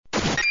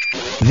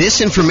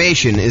This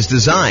information is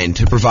designed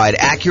to provide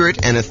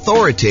accurate and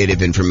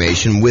authoritative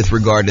information with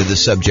regard to the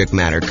subject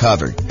matter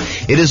covered.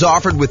 It is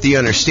offered with the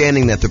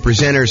understanding that the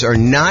presenters are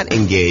not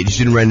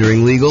engaged in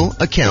rendering legal,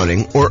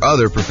 accounting, or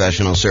other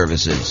professional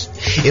services.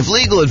 If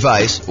legal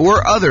advice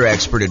or other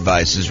expert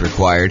advice is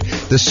required,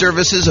 the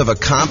services of a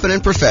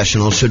competent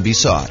professional should be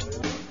sought.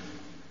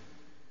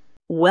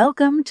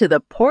 Welcome to the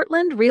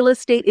Portland Real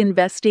Estate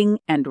Investing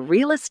and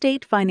Real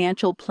Estate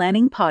Financial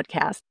Planning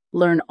Podcast.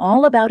 Learn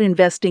all about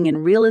investing in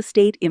real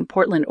estate in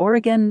Portland,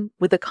 Oregon,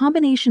 with a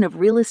combination of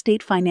real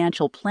estate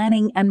financial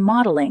planning and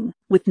modeling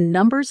with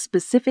numbers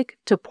specific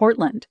to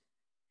Portland.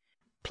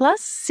 Plus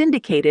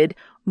syndicated,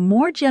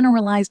 more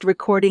generalized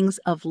recordings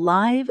of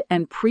live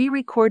and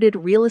pre-recorded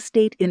real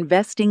estate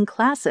investing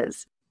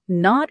classes,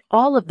 not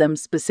all of them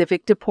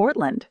specific to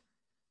Portland.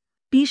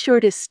 Be sure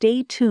to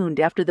stay tuned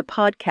after the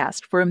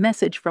podcast for a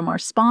message from our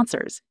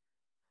sponsors.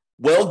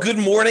 Well, good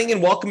morning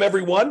and welcome,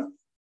 everyone.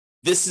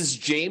 This is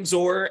James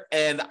Orr,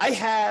 and I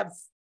have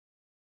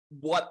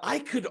what I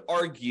could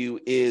argue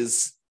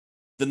is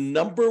the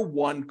number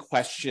one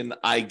question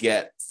I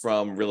get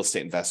from real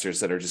estate investors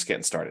that are just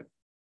getting started.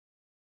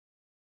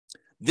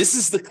 This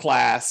is the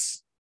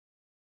class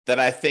that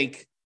I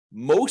think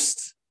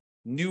most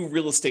new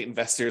real estate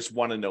investors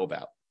want to know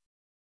about.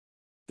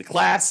 The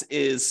class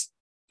is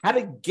how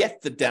to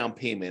get the down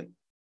payment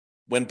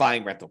when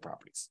buying rental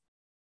properties.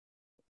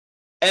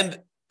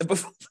 And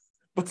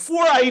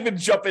before I even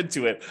jump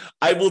into it,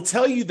 I will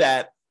tell you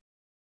that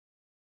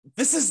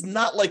this is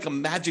not like a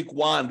magic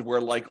wand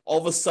where like all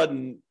of a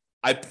sudden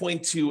I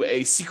point to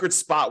a secret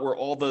spot where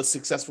all the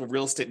successful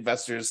real estate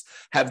investors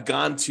have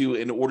gone to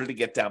in order to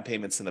get down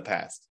payments in the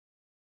past.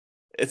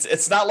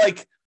 It's not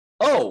like,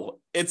 oh,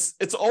 it's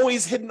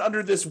always hidden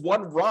under this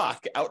one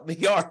rock out in the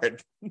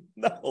yard.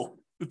 No,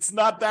 it's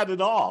not that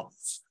at all.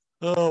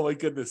 Oh my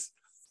goodness.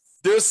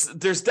 There's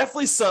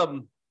definitely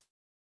some,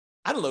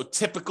 I don't know,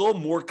 typical,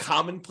 more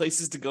common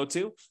places to go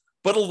to.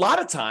 But a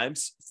lot of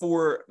times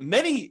for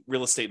many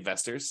real estate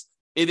investors,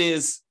 it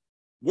is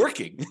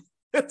working.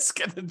 It's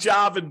getting a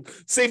job and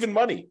saving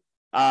money.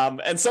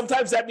 And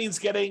sometimes that means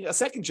getting a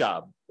second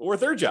job or a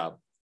third job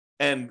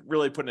and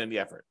really putting in the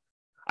effort.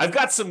 I've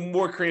got some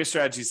more creative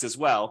strategies as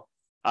well,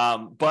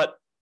 but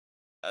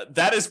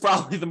that is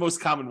probably the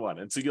most common one.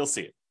 And so you'll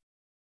see it.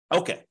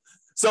 Okay,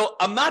 so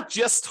I'm not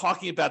just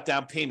talking about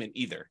down payment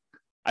either.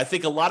 I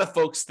think a lot of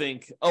folks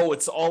think, oh,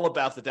 it's all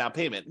about the down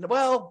payment.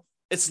 Well,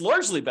 it's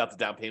largely about the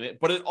down payment,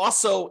 but it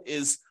also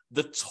is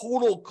the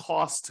total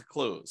cost to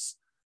close.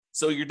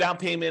 So your down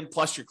payment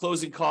plus your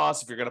closing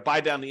costs, if you're going to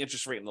buy down the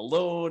interest rate in the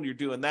loan, you're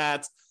doing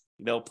that,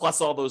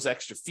 plus all those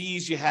extra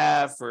fees you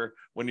have for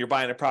when you're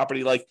buying a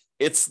property. Like,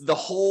 it's the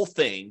whole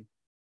thing.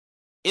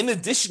 In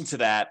addition to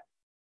that,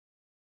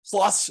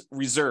 plus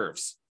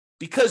reserves,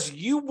 because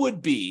you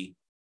would be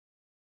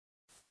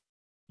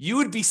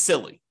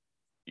silly.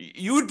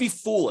 You would be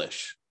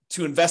foolish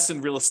to invest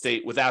in real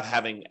estate without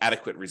having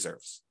adequate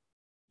reserves.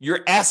 You're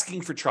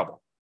asking for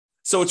trouble.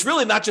 So it's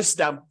really not just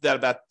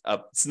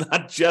it's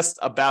not just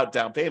about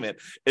down payment.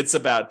 It's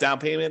about down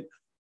payment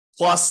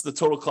plus the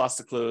total cost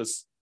to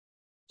close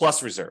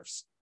plus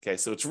reserves. Okay,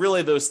 so it's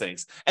really those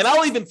things. And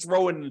I'll even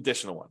throw in an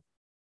additional one.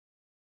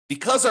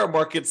 Because our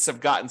markets have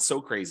gotten so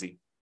crazy,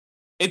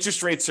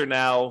 interest rates are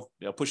now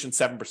pushing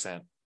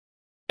 7%.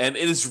 And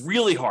it is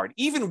really hard,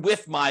 even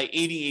with my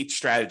 88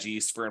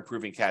 strategies for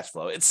improving cash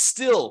flow. It's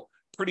still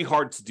pretty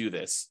hard to do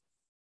this,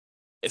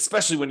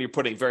 especially when you're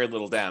putting very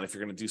little down. If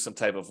you're going to do some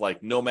type of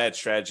like nomad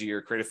strategy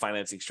or creative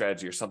financing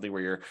strategy or something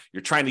where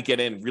you're trying to get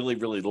in really,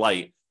 really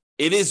light,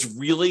 it is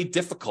really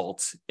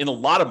difficult in a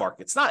lot of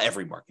markets, not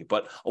every market,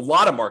 but a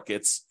lot of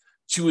markets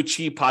to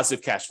achieve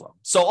positive cash flow.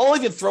 So I'll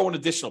even throw an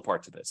additional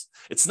part to this.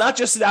 It's not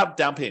just about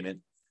down payment.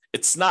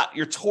 It's not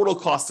your total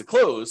cost to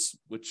close,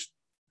 which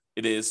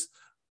it is,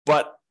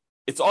 but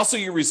it's also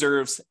your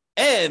reserves.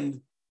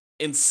 And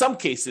in some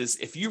cases,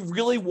 if you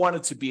really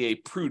wanted to be a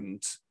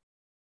prudent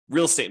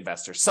real estate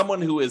investor,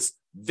 someone who is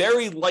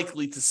very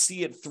likely to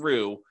see it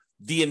through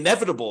the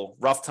inevitable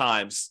rough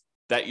times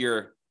that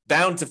you're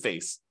bound to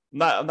face.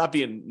 I'm not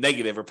being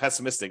negative or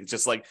pessimistic. It's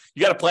just like,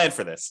 you got to plan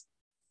for this.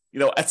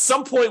 At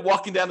some point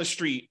walking down the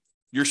street,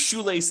 your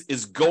shoelace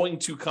is going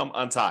to come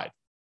untied.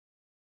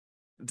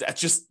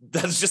 That's just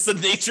the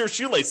nature of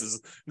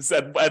shoelaces.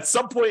 At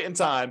some point in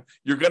time,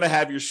 you're going to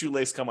have your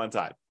shoelace come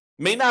untied.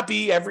 May not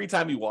be every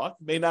time you walk,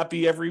 may not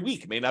be every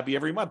week, may not be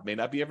every month, may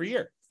not be every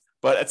year.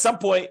 But at some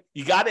point,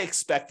 you got to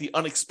expect the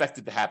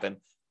unexpected to happen,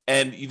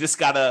 and you just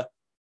got to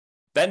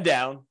bend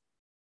down,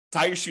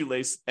 tie your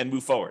shoelace, and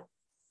move forward.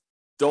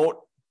 Don't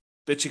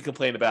bitch and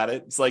complain about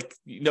it. It's like,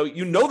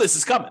 this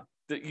is coming.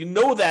 You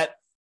know that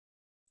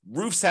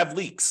roofs have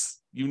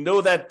leaks. You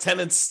know that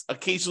tenants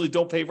occasionally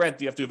don't pay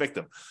rent. You have to evict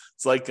them.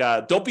 It's like,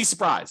 don't be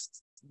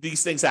surprised.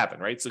 These things happen,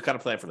 right? So kind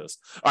of plan for those.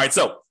 All right.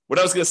 So what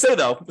I was going to say,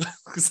 though,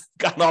 because I've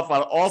gotten off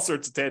on all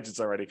sorts of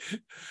tangents already,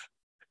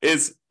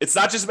 is it's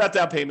not just about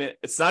down payment.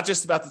 It's not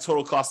just about the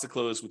total cost to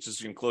close, which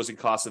is your closing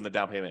costs and the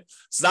down payment.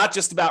 It's not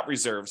just about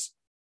reserves.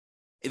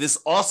 It is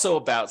also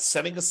about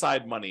setting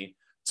aside money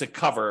to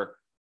cover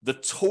the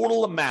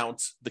total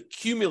amount, the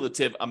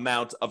cumulative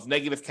amount of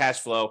negative cash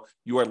flow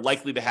you are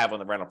likely to have on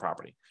the rental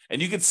property.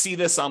 And you can see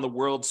this on the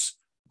world's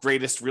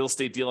greatest real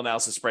estate deal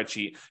analysis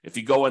spreadsheet. If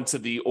you go into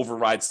the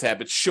overrides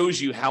tab, it shows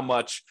you how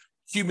much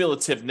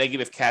cumulative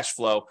negative cash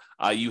flow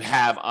you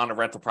have on a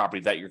rental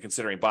property that you're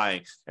considering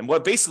buying. And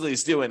what basically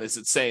is doing is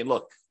it's saying,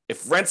 look,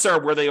 if rents are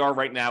where they are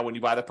right now when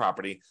you buy the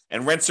property,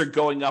 and rents are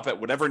going up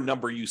at whatever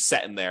number you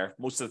set in there,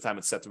 most of the time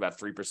it's set to about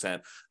 3%,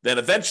 then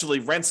eventually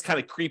rents kind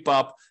of creep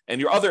up,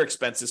 and your other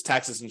expenses,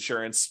 taxes,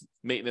 insurance,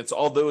 maintenance,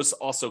 all those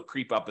also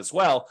creep up as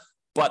well.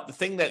 But the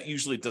thing that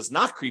usually does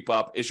not creep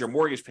up is your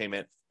mortgage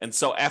payment. And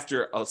so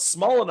after a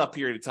small enough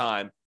period of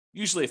time,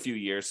 usually a few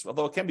years,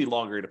 although it can be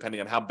longer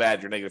depending on how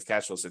bad your negative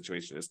cash flow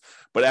situation is,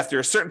 but after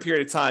a certain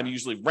period of time,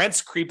 usually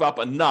rents creep up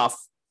enough,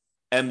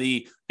 and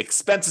the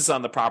expenses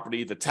on the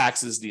property, the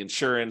taxes, the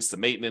insurance, the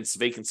maintenance,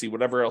 vacancy,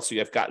 whatever else you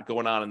have got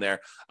going on in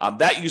there,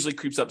 that usually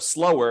creeps up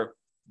slower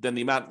than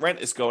the amount rent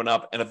is going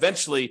up. And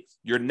eventually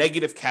your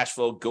negative cash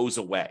flow goes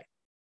away.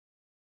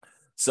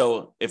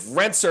 So if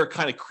rents are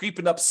kind of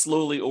creeping up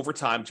slowly over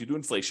time due to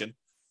inflation,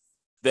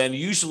 then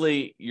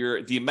usually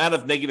the amount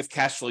of negative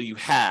cash flow you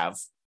have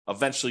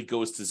eventually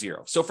goes to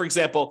zero. So for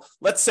example,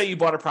 let's say you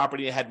bought a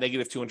property and had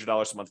negative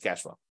 $200 a month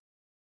cash flow.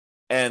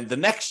 And the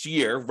next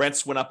year,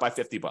 rents went up by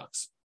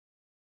 $50.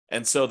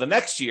 And so the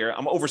next year,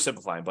 I'm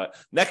oversimplifying, but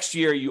next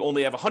year you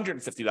only have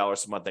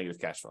 $150 a month negative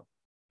cash flow.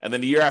 And then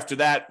the year after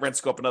that,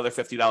 rents go up another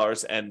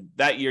 $50. And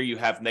that year you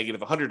have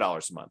negative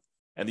 $100 a month.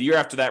 And the year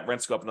after that,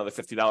 rents go up another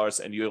 $50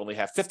 and you only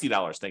have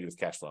 $50 negative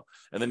cash flow.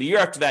 And then the year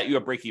after that, you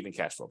have break-even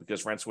cash flow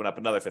because rents went up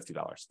another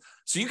 $50.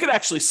 So you could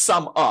actually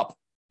sum up,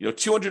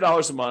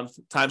 $200 a month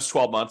times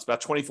 12 months,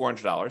 about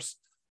 $2,400.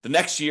 The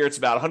next year, it's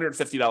about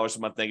 $150 a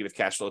month negative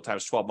cash flow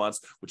times 12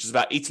 months, which is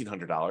about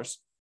 $1,800.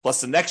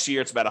 Plus the next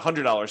year, it's about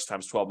 $100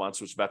 times 12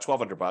 months, which is about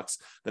 $1,200.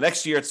 The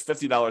next year, it's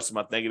 $50 a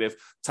month negative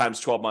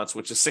times 12 months,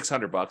 which is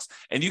 $600.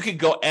 And you can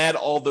go add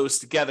all those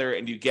together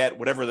and you get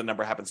whatever the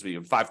number happens to be,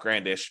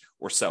 $5,000-ish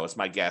or so. It's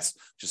my guess,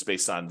 just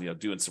based on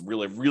doing some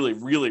really, really,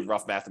 really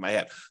rough math in my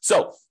head.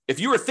 So if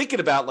you were thinking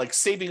about like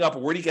saving up,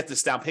 where do you get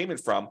this down payment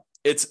from?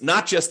 It's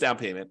not just down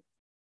payment.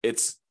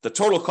 It's the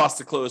total cost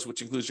to close,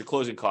 which includes your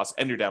closing costs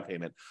and your down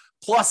payment,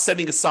 plus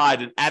setting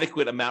aside an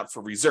adequate amount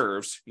for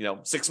reserves,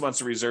 6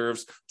 months of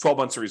reserves, 12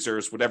 months of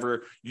reserves,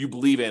 whatever you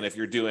believe in. If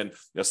you're doing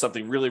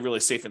something really, really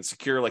safe and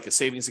secure, like a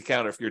savings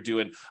account, or if you're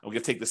doing, I'm going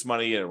to take this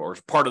money or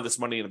part of this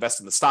money and invest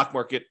in the stock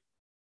market.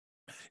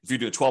 If you're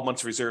doing 12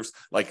 months of reserves,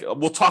 like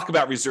we'll talk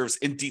about reserves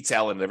in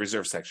detail in the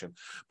reserve section,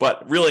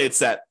 but really it's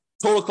that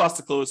total cost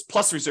to close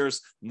plus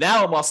reserves.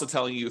 Now I'm also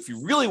telling you, if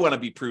you really want to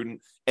be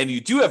prudent and you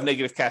do have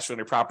negative cash flow on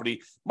your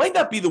property, might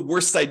not be the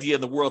worst idea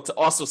in the world to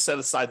also set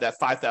aside that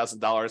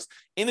 $5,000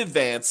 in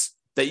advance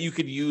that you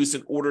could use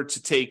in order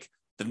to take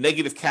the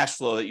negative cash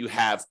flow that you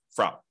have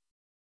from.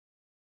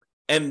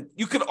 And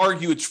you could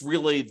argue it's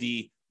really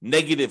the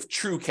negative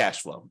true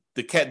cash flow,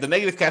 the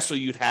negative cash flow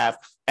you'd have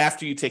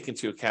after you take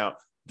into account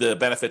the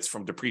benefits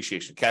from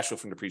depreciation, cash flow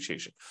from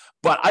depreciation.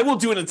 But I will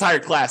do an entire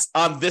class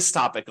on this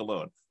topic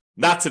alone.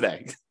 Not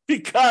today,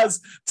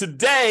 because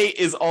today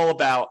is all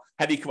about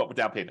how do you come up with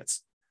down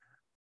payments.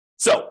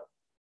 So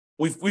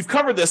we've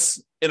covered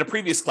this in a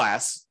previous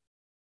class,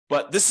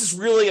 but this is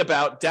really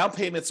about down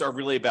payments are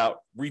really about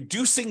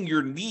reducing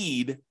your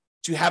need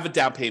to have a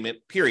down payment,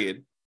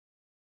 period.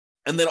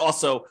 And then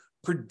also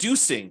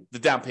producing the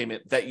down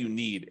payment that you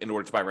need in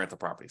order to buy rental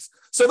properties.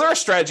 So there are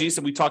strategies,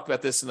 and we talked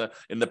about this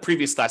in the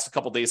previous class a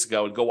couple of days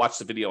ago, and go watch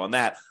the video on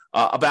that,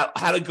 about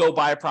how to go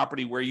buy a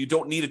property where you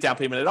don't need a down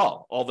payment at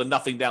all the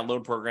nothing down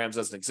loan programs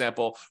as an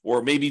example,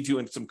 or maybe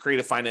doing some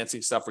creative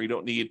financing stuff where you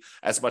don't need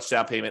as much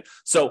down payment.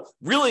 So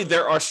really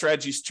there are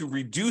strategies to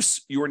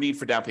reduce your need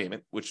for down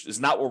payment, which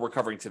is not what we're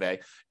covering today.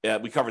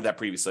 We covered that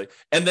previously.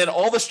 And then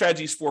all the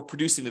strategies for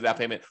producing the down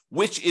payment,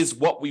 which is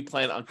what we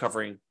plan on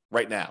covering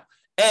right now.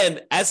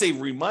 And as a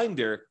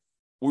reminder,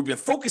 we've been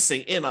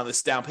focusing in on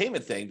this down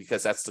payment thing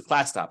because that's the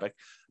class topic,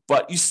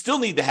 but you still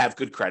need to have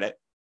good credit.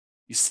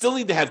 You still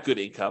need to have good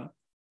income.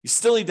 You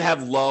still need to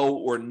have low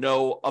or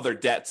no other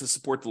debt to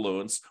support the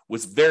loans,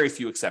 with very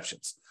few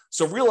exceptions.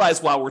 So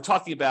realize, while we're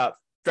talking about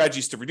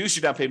strategies to reduce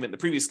your down payment in the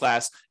previous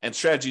class and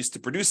strategies to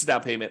produce a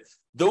down payment,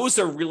 those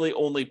are really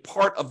only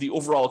part of the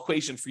overall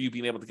equation for you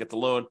being able to get the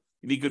loan.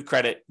 You need good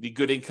credit, you need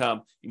good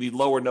income, you need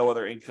low or no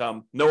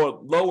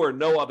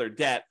other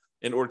debt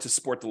in order to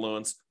support the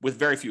loans, with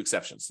very few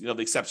exceptions. The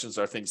exceptions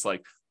are things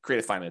like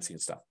creative financing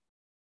and stuff.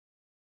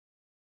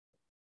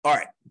 All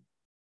right.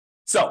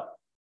 So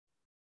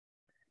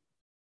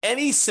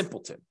any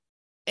simpleton,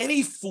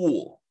 any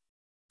fool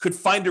could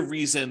find a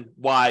reason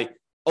why,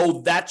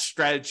 that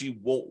strategy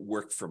won't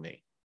work for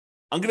me.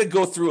 I'm going to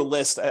go through a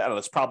list. I don't know,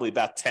 it's probably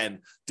about 10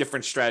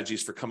 different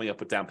strategies for coming up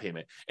with down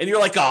payment. And you're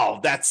like,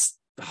 that's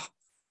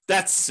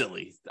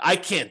silly. I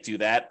can't do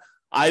that.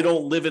 I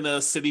don't live in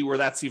a city where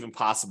that's even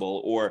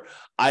possible, or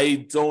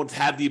I don't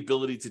have the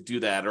ability to do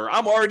that, or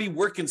I'm already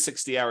working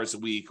 60 hours a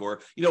week,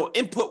 or,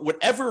 input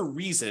whatever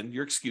reason,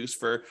 your excuse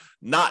for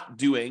not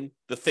doing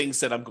the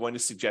things that I'm going to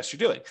suggest you're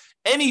doing.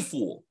 Any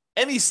fool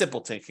Any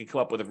simpleton can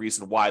come up with a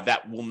reason why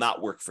that will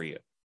not work for you.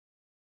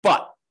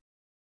 But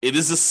it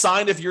is a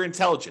sign of your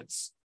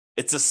intelligence.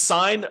 It's a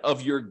sign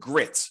of your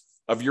grit,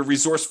 of your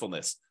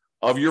resourcefulness,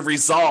 of your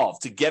resolve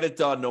to get it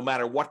done no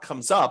matter what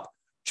comes up,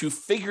 to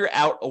figure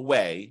out a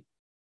way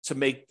to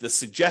make the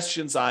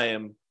suggestions I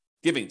am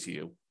giving to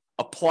you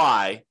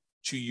apply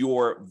to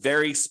your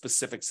very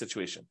specific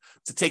situation.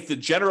 To take the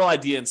general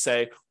idea and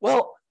say,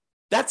 well,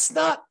 that's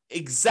not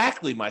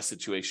exactly my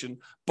situation,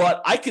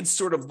 but I could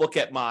sort of look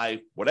at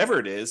my whatever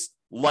it is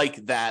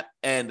like that,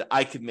 and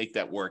I could make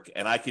that work,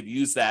 and I could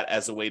use that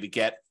as a way to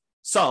get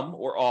some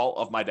or all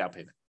of my down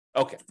payment.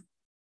 Okay.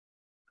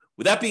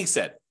 With that being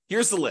said,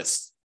 here's the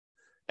list.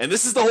 And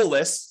this is the whole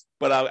list,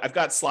 but I've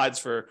got slides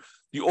for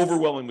the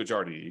overwhelming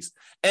majority of these.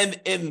 And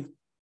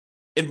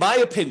in my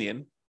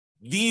opinion,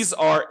 these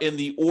are in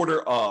the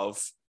order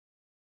of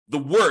the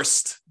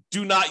worst.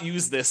 Do not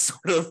use this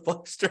sort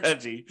of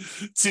strategy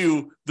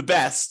to the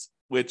best,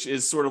 which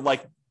is sort of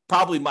like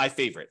probably my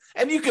favorite.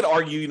 And you could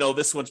argue,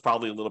 this one's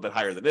probably a little bit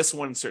higher than this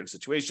one in certain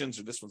situations,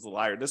 or this one's a little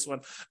higher than this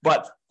one.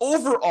 But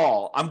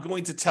overall, I'm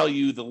going to tell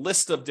you the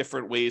list of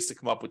different ways to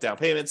come up with down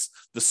payments,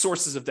 the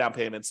sources of down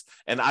payments,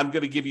 and I'm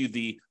going to give you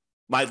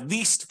my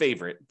least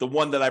favorite, the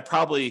one that I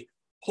probably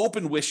hope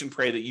and wish and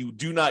pray that you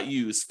do not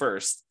use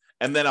first.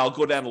 And then I'll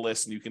go down the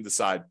list and you can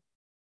decide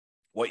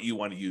what you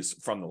want to use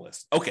from the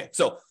list. Okay,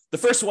 so the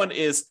first one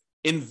is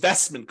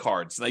investment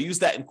cards. And I use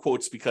that in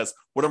quotes because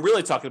what I'm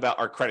really talking about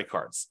are credit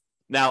cards.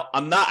 Now, I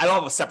don't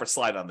have a separate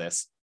slide on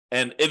this,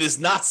 and it is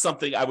not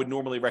something I would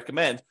normally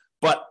recommend,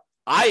 but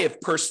I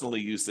have personally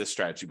used this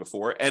strategy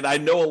before, and I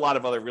know a lot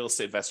of other real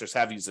estate investors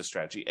have used this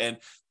strategy, and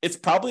it's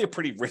probably a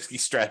pretty risky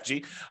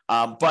strategy,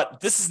 but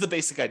this is the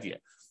basic idea.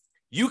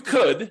 You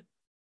could,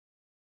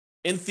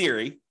 in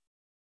theory,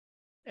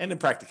 and in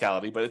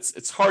practicality, but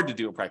it's hard to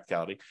do in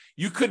practicality,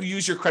 you could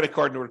use your credit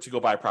card in order to go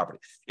buy a property.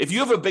 If you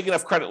have a big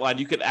enough credit line,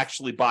 you could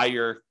actually buy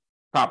your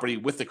property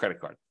with the credit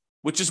card,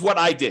 which is what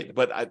I did,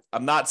 but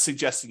I'm not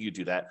suggesting you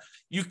do that.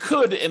 You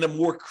could, in a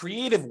more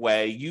creative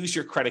way, use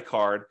your credit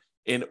card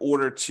in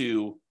order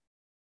to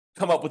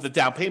come up with a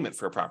down payment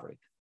for a property.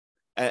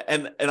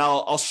 And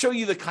I'll show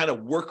you the kind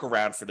of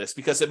workaround for this,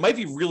 because it might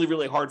be really,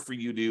 really hard for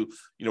you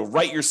to,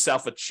 write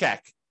yourself a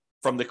check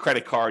from the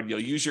credit card.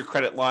 Use your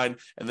credit line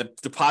and then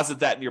deposit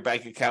that in your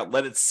bank account,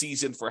 let it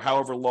season for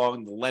however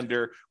long the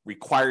lender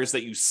requires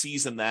that you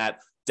season that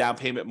down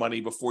payment money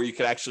before you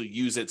can actually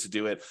use it to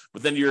do it.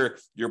 But then your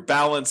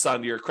balance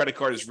on your credit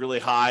card is really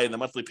high and the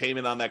monthly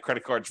payment on that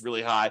credit card is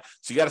really high.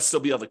 So you got to still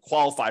be able to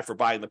qualify for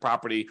buying the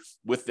property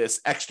with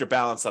this extra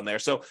balance on there.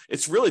 So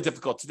it's really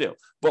difficult to do.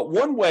 But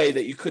one way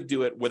that you could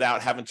do it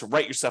without having to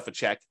write yourself a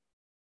check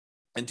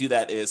and do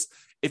that is,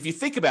 if you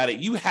think about it,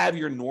 you have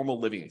your normal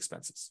living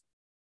expenses.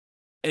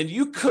 And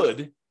you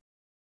could,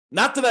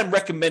 not that I'm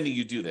recommending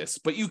you do this,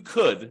 but you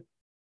could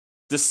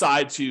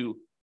decide to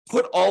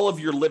put all of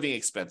your living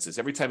expenses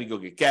every time you go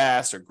get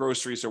gas or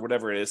groceries or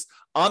whatever it is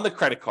on the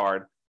credit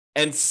card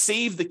and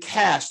save the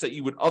cash that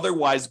you would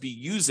otherwise be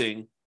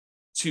using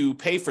to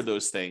pay for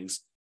those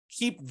things.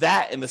 Keep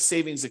that in the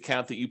savings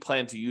account that you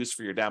plan to use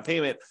for your down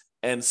payment,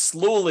 and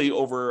slowly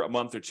over a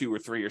month or 2 or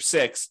 3 or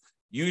 6,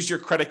 use your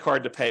credit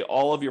card to pay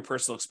all of your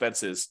personal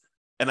expenses.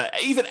 And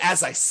even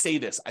as I say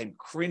this, I'm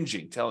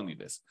cringing telling you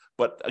this.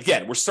 But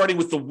again, we're starting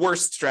with the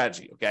worst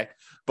strategy, okay?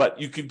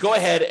 But you could go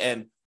ahead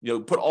and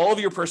put all of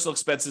your personal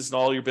expenses and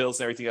all your bills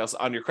and everything else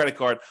on your credit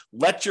card.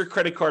 Let your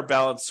credit card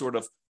balance sort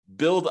of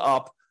build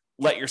up.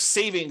 Let your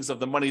savings of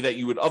the money that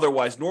you would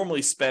otherwise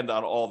normally spend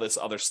on all this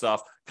other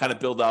stuff kind of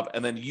build up,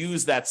 and then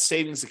use that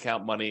savings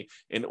account money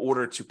in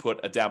order to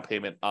put a down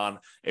payment on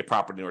a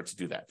property in order to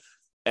do that.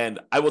 And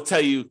I will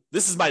tell you,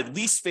 this is my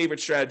least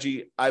favorite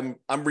strategy. I'm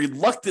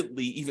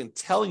reluctantly even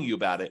telling you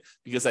about it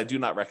because I do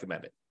not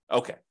recommend it.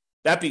 Okay,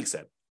 that being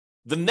said,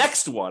 the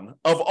next one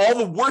of all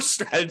the worst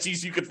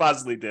strategies you could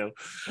possibly do,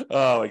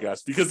 oh my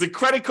gosh, because the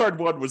credit card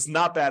one was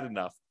not bad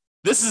enough.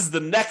 This is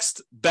the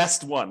next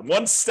best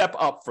one step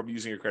up from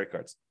using your credit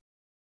cards.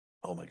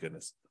 Oh my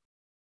goodness.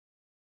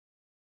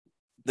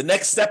 The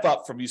next step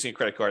up from using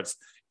credit cards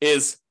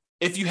is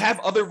if you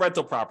have other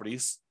rental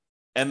properties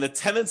and the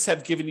tenants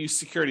have given you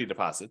security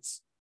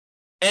deposits,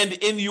 and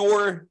in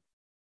your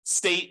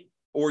state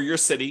or your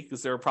city,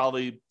 because there are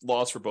probably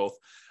laws for both,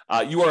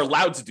 you are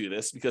allowed to do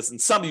this, because in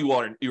some you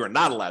are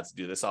not allowed to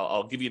do this.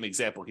 I'll give you an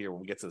example here when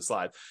we get to the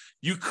slide.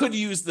 You could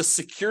use the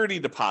security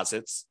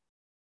deposits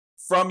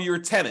from your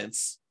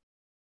tenants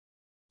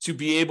to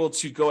be able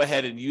to go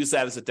ahead and use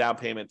that as a down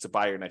payment to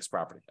buy your next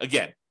property.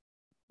 Again,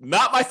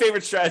 not my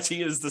favorite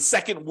strategy. It is the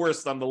second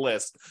worst on the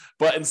list,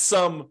 but in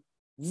some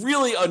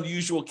really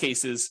unusual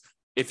cases,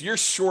 if you're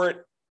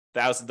short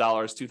 $1,000,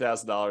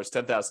 $2,000,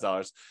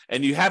 $10,000,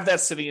 and you have that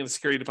sitting in a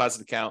security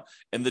deposit account,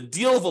 and the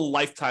deal of a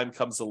lifetime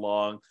comes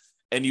along,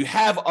 and you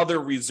have other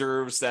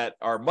reserves that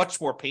are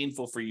much more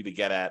painful for you to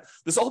get at.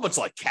 There's a whole bunch of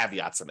like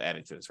caveats I'm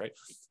adding to this, right?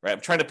 I'm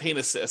trying to paint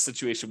a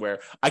situation where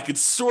I could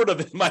sort of,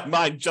 in my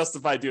mind,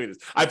 justify doing this.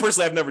 I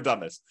personally have never done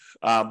this,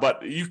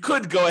 but you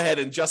could go ahead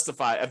and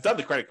justify. I've done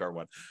the credit card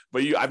one,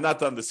 but I've not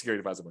done the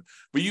security deposit one.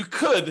 But you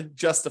could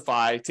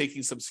justify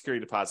taking some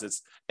security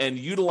deposits and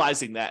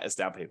utilizing that as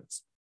down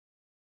payments.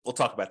 We'll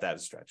talk about that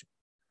as a strategy.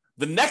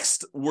 The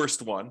next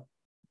worst one,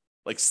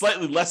 like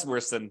slightly less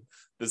worse than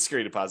the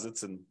security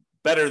deposits and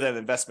better than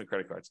investment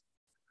credit cards,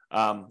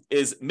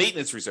 is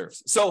maintenance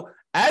reserves. So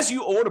as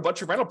you own a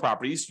bunch of rental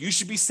properties, you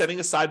should be setting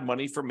aside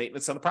money for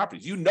maintenance on the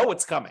properties. You know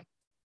it's coming.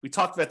 We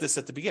talked about this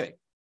at the beginning.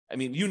 I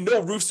mean, you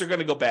know roofs are going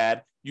to go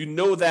bad. You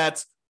know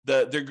that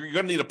you're going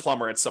to need a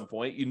plumber at some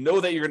point. You know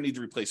that you're going to need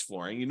to replace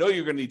flooring. You know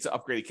you're going to need to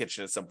upgrade a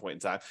kitchen at some point in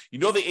time. You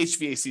know the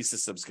HVAC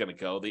system's going to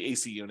go, the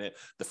AC unit,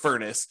 the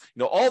furnace.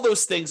 You know all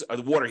those things are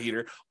the water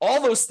heater.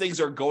 All those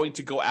things are going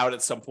to go out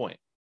at some point.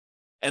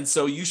 And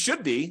so you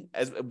should be,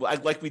 as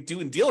like we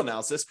do in deal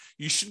analysis,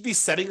 you should be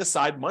setting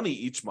aside money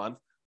each month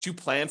to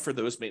plan for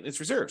those maintenance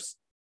reserves.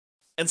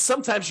 And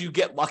sometimes you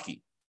get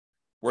lucky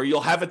where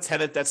you'll have a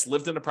tenant that's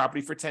lived in a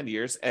property for 10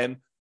 years and,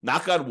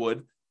 knock on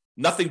wood,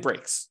 nothing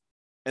breaks.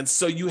 And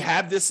so you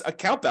have this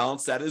account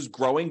balance that is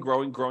growing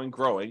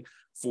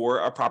for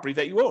a property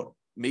that you own.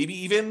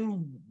 Maybe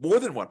even more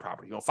than one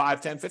property,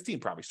 5, 10, 15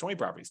 properties, 20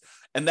 properties.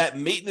 And that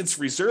maintenance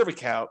reserve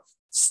account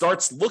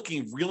starts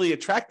looking really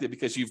attractive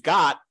because you've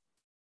got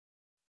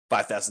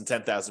 $5,000,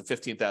 $10,000,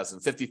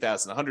 $15,000,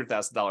 $50,000,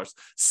 $100,000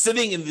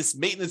 sitting in this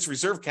maintenance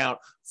reserve account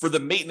for the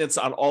maintenance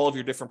on all of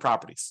your different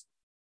properties.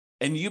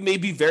 And you may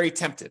be very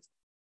tempted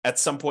at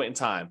some point in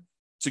time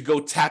to go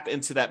tap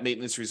into that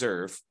maintenance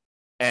reserve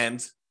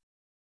and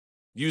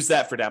use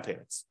that for down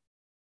payments.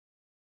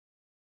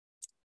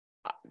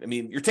 I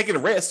mean, you're taking a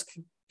risk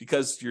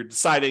because you're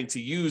deciding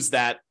to use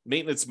that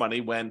maintenance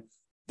money when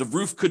the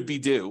roof could be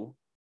due.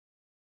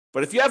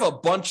 But if you have a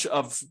bunch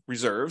of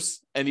reserves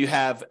and you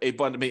have a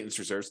bunch of maintenance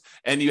reserves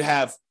and you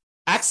have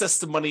access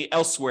to money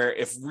elsewhere,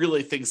 if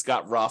really things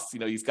got rough,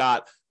 you've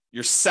got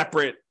your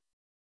separate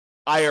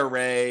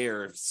IRA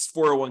or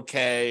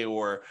 401k,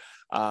 or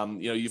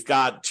you've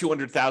got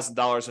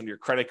 $200,000 on your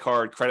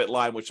credit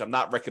line, which I'm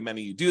not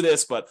recommending you do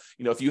this, but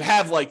if you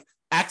have like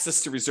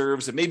access to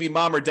reserves and maybe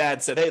mom or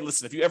dad said, hey,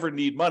 listen, if you ever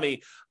need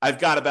money, I've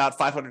got about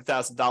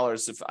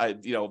 $500,000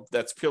 if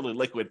that's purely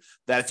liquid,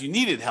 that if you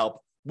needed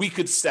help, we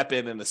could step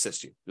in and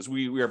assist you, because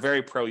we are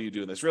very pro you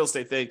doing this real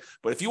estate thing.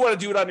 But if you want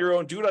to do it on your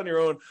own, do it on your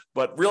own.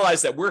 But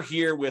realize that we're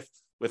here with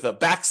a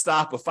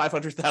backstop of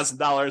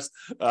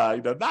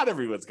 $500,000. Not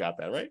everyone's got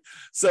that, right?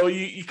 So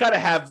you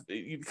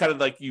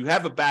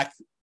have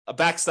a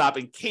backstop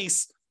in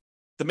case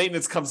the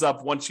maintenance comes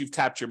up once you've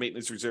tapped your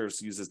maintenance reserves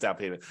to use as down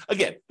payment.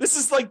 Again, this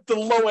is like the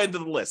low end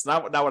of the list,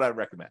 not what I would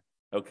recommend.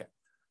 Okay.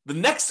 The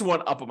next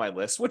one up on my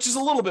list, which is a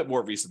little bit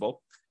more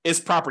reasonable, is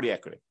property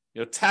equity.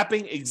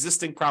 Tapping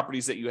existing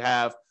properties that you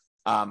have,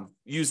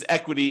 use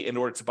equity in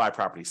order to buy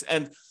properties.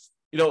 And,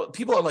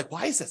 people are like,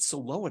 why is that so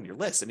low on your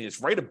list? I mean,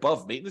 it's right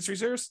above maintenance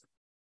reserves.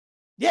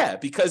 Yeah,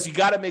 because you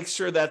got to make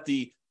sure that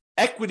the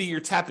equity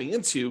you're tapping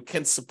into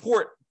can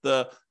support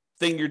the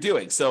thing you're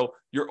doing. So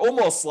you're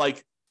almost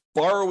like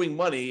borrowing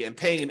money and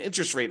paying an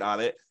interest rate on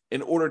it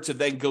in order to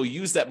then go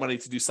use that money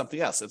to do something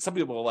else. And some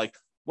people are like,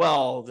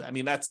 well, I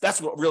mean,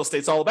 that's what real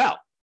estate's all about.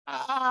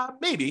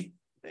 Maybe.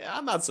 Yeah,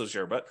 I'm not so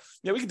sure, but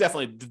we can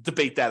definitely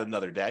debate that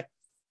another day.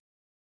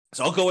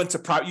 So I'll go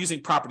into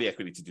using property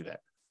equity to do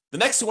that. The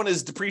next one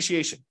is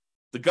depreciation.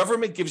 The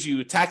government gives you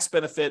a tax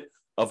benefit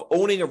of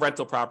owning a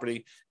rental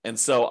property. And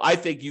so I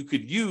think you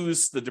could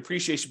use the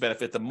depreciation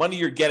benefit, the money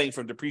you're getting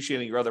from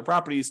depreciating your other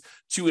properties,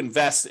 to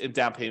invest in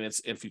down payments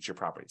in future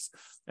properties.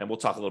 And we'll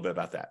talk a little bit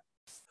about that.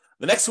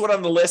 The next one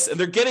on the list, and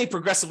they're getting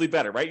progressively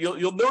better, right?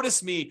 You'll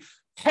notice me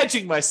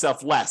hedging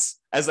myself less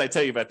as I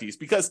tell you about these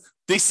because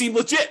they seem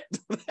legit,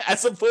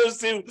 as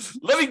opposed to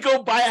let me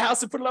go buy a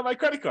house and put it on my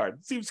credit card.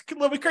 It seems a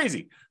little bit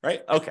crazy,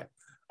 right? Okay.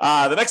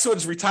 The next one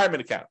is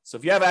retirement account. So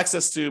if you have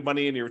access to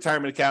money in your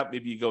retirement account,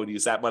 maybe you go and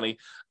use that money.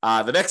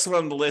 The next one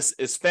on the list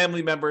is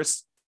family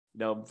members.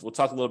 We'll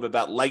talk a little bit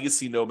about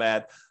legacy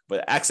nomad,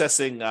 but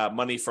accessing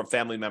money from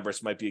family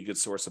members might be a good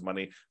source of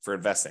money for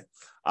investing.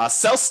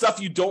 Sell stuff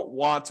you don't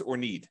want or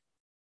need.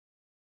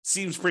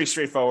 Seems pretty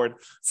straightforward.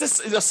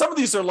 Some of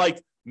these are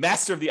like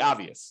master of the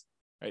obvious,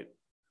 right?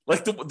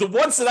 Like the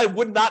ones that I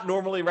would not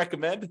normally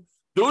recommend,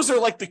 those are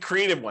like the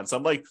creative ones.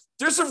 I'm like,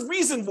 there's a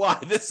reason why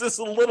this is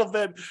a little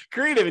bit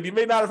creative, and you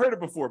may not have heard it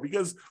before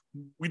because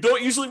we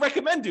don't usually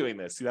recommend doing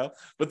this,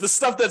 But the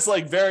stuff that's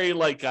like very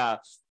like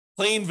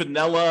plain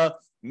vanilla,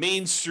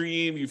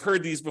 mainstream, you've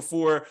heard these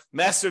before,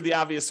 master of the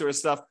obvious sort of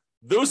stuff.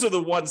 Those are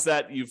the ones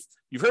that you've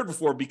heard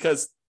before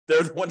because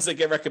they're the ones that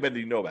get recommended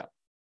you know about.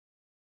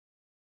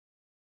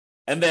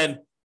 And then,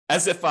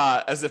 as if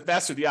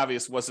master of the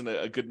obvious wasn't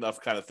a good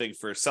enough kind of thing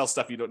for sell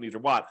stuff you don't need or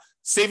want,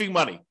 saving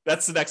money.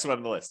 That's the next one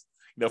on the list.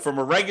 From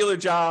a regular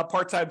job,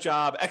 part-time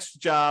job, extra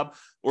job,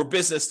 or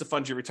business to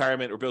fund your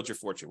retirement or build your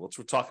fortune, which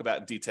we'll talk about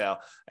in detail.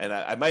 And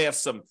I might have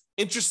some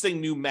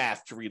interesting new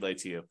math to relay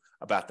to you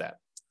about that.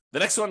 The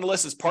next one on the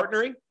list is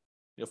partnering,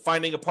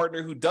 finding a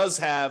partner who does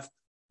have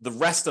the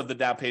rest of the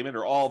down payment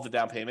or all of the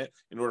down payment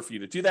in order for you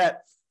to do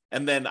that.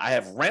 And then I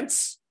have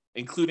rents,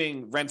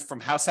 including rent from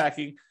house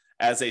hacking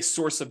as a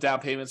source of down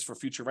payments for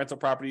future rental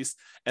properties.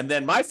 And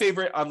then my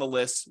favorite on the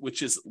list,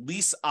 which is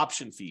lease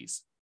option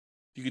fees.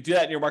 You could do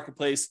that in your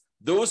marketplace.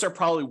 Those are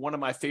probably one of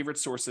my favorite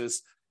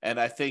sources, and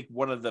I think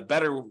one of the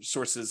better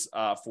sources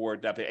for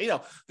down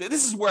payment.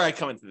 This is where I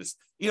come into this.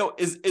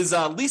 Is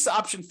lease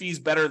option fees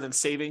better than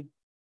saving?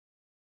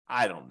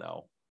 I don't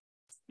know.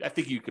 I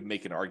think you could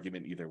make an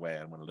argument either way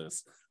on one of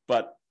those,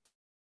 but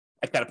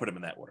I kind of put them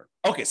in that order.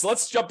 Okay, so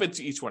let's jump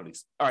into each one of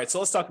these. All right, so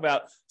let's talk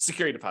about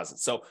security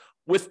deposits. So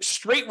with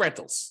straight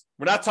rentals,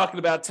 we're not talking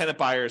about tenant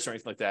buyers or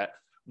anything like that.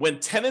 When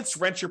tenants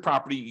rent your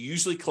property, you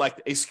usually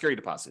collect a security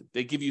deposit.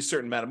 They give you a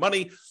certain amount of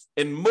money.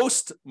 In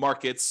most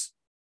markets,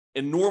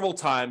 in normal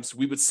times,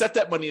 we would set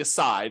that money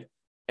aside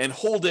and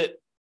hold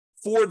it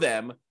for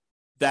them,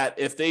 that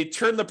if they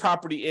turn the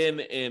property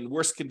in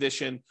worse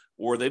condition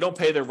or they don't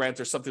pay their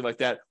rent or something like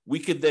that, we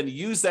could then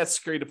use that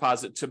security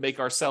deposit to make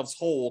ourselves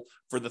whole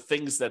for the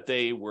things that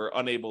they were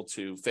unable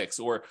to fix.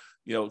 Or,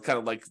 kind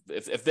of like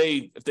if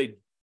they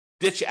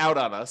ditch out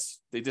on us,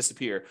 they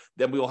disappear,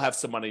 then we will have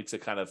some money to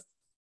kind of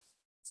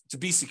to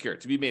be secure,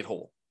 to be made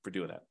whole for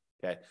doing that.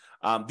 Okay.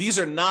 These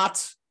are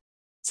not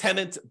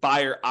tenant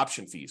buyer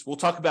option fees. We'll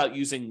talk about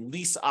using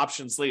lease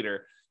options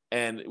later.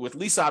 And with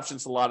lease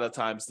options, a lot of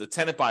times the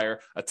tenant buyer,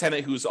 a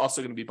tenant who's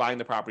also going to be buying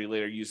the property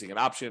later using an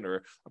option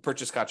or a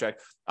purchase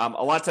contract, a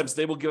lot of times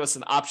they will give us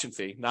an option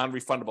fee,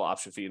 non-refundable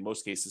option fee in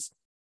most cases,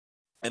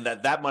 and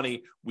that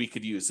money we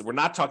could use. So we're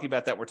not talking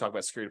about that. We're talking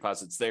about security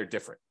deposits. They're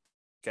different.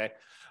 Okay.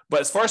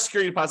 But as far as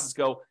security deposits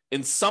go,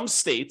 in some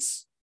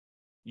states,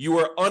 you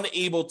are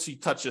unable to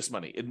touch this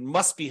money. It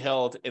must be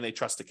held in a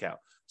trust account.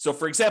 So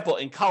for example,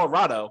 in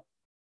Colorado,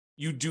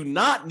 you do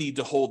not need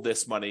to hold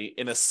this money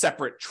in a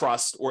separate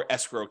trust or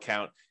escrow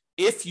account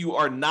if you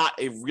are not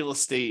a real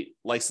estate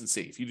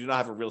licensee. If you do not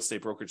have a real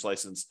estate brokerage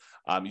license,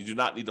 you do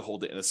not need to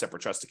hold it in a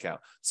separate trust account.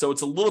 So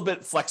it's a little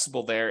bit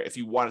flexible there if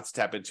you wanted to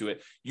tap into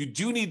it. You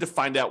do need to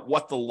find out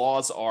what the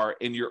laws are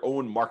in your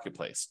own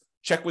marketplace.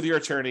 Check with your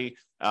attorney,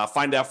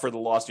 find out for the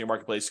laws in your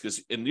marketplace,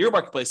 because in your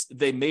marketplace,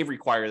 they may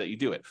require that you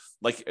do it.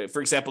 Like,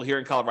 for example, here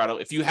in Colorado,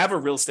 if you have a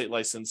real estate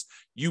license,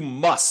 you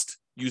must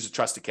use a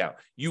trust account.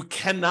 You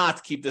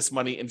cannot keep this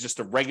money in just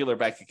a regular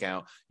bank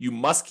account. You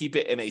must keep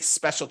it in a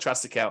special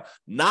trust account,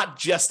 not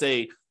just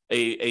a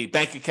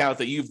bank account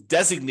that you've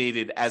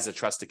designated as a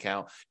trust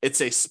account. It's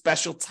a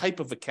special type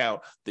of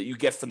account that you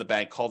get from the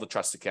bank called a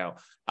trust account,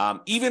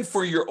 even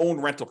for your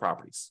own rental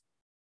properties,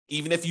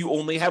 even if you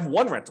only have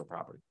one rental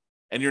property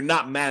and you're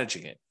not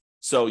managing it.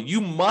 So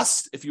you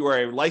must, if you are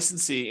a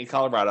licensee in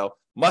Colorado,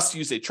 must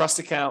use a trust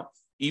account,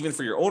 even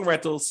for your own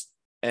rentals.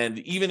 And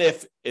even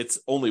if it's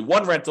only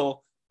one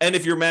rental, and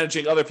if you're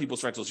managing other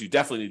people's rentals, you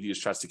definitely need to use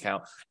trust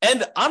account.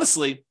 And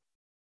honestly,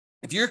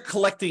 if you're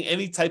collecting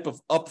any type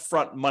of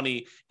upfront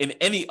money in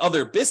any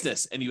other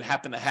business and you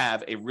happen to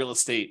have a real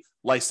estate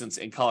license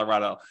in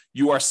Colorado,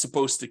 you are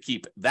supposed to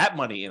keep that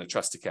money in a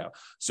trust account.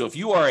 So if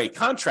you are a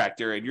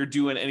contractor and you're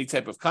doing any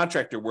type of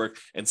contractor work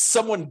and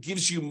someone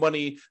gives you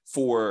money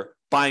for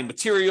buying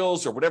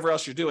materials or whatever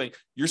else you're doing,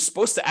 you're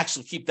supposed to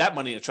actually keep that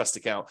money in a trust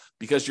account,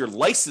 because your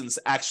license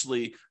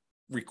actually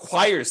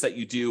requires that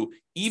you do,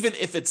 even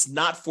if it's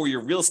not for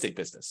your real estate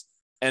business.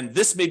 And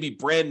this may be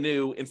brand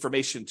new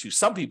information to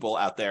some people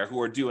out there who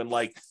are doing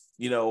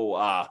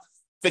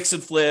fix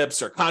and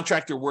flips or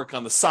contractor work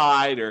on the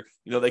side, or,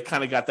 they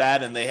kind of got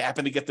that and they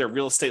happen to get their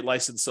real estate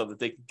license so that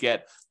they can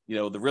get,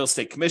 the real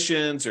estate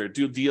commissions or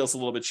do deals a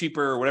little bit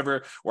cheaper or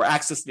whatever, or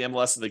access to the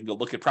MLS so they can go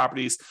look at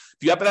properties. If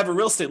you happen to have a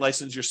real estate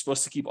license, you're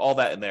supposed to keep all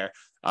that in there.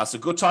 So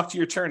go talk to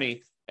your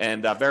attorney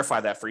and verify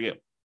that for you.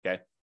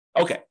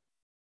 Okay.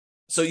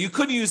 So you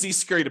could use these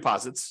security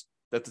deposits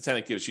that the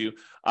tenant gives you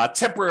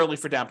temporarily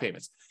for down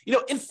payments.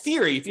 In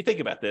theory, if you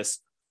think about this,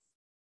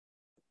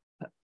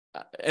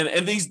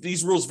 and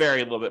these rules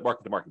vary a little bit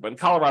market to market, but in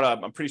Colorado,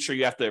 I'm pretty sure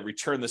you have to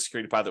return the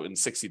security deposit within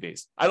 60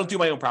 days. I don't do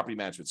my own property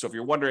management. So if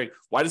you're wondering,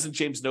 why doesn't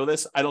James know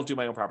this? I don't do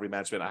my own property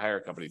management. I hire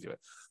a company to do it.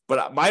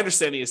 But my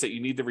understanding is that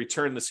you need to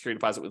return the security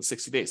deposit within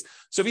 60 days.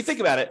 So if you think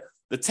about it,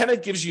 the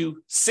tenant gives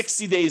you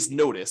 60 days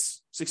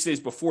notice, 60 days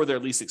before their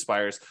lease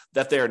expires,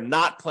 that they're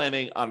not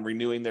planning on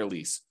renewing their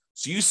lease.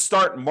 So you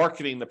start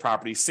marketing the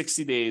property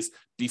 60 days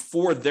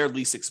before their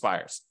lease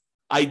expires.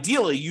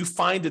 Ideally, you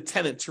find a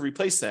tenant to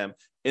replace them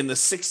in the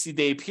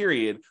 60-day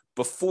period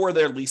before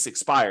their lease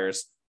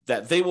expires,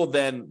 that they will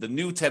then, the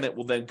new tenant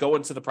will then go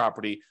into the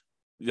property,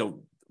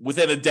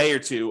 within a day or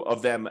two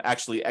of them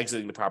actually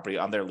exiting the property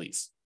on their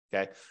lease.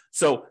 Okay.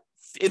 So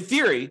in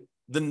theory,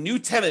 the new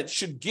tenant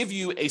should give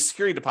you a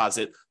security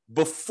deposit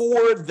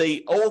before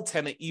the old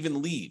tenant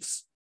even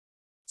leaves.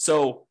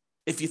 So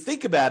if you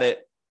think about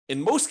it, in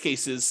most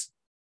cases,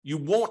 you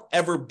won't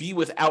ever be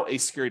without a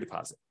security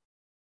deposit,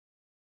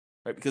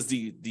 right? Because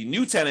the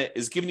new tenant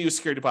is giving you a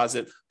security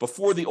deposit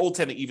before the old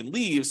tenant even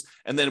leaves.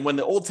 And then when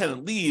the old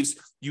tenant leaves,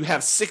 you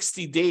have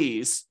 60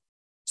 days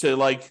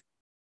to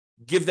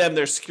give them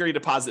their security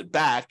deposit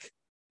back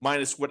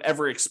minus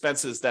whatever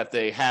expenses that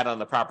they had on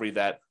the property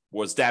that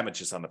was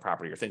damages on the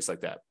property or things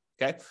like that.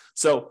 Okay.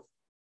 So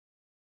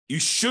you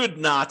should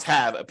not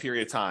have a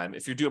period of time,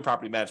 if you're doing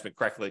property management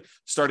correctly,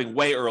 starting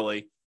way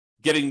early,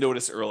 getting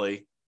notice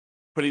early,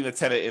 putting the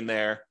tenant in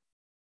there,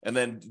 and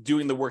then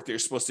doing the work that you're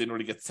supposed to in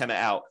order to get the tenant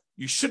out.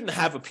 You shouldn't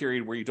have a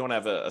period where you don't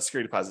have a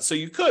security deposit. So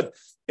you could,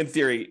 in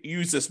theory,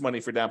 use this money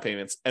for down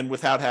payments and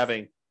without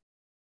having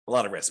a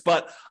lot of risk.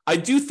 But I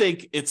do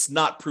think it's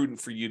not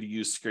prudent for you to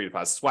use security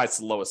deposits. That's why it's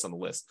the lowest on the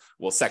list.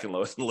 Well, second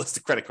lowest on the list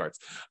of credit cards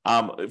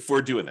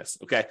for doing this,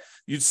 okay?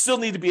 You still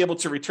need to be able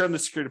to return the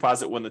security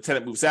deposit when the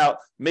tenant moves out.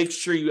 Make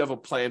sure you have a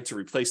plan to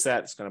replace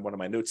that. It's kind of one of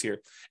my notes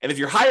here. And if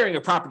you're hiring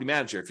a property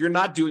manager, if you're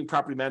not doing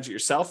property management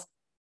yourself,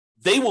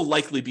 they will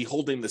likely be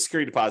holding the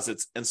security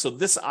deposits. And so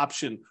this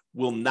option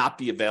will not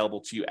be available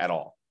to you at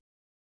all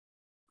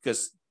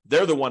because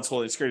they're the ones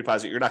holding the security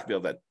deposit. You're not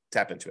going to be able to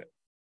tap into it.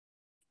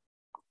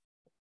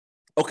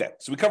 Okay,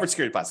 so we covered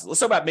security deposits. Let's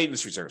talk about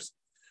maintenance reserves.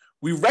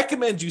 We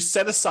recommend you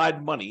set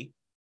aside money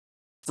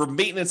for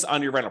maintenance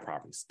on your rental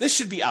properties. This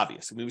should be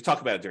obvious. I mean, we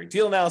talk about it during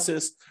deal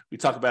analysis. We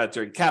talk about it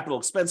during capital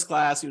expense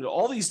class.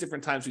 All these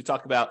different times we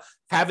talk about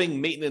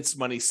having maintenance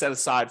money set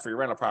aside for your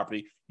rental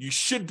property. You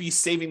should be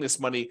saving this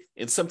money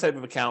in some type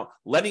of account,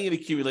 letting it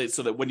accumulate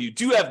so that when you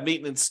do have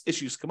maintenance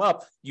issues come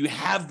up, you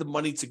have the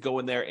money to go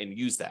in there and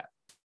use that.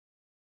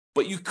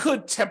 But you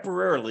could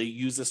temporarily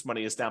use this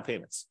money as down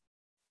payments.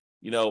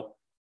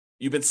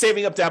 You've been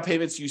saving up down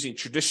payments using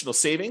traditional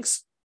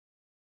savings,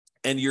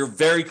 and you're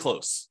very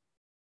close.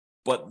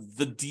 But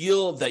the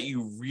deal that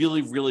you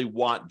really, really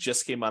want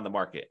just came on the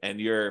market,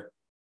 and you're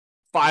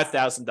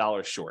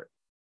 $5,000 short.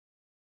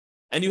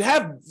 And you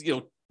have,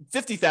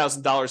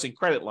 $50,000 in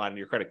credit line in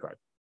your credit card,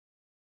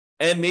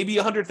 and maybe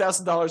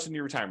 $100,000 in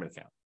your retirement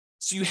account.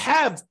 So you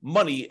have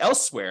money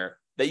elsewhere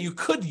that you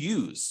could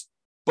use,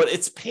 but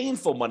it's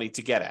painful money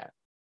to get at.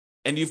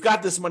 And you've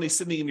got this money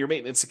sitting in your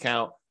maintenance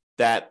account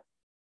that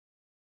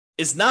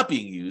is not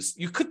being used.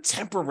 You could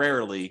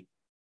temporarily,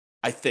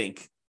 I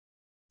think,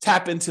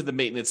 tap into the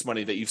maintenance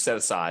money that you've set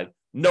aside,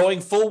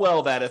 knowing full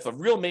well that if a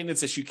real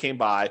maintenance issue came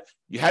by,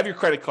 you have your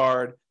credit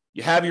card,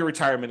 you have your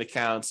retirement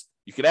accounts,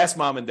 you could ask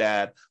mom and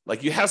dad,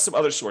 you have some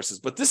other sources.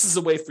 But this is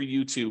a way for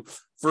you to,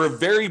 for a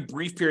very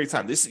brief period of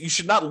time, you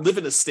should not live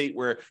in a state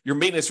where your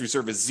maintenance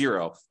reserve is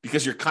zero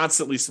because you're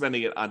constantly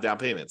spending it on down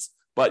payments.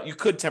 But you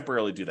could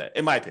temporarily do that,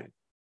 in my opinion.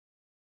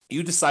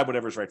 You decide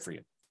whatever's right for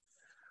you.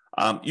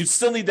 You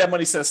still need that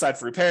money set aside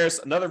for repairs.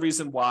 Another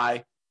reason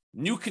why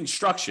new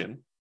construction,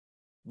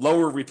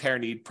 lower repair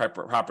need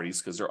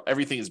properties, because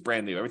everything is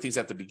brand new, everything's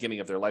at the beginning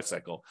of their life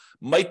cycle,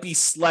 might be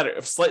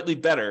slightly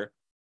better,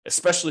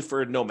 especially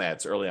for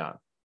nomads early on,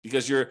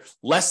 because you're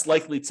less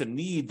likely to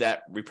need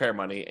that repair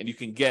money, and you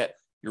can get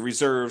your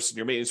reserves,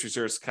 your maintenance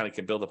reserves kind of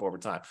can build up over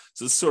time.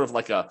 So this is sort of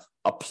like a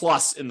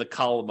plus in the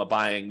column of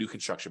buying new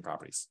construction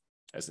properties,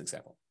 as an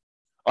example.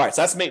 All right,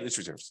 so that's maintenance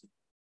reserves.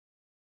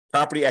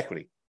 Property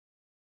equity.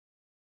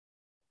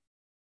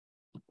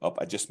 Oh,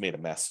 I just made a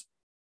mess.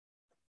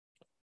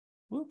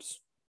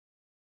 Whoops.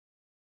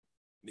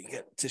 Let me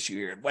get tissue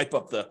here and wipe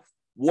up the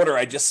water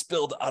I just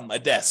spilled on my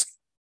desk.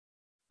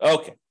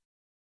 Okay.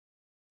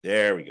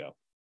 There we go.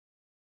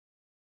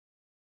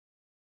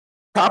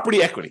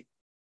 Property equity.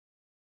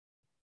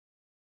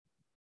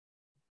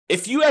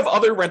 If you have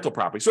other rental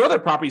properties, or other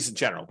properties in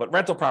general, but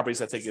rental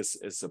properties I think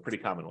is a pretty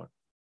common one.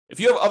 If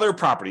you have other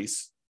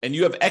properties and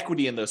you have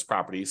equity in those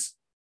properties,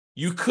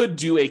 you could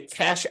do a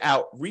cash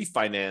out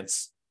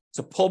refinance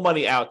to pull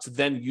money out to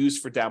then use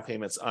for down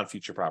payments on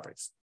future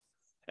properties.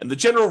 And the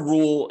general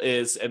rule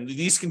is, and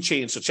these can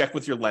change, so check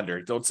with your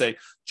lender. Don't say,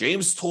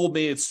 James told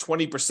me it's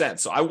 20%,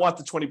 so I want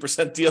the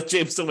 20% deal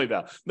James told me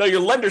about. No, your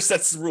lender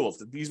sets the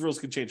rules. These rules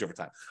can change over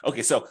time.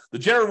 Okay, so the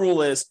general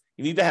rule is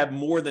you need to have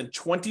more than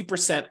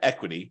 20%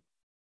 equity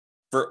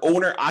for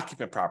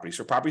owner-occupant properties,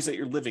 for properties that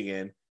you're living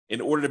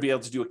in order to be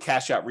able to do a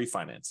cash-out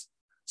refinance.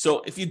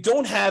 So if you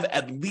don't have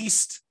at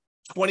least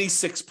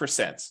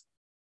 26%,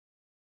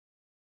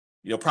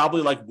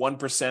 probably like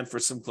 1% for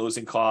some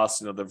closing costs,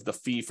 the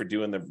fee for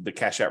doing the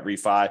cash out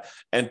refi,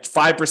 and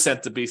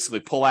 5% to basically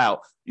pull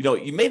out,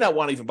 you may not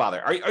want to even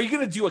bother. Are you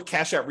going to do a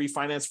cash out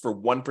refinance for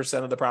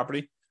 1% of the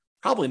property?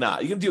 Probably not.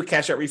 You're going to do a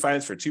cash out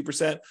refinance for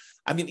 2%.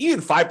 I mean,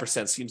 even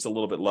 5% seems a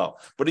little bit low.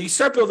 But if you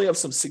start building up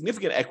some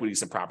significant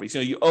equities in properties,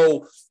 you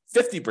owe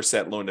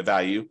 50% loan to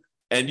value,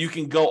 and you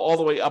can go all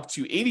the way up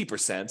to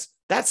 80%.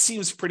 That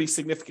seems pretty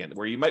significant,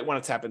 where you might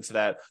want to tap into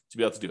that to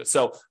be able to do it.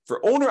 So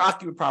for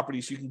owner-occupant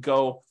properties, you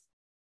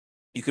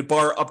could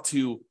borrow up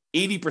to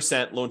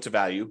 80% loan to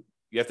value.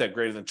 You have to have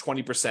greater than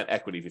 20%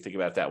 equity if you think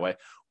about it that way.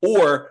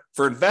 Or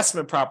for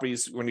investment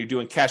properties, when you're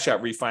doing cash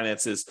out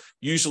refinances,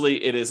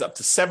 usually it is up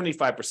to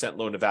 75%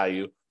 loan to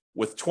value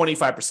with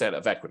 25%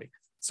 of equity.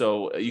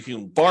 So you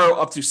can borrow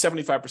up to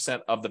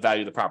 75% of the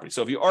value of the property.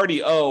 So if you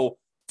already owe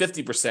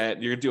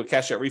 50%, you're going to do a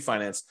cash out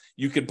refinance,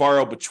 you could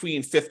borrow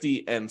between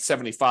 50 and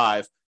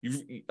 75.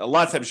 A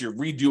lot of times you're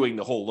redoing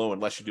the whole loan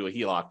unless you do a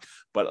HELOC,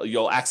 but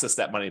you'll access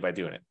that money by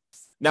doing it.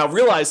 Now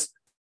realize,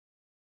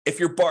 if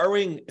you're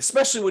borrowing,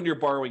 especially when you're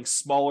borrowing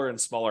smaller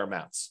and smaller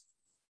amounts,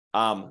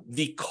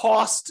 the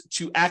cost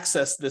to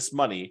access this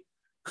money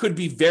could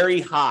be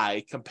very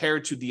high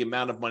compared to the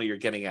amount of money you're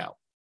getting out.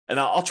 And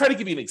I'll try to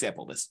give you an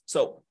example of this.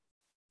 So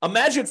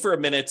imagine for a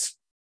minute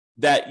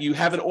that you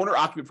have an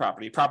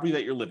owner-occupied property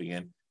that you're living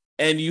in,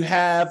 and you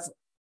have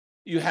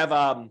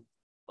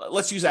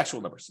let's use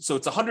actual numbers. So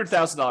it's a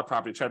 $100,000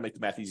 property, try to make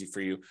the math easy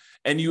for you,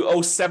 and you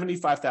owe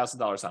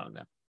 $75,000 on it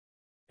now.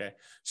 Okay,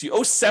 so you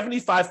owe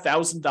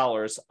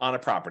 $75,000 on a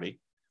property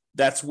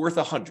that's worth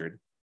 $100,000.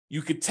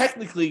 You could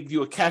technically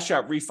do a cash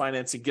out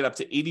refinance and get up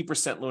to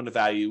 80% loan to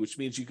value, which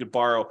means you could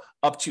borrow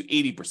up to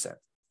 80%.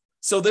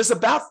 So there's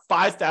about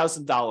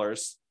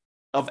 $5,000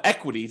 of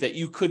equity that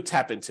you could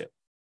tap into.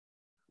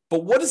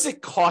 But what does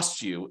it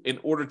cost you in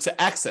order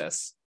to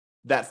access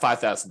that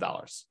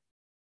 $5,000?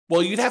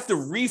 Well, you'd have to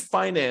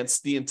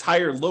refinance the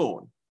entire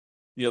loan.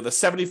 The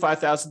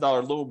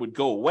 $75,000 loan would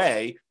go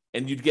away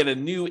and you'd get a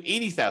new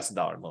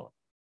 $80,000 loan.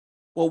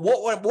 Well,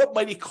 what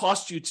might it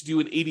cost you to do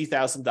an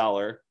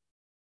 $80,000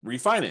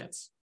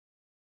 refinance?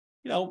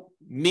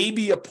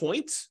 Maybe a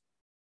point.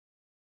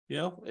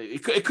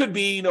 It could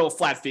be,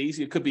 flat fees.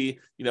 It could be,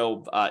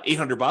 $800,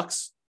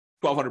 $1,200,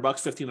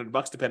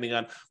 $1,500, depending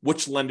on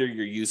which lender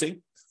you're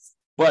using.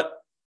 But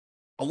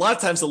a lot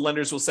of times the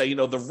lenders will say,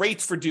 the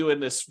rate for doing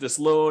this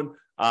loan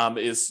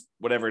is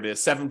whatever it is,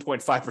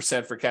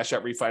 7.5% for cash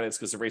out refinance,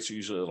 because the rates are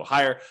usually a little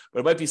higher, but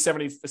it might be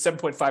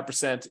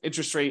 7.5%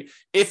 interest rate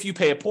if you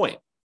pay a point.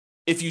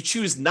 If you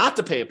choose not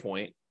to pay a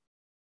point,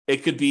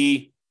 it could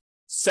be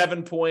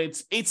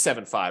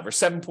 7.875 or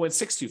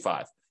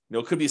 7.625.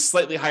 It could be a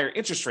slightly higher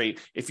interest rate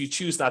if you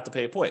choose not to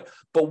pay a point.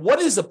 But what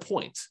is a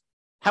point?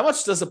 How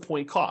much does a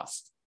point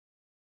cost?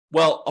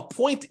 Well, a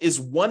point is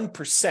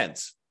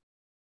 1%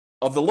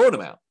 of the loan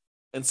amount.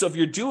 And so if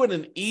you're doing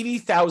an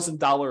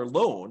 $80,000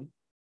 loan,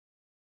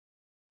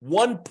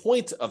 1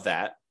 point of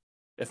that,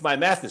 if my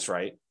math is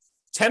right,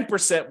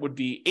 10% would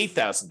be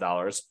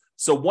 $8,000.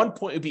 So 1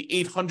 point would be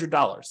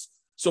 $800.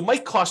 So it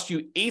might cost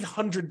you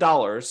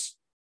 $800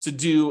 to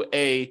do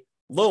a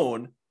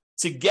loan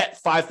to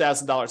get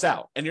 $5,000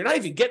 out. And you're not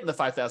even getting the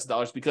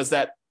 $5,000 because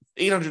that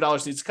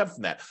 $800 needs to come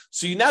from that.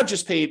 So you now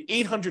just paid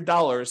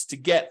 $800 to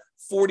get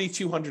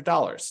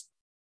 $4,200.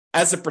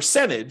 As a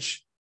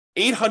percentage,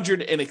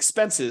 $800 in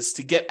expenses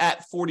to get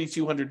at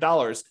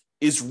 $4,200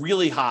 is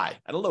really high.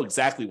 I don't know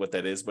exactly what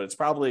that is, but it's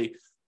probably,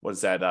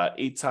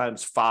 8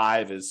 times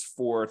 5 is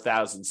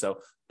 4,000. So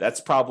that's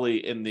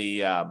probably in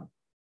the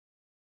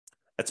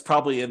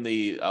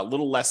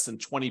little less than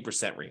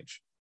 20%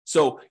 range.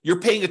 So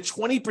you're paying a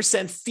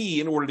 20% fee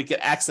in order to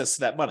get access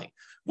to that money,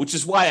 which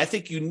is why I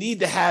think you need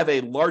to have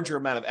a larger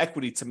amount of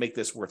equity to make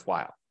this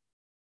worthwhile.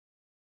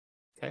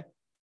 Okay.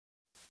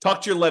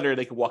 Talk to your lender.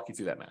 They can walk you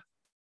through that math.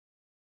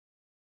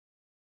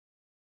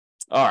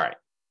 All right.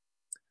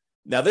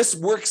 Now, this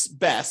works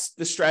best.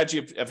 This strategy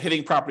of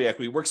hitting property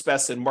equity works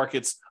best in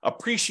markets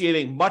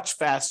appreciating much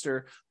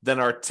faster than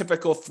our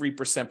typical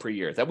 3% per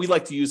year that we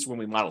like to use when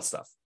we model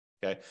stuff.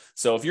 Okay.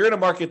 So if you're in a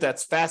market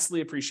that's fastly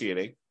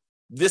appreciating,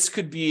 this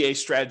could be a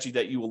strategy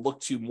that you will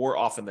look to more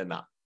often than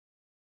not.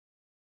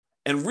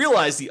 And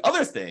realize the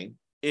other thing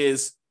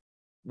is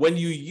when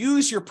you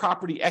use your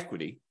property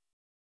equity,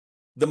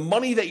 the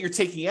money that you're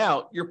taking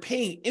out, you're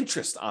paying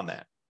interest on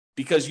that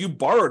because you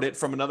borrowed it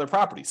from another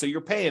property. So you're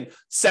paying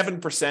 7%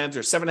 or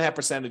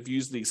 7.5%, if you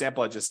use the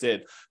example I just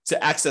did,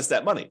 to access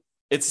that money.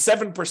 It's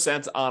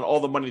 7% on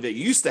all the money that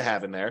you used to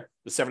have in there,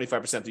 the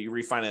 75% that you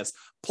refinance,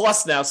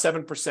 plus now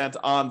 7%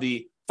 on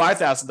the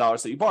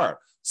 $5,000 that you borrowed.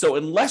 So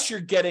unless you're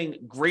getting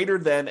greater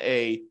than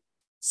a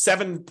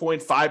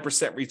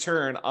 7.5%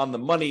 return on the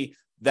money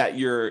that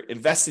you're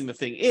investing the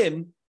thing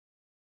in,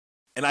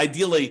 and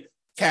ideally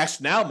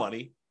cash now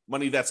money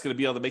that's going to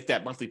be able to make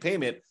that monthly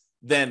payment,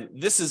 then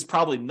this is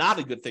probably not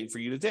a good thing for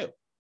you to do.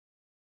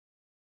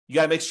 You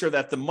got to make sure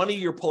that the money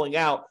you're pulling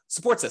out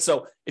supports it.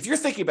 So if you're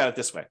thinking about it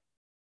this way,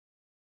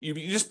 you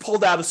just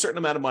pulled out a certain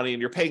amount of money and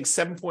you're paying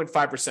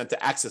 7.5%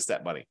 to access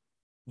that money.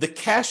 The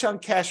cash on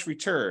cash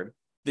return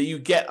that you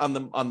get on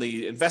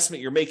the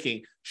investment you're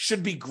making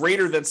should be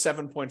greater than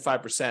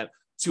 7.5%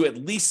 to at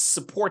least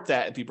support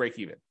that and be break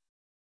even.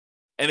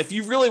 And if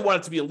you really want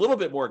it to be a little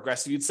bit more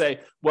aggressive, you'd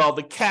say, well,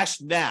 the cash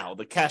now,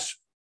 the cash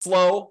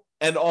flow,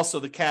 and also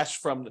the cash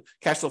flow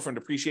from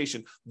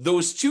depreciation,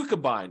 those two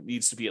combined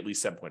needs to be at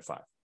least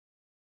 7.5.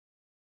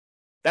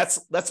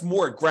 That's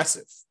more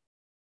aggressive,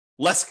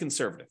 less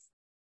conservative.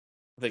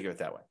 Think of it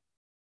that way.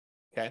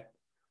 Okay.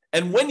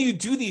 And when you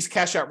do these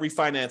cash out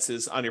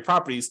refinances on your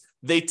properties,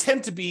 they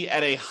tend to be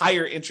at a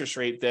higher interest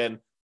rate than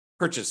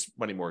purchase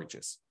money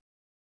mortgages.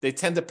 They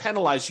tend to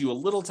penalize you a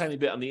little tiny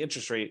bit on the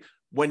interest rate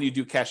when you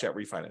do cash out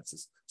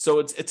refinances. So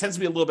it tends to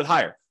be a little bit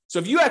higher. So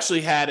if you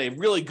actually had a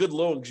really good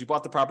loan because you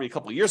bought the property a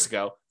couple of years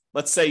ago,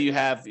 let's say you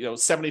have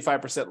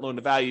 75% loan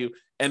to value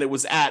and it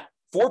was at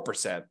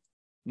 4%.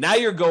 Now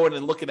you're going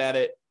and looking at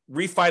it,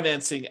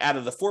 refinancing out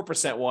of the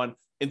 4% one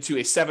into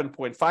a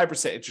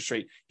 7.5% interest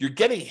rate. You're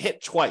getting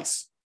hit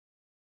twice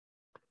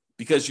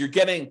because you're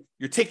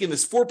taking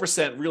this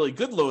 4% really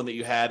good loan that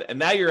you had, and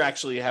now you're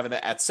actually having it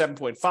at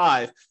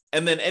 7.5,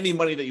 and then any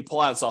money that you pull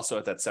out is also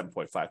at that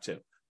 7.5 too.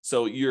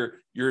 So you're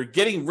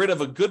getting rid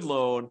of a good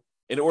loan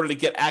in order to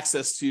get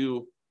access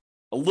to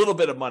a little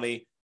bit of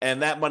money,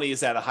 and that money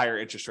is at a higher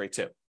interest rate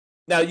too.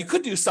 Now, you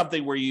could do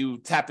something where you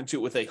tap into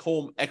it with a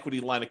home equity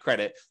line of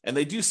credit, and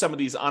they do some of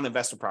these on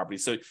investment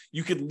properties. So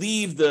you could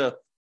leave the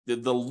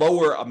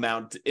lower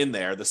amount in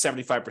there, the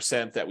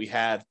 75% that we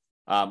had.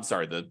 Because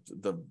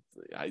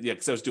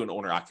I was doing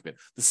owner occupant.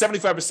 The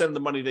 75% of the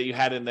money that you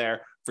had in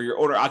there for your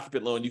owner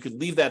occupant loan, you could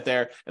leave that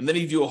there, and then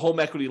you do a home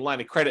equity line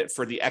of credit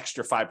for the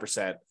extra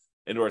 5%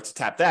 in order to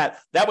tap that.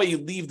 That way you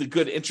leave the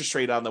good interest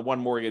rate on the one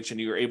mortgage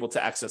and you're able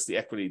to access the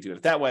equity, do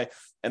it that way.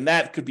 And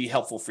that could be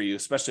helpful for you,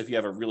 especially if you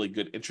have a really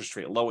good interest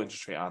rate, low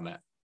interest rate on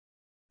that.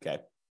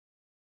 Okay.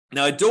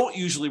 Now, I don't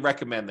usually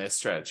recommend this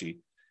strategy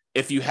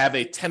if you have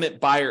a tenant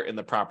buyer in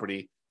the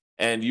property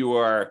and you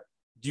are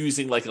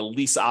using like a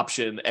lease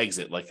option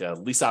exit, like a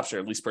lease option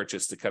or lease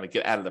purchase to kind of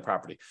get out of the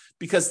property,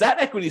 because that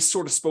equity is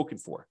sort of spoken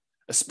for,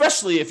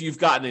 especially if you've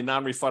gotten a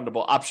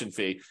non-refundable option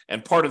fee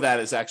and part of that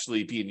is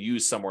actually being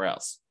used somewhere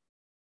else.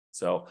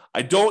 So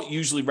I don't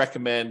usually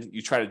recommend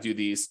you try to do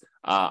these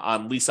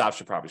on lease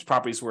option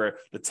properties where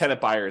the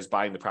tenant buyer is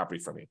buying the property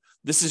from you.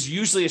 This is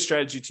usually a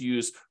strategy to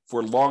use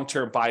for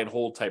long-term buy and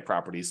hold type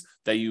properties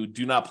that you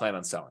do not plan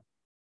on selling.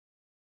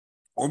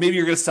 Or maybe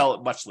you're going to sell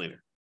it much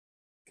later.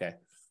 Okay.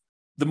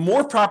 The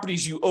more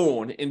properties you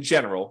own in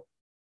general,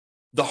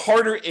 the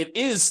harder it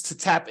is to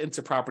tap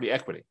into property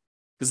equity.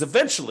 Because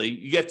eventually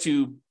you get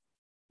to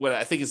what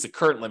I think is the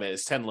current limit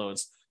is 10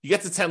 loans. You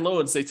get to 10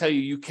 loans, they tell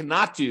you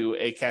cannot do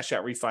a cash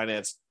out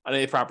refinance on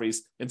any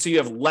properties until you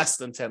have less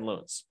than 10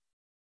 loans.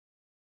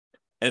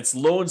 And it's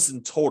loans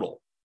in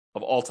total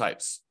of all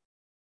types.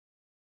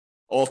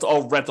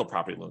 All rental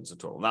property loans in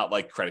total, not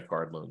like credit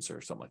card loans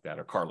or something like that,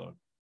 or car loan.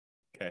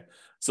 Okay.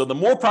 So the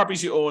more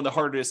properties you own, the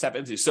harder it is to tap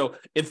into. So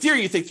in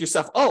theory, you think to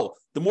yourself, oh,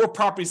 the more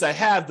properties I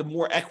have, the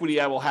more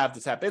equity I will have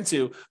to tap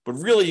into. But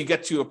really, you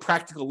get to a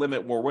practical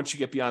limit where once you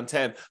get beyond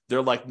 10,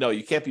 they're like, no,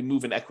 you can't be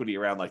moving equity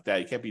around like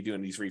that. You can't be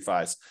doing these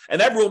refis.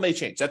 And that rule may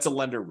change. That's a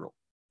lender rule.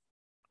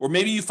 Or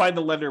maybe you find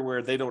a lender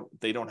where they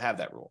don't have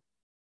that rule.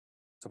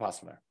 It's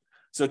possible there.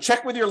 So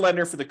check with your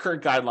lender for the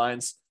current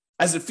guidelines,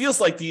 as it feels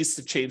like these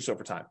have changed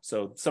over time.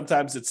 So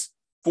sometimes it's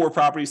 4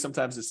 properties,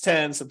 sometimes it's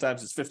 10,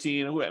 sometimes it's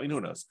 15. I mean,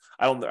 who knows?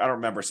 I don't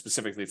remember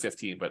specifically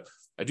 15, but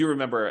I do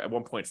remember at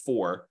one point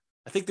 4.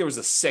 I think there was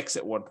a 6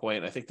 at one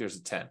point. I think there's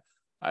a 10.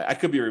 I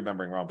could be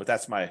remembering wrong, but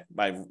that's my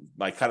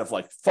kind of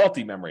like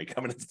faulty memory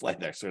coming into play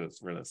there. So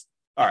for this.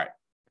 All right.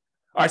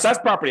 So that's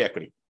property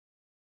equity.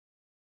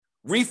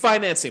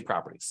 Refinancing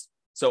properties.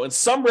 So in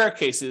some rare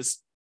cases,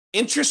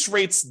 interest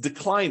rates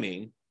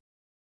declining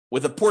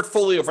with a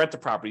portfolio of rental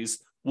properties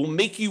will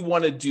make you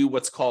want to do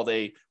what's called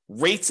a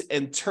rate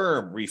and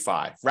term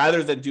refi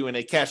rather than doing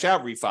a cash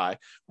out refi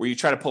where you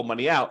try to pull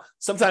money out.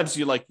 Sometimes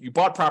you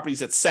bought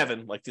properties at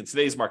 7, like in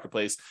today's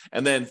marketplace,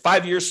 and then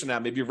 5 years from now,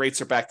 maybe your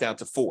rates are back down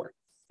to 4.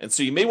 And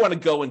so you may want to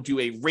go and do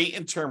a rate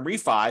and term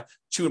refi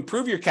to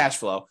improve your cash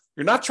flow.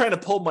 You're not trying to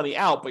pull money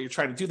out, but you're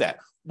trying to do that.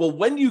 Well,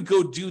 when you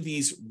go do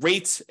these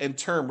rates and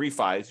term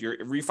refis, you're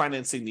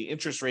refinancing the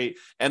interest rate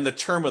and the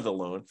term of the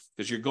loan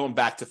because you're going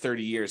back to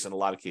 30 years in a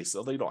lot of cases,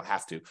 although you don't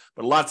have to.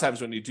 But a lot of times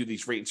when you do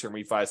these rate and term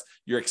refis,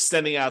 you're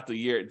extending out the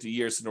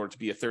years in order to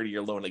be a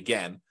 30-year loan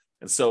again.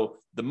 And so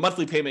the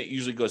monthly payment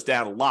usually goes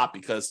down a lot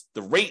because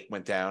the rate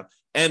went down.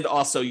 And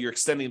also you're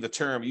extending the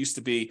term. It used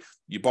to be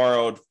you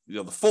borrowed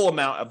the full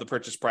amount of the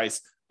purchase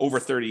price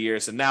over 30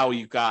 years. And now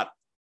you've got,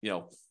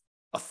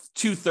 a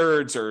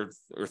 2/3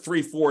 or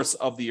 3/4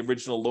 of the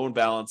original loan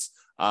balance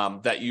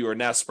that you are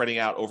now spreading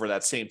out over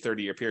that same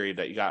 30-year period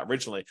that you got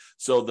originally.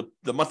 So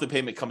the monthly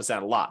payment comes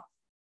down a lot.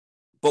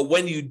 But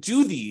when you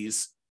do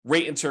these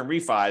rate and term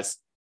refis,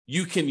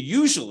 you can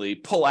usually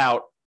pull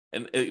out,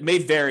 and it may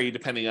vary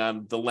depending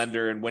on the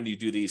lender and when you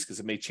do these because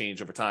it may change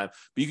over time,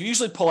 but you can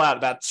usually pull out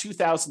about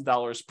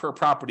 $2,000 per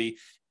property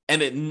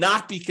and it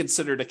not be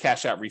considered a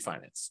cash out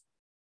refinance.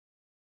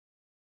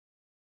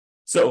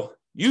 So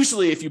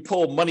usually, if you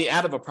pull money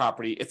out of a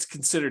property, it's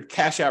considered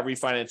cash out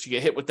refinance. You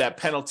get hit with that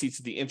penalty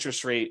to the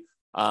interest rate,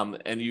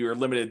 and you're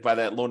limited by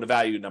that loan to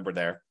value number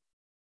there.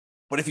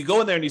 But if you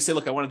go in there and you say,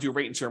 look, I want to do a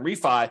rate and term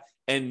refi,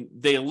 and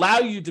they allow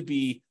you to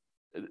be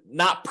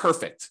not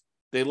perfect.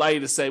 They allow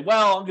you to say,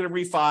 well, I'm going to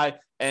refi,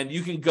 and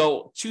you can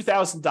go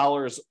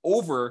 $2,000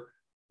 over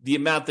the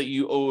amount that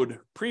you owed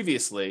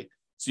previously.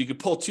 So you could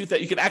pull you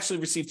could actually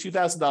receive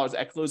 $2,000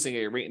 at closing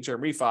a rate and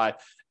term refi,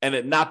 and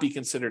it not be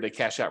considered a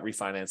cash out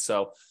refinance.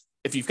 So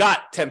if you've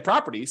got 10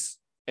 properties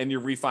and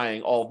you're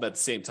refining all of them at the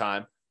same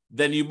time,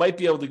 then you might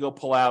be able to go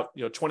pull out,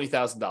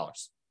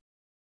 $20,000,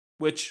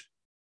 which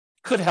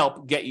could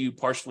help get you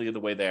partially the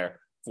way there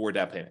for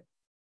down payment.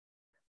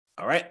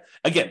 All right.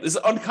 Again, this is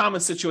an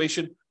uncommon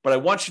situation, but I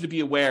want you to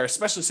be aware,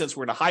 especially since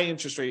we're in a high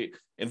interest rate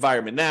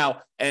environment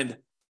now, and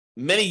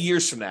many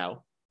years from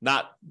now,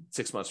 not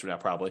 6 months from now,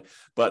 probably,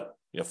 but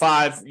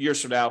 5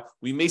 years from now,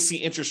 we may see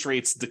interest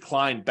rates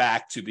decline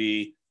back to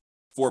be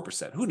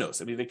 4%. Who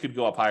knows? I mean, they could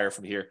go up higher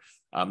from here.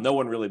 No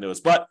one really knows.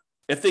 But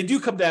if they do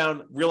come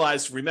down,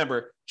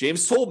 remember,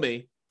 James told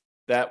me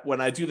that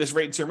when I do this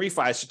rate and term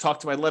refi, I should talk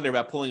to my lender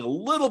about pulling a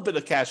little bit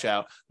of cash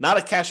out, not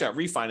a cash out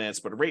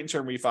refinance, but a rate and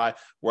term refi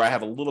where I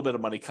have a little bit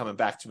of money coming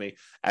back to me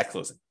at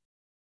closing.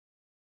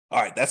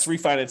 All right, that's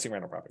refinancing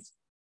rental properties.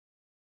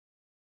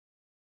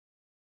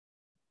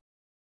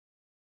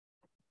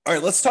 All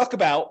right, let's talk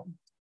about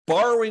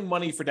borrowing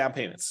money for down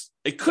payments.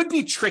 It could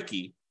be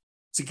tricky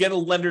to get a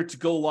lender to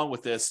go along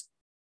with this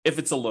if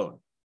it's a loan,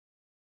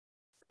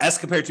 as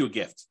compared to a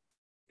gift,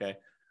 okay?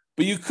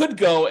 But you could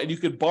go and you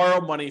could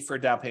borrow money for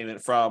a down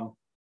payment from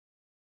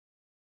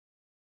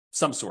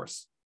some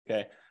source,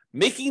 okay?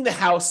 Making the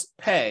house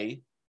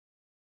pay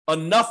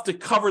enough to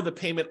cover the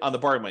payment on the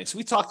borrowing money. So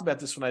we talked about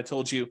this when I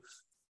told you,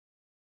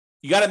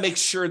 you got to make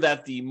sure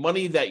that the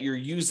money that you're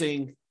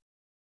using,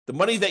 the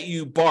money that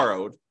you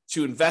borrowed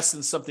to invest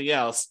in something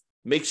else,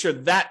 make sure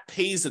that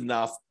pays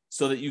enough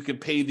so that you can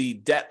pay the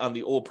debt on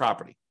the old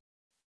property.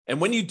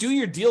 And when you do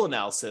your deal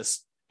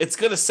analysis, it's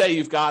going to say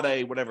you've got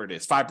a, whatever it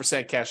is,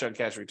 5% cash on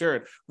cash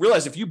return.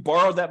 Realize if you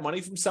borrowed that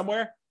money from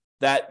somewhere,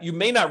 that you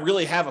may not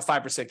really have a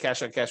 5%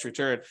 cash on cash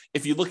return.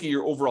 If you look at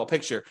your overall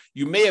picture,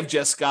 you may have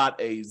just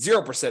got a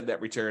 0%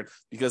 net return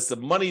because the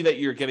money that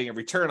you're getting a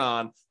return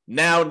on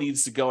now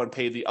needs to go and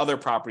pay the other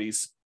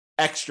property's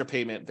extra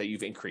payment that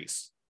you've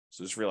increased.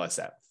 So just realize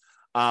that.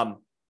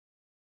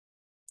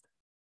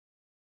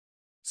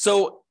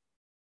 So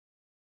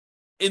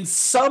in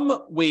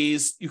some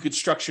ways, you could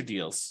structure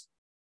deals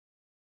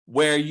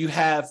where you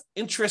have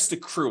interest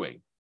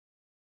accruing.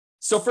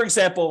 So for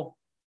example,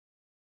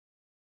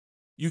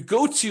 you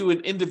go to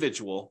an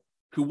individual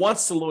who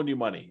wants to loan you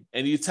money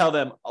and you tell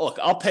them, look,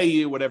 I'll pay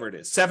you whatever it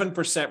is,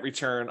 7%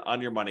 return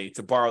on your money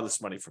to borrow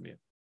this money from you.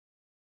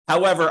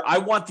 However, I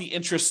want the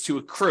interest to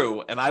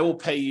accrue and I will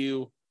pay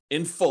you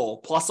in full,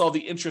 plus all the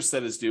interest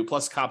that is due,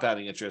 plus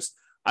compounding interest.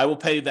 I will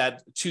pay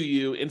that to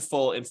you in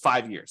full in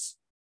 5 years.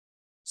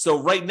 So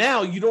right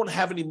now, you don't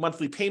have any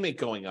monthly payment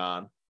going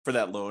on for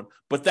that loan,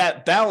 but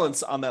that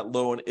balance on that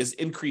loan is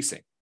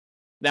increasing.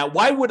 Now,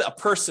 why would a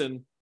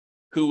person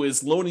who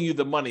is loaning you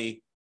the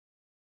money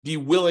be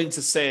willing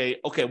to say,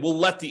 okay, we'll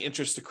let the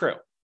interest accrue?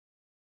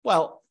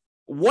 Well,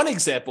 one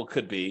example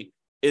could be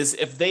is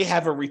if they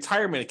have a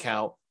retirement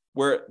account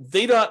where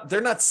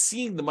they're not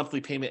seeing the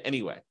monthly payment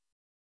anyway.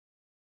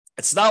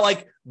 It's not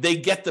like they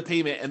get the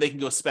payment and they can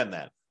go spend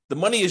that. The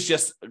money is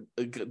just,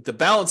 the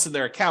balance in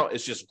their account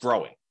is just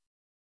growing,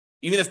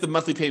 even if the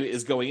monthly payment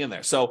is going in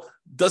there. So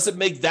does it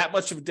make that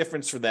much of a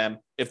difference for them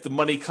if the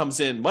money comes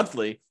in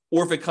monthly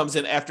or if it comes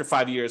in after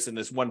 5 years in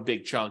this one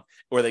big chunk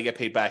where they get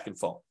paid back in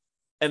full?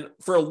 And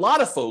for a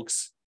lot of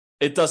folks,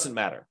 it doesn't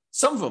matter.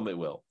 Some of them it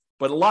will,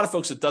 but a lot of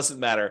folks it doesn't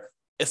matter,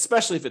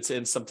 especially if it's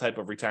in some type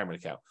of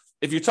retirement account.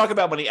 If you're talking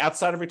about money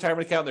outside of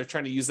retirement account, they're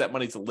trying to use that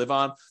money to live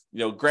on. You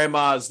know,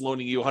 grandma is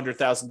loaning you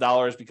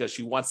 $100,000 because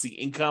she wants the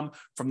income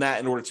from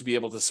that in order to be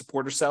able to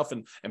support herself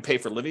and pay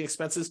for living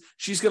expenses.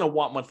 She's going to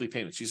want monthly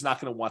payments. She's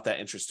not going to want that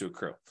interest to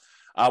accrue.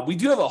 We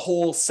do have a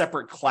whole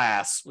separate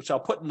class, which I'll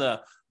put in the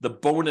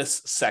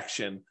bonus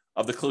section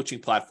of the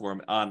coaching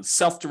platform on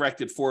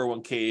self-directed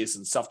 401ks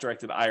and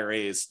self-directed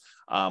IRAs,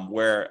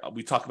 where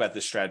we talk about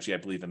this strategy, I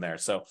believe, in there.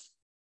 So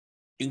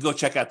you can go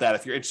check out that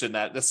if you're interested in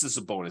that. This is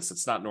a bonus.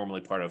 It's not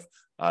normally part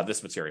of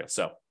this material.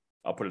 So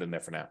I'll put it in there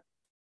for now.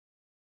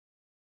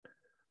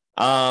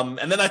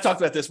 And then I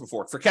talked about this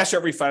before. For cash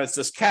out refinance,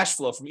 does cash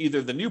flow from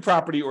either the new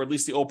property or at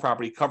least the old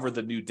property cover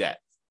the new debt?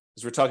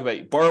 Because we're talking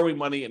about borrowing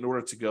money in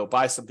order to go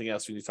buy something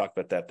else. We need to talk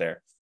about that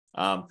there.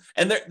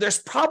 And there's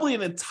probably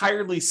an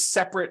entirely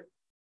separate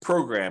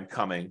program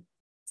coming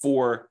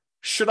for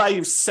should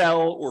I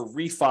sell or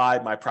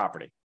refi my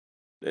property?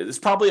 It's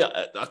probably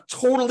a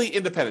totally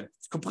independent,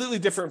 completely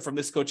different from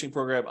this coaching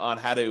program on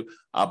how to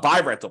buy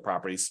rental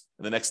properties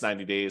in the next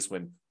 90 days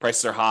when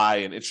prices are high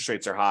and interest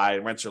rates are high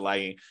and rents are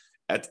lagging.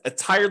 An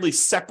entirely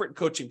separate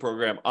coaching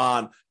program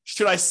on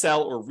should I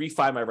sell or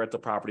refi my rental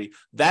property?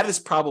 That is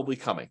probably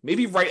coming,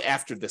 maybe right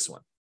after this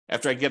one.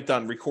 After I get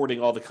done recording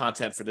all the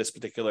content for this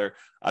particular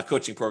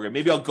coaching program,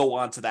 maybe I'll go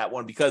on to that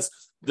one because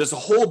there's a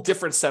whole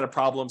different set of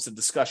problems and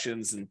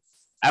discussions and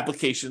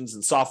applications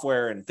and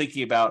software and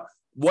thinking about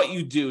what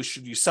you do.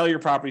 Should you sell your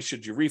property?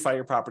 Should you refi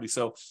your property?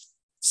 So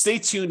stay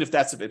tuned if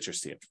that's of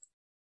interest to you.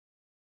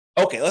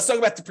 Okay, let's talk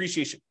about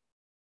depreciation.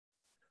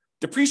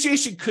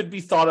 Depreciation could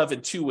be thought of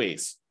in two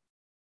ways.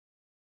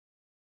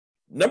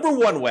 Number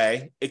one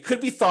way, it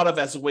could be thought of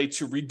as a way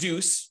to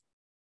reduce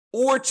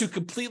or to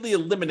completely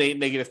eliminate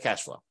negative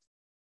cash flow.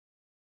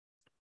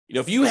 You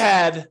know, if you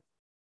had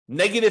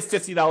negative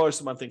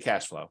 $50 a month in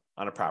cash flow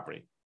on a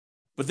property,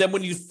 but then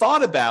when you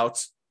thought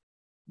about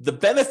the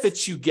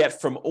benefits you get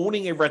from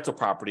owning a rental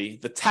property,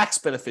 the tax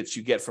benefits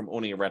you get from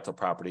owning a rental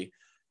property,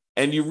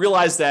 and you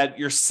realize that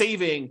you're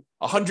saving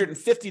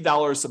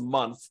 $150 a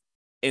month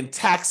in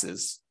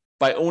taxes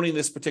by owning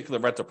this particular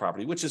rental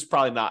property, which is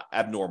probably not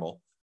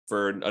abnormal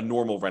for a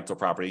normal rental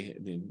property,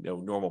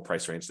 normal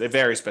price range. They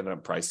vary depending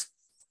on price.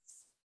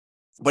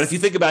 But if you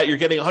think about it, you're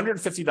getting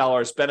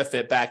 $150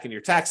 benefit back in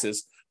your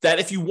taxes that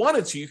if you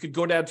wanted to, you could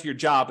go down to your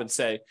job and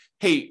say,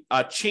 hey,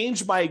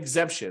 change my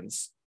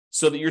exemptions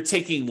so that you're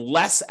taking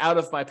less out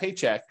of my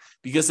paycheck,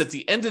 because at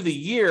the end of the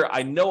year,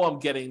 I know I'm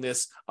getting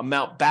this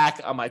amount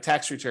back on my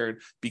tax return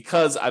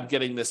because I'm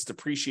getting this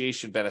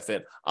depreciation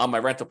benefit on my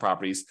rental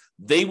properties.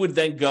 They would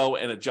then go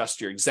and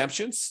adjust your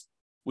exemptions,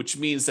 which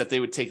means that they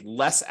would take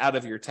less out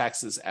of your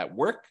taxes at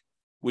work,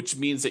 which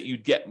means that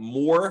you'd get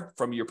more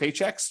from your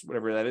paychecks,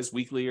 whatever that is,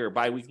 weekly or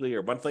biweekly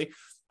or monthly,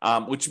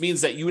 which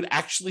means that you would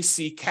actually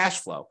see cash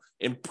flow,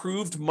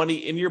 improved money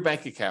in your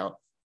bank account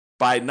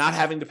by not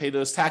having to pay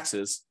those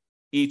taxes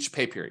each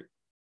pay period.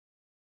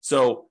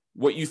 So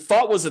what you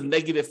thought was a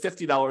negative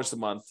 $50 a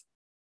month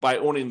by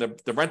owning the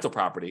rental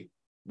property,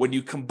 when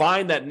you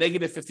combine that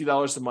negative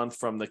 $50 a month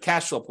from the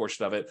cash flow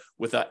portion of it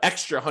with an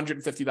extra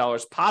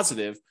 $150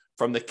 positive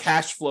from the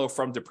cash flow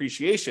from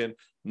depreciation,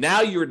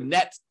 now you're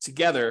net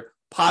together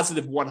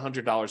positive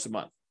 $100 a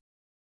month.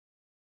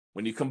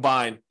 When you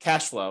combine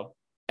cash flow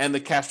and the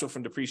cash flow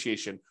from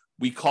depreciation,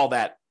 we call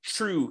that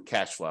true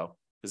cash flow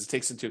because it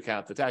takes into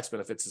account the tax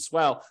benefits as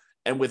well.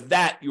 And with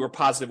that, you are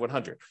positive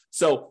 100.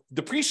 So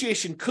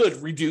depreciation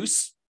could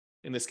reduce,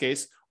 in this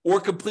case,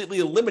 or completely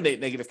eliminate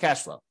negative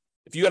cash flow.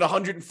 If you had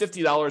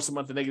 $150 a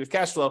month in negative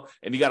cash flow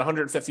and you got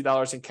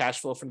 $150 in cash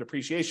flow from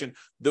depreciation,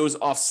 those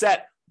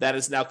offset. That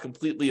is now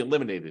completely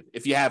eliminated.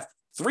 If you have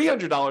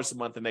 $300 a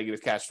month in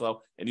negative cash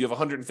flow and you have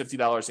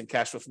 $150 in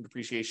cash flow from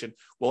depreciation,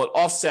 well, it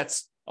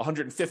offsets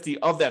 150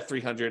 of that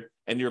 300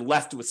 and you're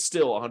left with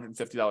still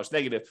 $150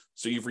 negative,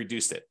 so you've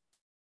reduced it.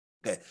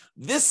 Okay.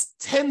 This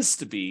tends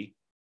to be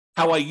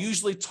how I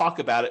usually talk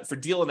about it for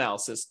deal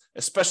analysis,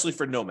 especially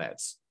for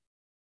nomads.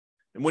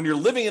 And when you're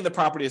living in the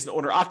property as an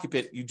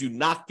owner-occupant, you do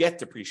not get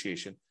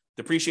depreciation.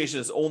 Depreciation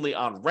is only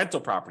on rental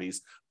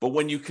properties. But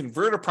when you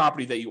convert a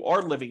property that you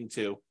are living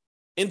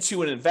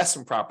into an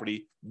investment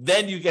property,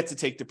 then you get to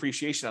take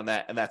depreciation on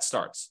that, and that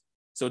starts.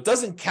 So it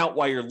doesn't count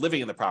while you're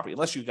living in the property,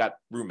 unless you've got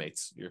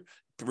roommates. Your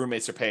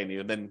roommates are paying you,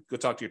 and then go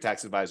talk to your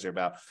tax advisor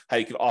about how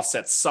you can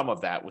offset some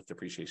of that with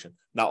depreciation,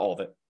 not all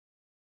of it.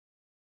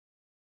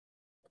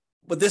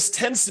 But this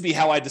tends to be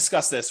how I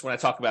discuss this when I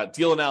talk about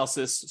deal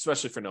analysis,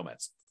 especially for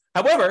nomads.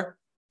 However,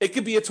 it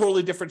could be a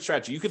totally different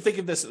strategy. You could think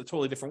of this in a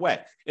totally different way.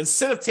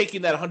 Instead of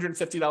taking that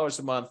 $150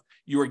 a month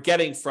you are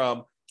getting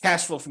from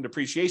cash flow from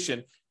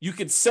depreciation, you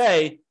could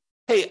say,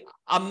 hey,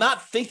 I'm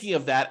not thinking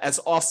of that as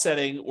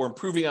offsetting or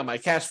improving on my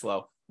cash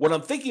flow. What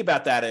I'm thinking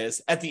about that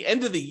is at the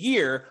end of the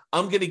year,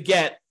 I'm going to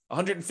get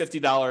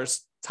 $150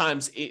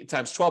 times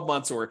 12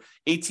 months or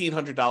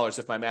 $1,800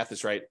 if my math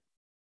is right.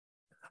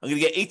 I'm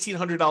going to get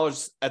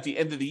 $1,800 at the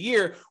end of the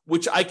year,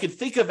 which I could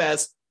think of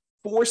as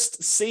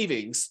forced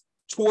savings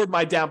toward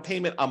my down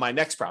payment on my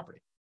next property.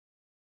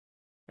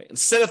 Right?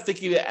 Instead of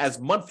thinking of it as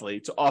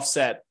monthly to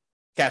offset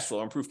cash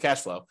flow, improve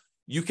cash flow,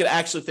 you could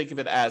actually think of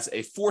it as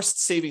a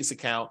forced savings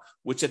account,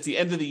 which at the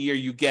end of the year,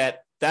 you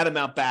get that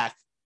amount back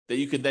that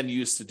you can then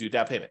use to do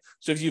down payment.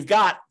 So if you've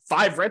got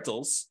 5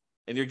 rentals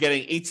and you're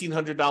getting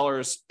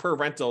 $1,800 per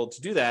rental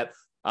to do that,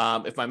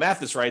 if my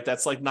math is right,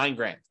 that's like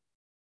 $9,000.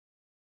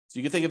 So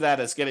you can think of that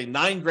as getting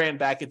 $9,000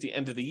 back at the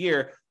end of the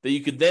year that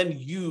you could then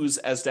use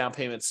as down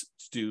payments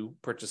to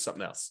purchase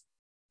something else.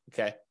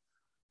 Okay.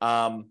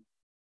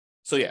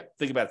 So yeah,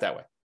 think about it that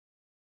way.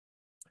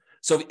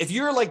 So if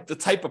you're like the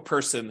type of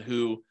person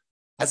who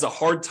has a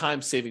hard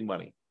time saving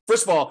money,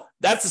 first of all,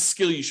 that's a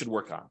skill you should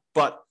work on.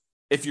 But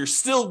if you're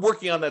still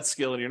working on that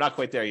skill and you're not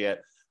quite there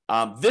yet,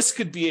 this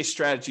could be a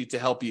strategy to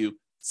help you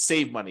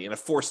save money in a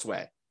forced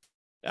way.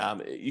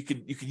 You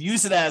could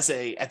use it as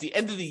at the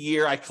end of the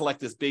year, I collect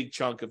this big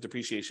chunk of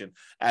depreciation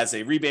as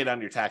a rebate on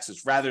your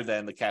taxes rather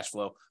than the cash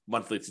flow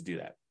monthly to do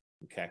that.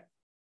 Okay.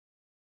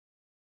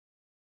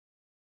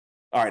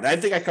 All right. I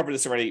think I covered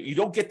this already. You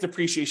don't get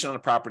depreciation on a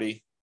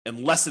property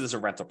unless it is a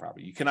rental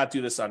property. You cannot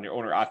do this on your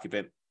owner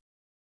occupant.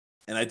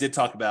 And I did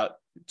talk to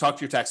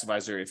your tax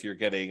advisor if you're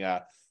getting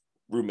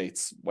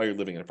roommates while you're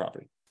living in a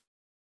property.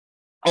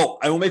 Oh,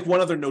 I will make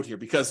one other note here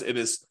because it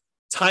is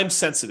time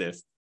sensitive.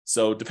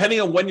 So depending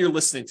on when you're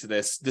listening to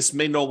this, this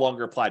may no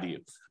longer apply to you.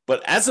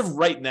 But as of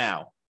right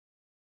now,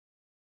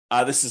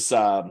 this is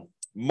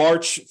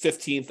March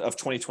 15th of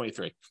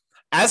 2023.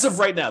 As of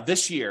right now,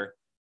 this year,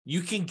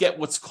 you can get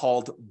what's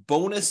called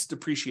bonus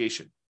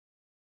depreciation.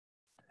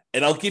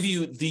 And I'll give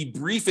you the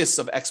briefest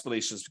of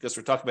explanations because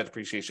we're talking about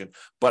depreciation,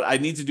 but I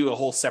need to do a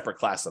whole separate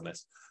class on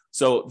this.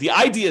 So the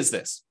idea is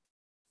this.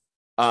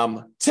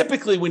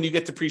 Typically, when you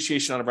get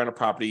depreciation on a rental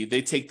property,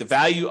 they take the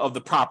value of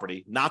the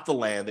property, not the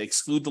land. They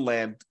exclude the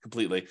land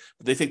completely,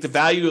 but they take the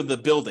value of the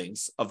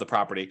buildings of the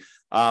property,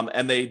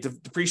 and they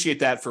depreciate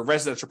that for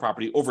residential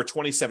property over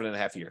 27 and a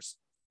half years.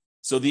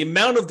 So the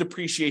amount of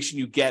depreciation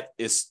you get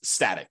is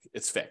static.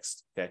 It's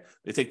fixed. Okay.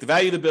 They take the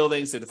value of the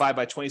buildings, they divide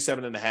by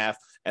 27 and a half,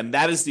 and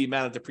that is the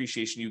amount of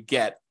depreciation you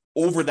get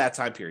over that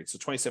time period. So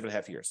 27 and a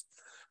half years.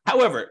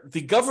 However,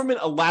 the government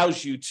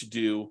allows you to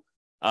do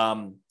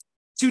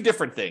two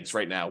different things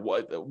right now.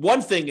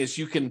 One thing is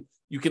you can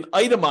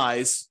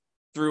itemize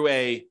through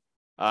a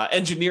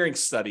engineering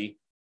study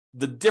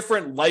the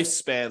different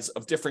lifespans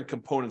of different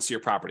components of your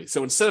property.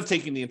 So instead of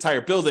taking the entire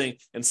building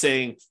and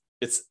saying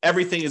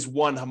everything is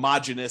one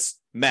homogeneous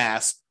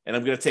mass, and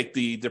I'm going to take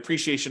the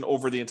depreciation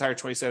over the entire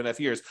 27 and a half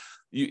years.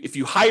 If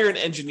you hire an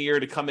engineer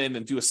to come in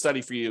and do a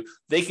study for you,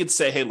 they could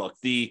say, hey, look,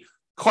 the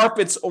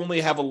carpets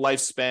only have a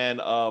lifespan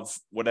of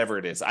whatever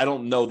it is. I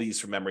don't know these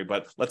from memory,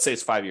 but let's say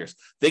it's 5 years.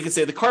 They could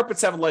say the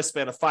carpets have a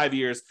lifespan of 5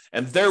 years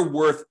and they're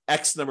worth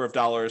X number of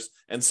dollars.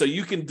 And so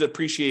you can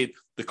depreciate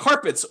the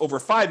carpets over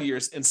 5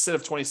 years instead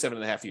of 27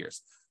 and a half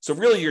years. So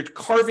really you're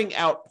carving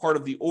out part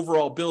of the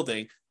overall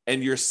building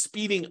and you're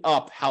speeding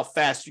up how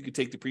fast you can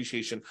take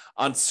depreciation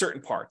on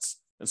certain parts.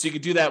 And so you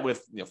could do that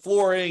with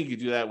flooring, you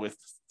could do that with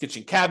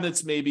kitchen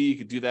cabinets, maybe you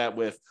could do that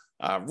with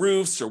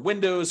roofs or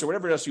windows or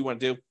whatever else you want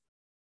to do.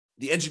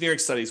 The engineering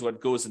study is what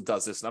goes and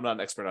does this, and I'm not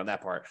an expert on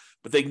that part,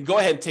 but they can go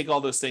ahead and take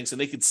all those things and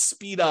they can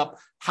speed up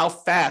how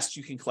fast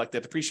you can collect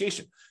that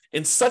depreciation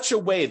in such a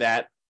way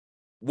that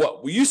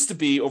what used to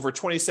be over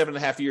 27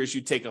 and a half years,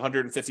 you'd take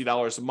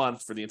 $150 a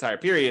month for the entire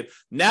period.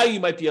 Now you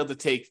might be able to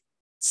take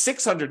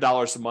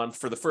 $600 a month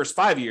for the first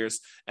 5 years,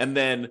 and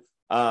then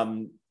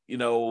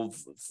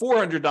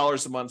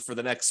 $400 a month for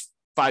the next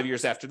 5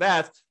 years after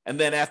that. And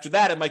then after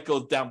that, it might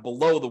go down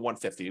below the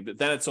 150, but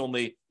then it's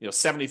only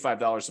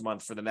 $75 a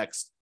month for the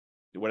next,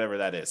 whatever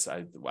that is.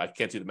 I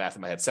can't do the math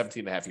in my head,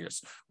 17 and a half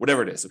years,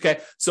 whatever it is.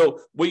 Okay. So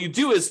what you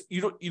do is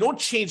you don't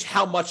change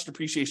how much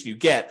depreciation you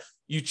get.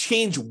 You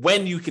change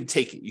when you can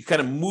take it. You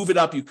kind of move it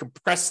up, you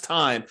compress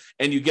time,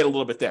 and you get a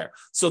little bit there.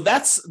 So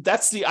that's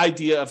the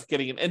idea of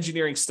getting an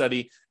engineering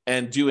study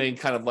and doing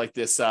kind of like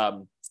this,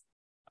 I'm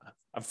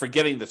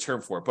forgetting the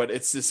term for it, but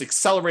it's this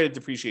accelerated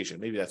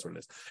depreciation. Maybe that's what it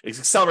is. It's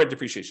accelerated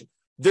depreciation.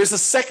 There's a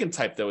second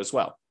type though as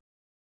well.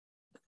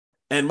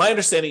 And my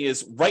understanding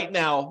is right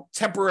now,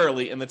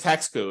 temporarily in the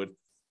tax code,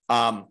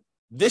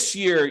 this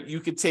year you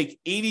could take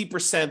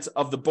 80%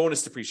 of the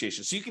bonus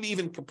depreciation. So you can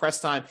even compress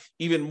time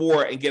even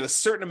more and get a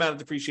certain amount of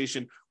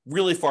depreciation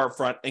really far up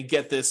front and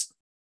get this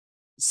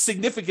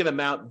significant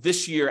amount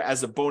this year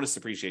as a bonus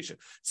depreciation.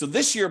 So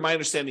this year, my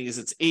understanding is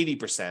it's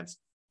 80%.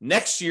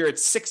 Next year,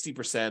 it's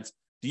 60%.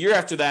 The year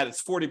after that,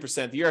 it's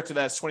 40%. The year after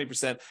that, it's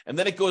 20%. And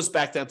then it goes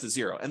back down to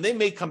zero. And they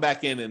may come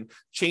back in and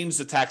change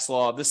the tax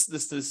law. This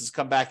has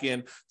come back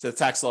in to the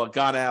tax law,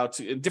 gone out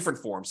in different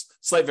forms,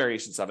 slight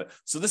variations of it.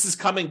 So this is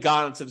gone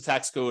into the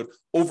tax code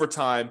over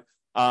time.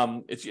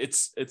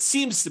 It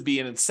seems to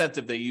be an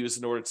incentive they use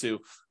in order to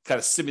kind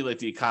of stimulate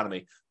the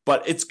economy.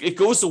 But it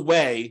goes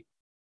away.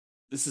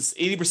 This is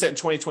 80% in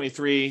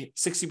 2023,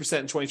 60%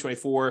 in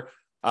 2024,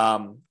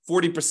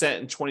 40%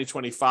 in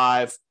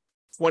 2025,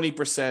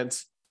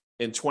 20%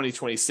 in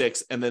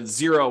 2026, and then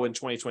zero in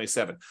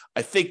 2027.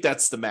 I think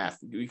that's the math.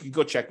 You can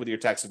go check with your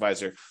tax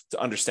advisor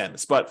to understand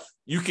this, but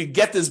you can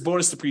get this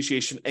bonus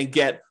depreciation and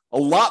get a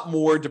lot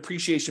more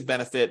depreciation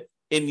benefit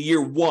in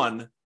year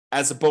one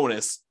as a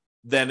bonus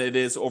than it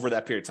is over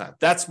that period of time.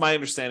 That's my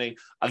understanding.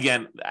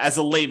 Again, as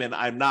a layman,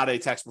 I'm not a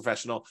tax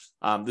professional.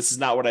 This is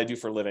not what I do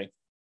for a living,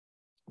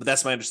 but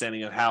that's my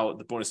understanding of how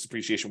the bonus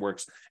depreciation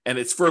works. And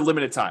it's for a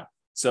limited time.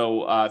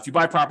 So if you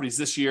buy properties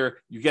this year,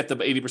 you get the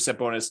 80%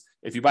 bonus.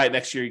 If you buy it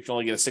next year, you can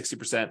only get a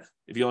 60%.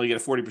 If you only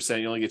get a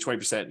 40%, you only get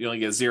 20%, you only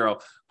get a zero.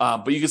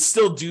 But you can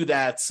still do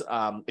that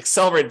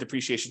accelerated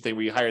depreciation thing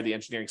where you hire the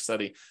engineering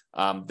study.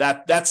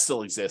 That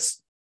still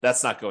exists.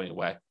 That's not going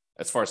away,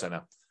 as far as I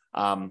know.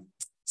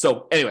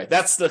 So anyway,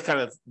 that's the kind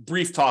of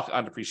brief talk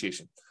on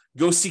depreciation.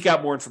 Go seek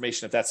out more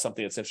information if that's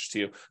something that's interesting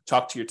to you.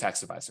 Talk to your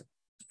tax advisor.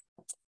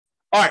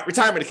 All right,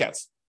 retirement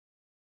accounts.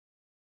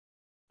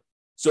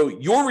 So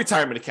your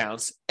retirement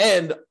accounts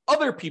and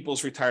other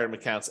people's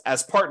retirement accounts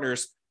as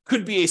partners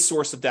could be a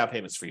source of down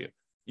payments for you.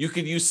 You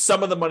could use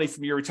some of the money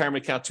from your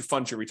retirement account to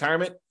fund your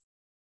retirement,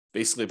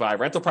 basically buy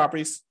rental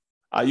properties.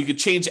 You could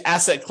change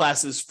asset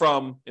classes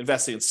from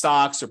investing in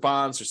stocks or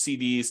bonds or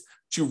CDs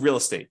to real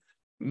estate.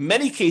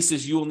 Many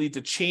cases, you will need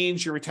to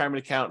change your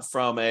retirement account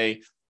from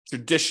a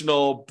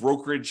traditional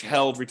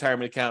brokerage-held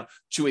retirement account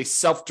to a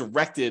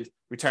self-directed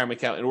retirement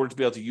account in order to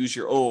be able to use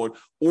your own,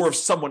 or if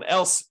someone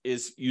else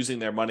is using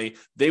their money,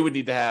 they would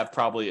need to have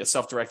probably a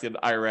self-directed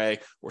IRA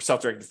or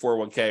self-directed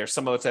 401k or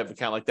some other type of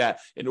account like that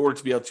in order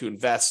to be able to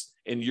invest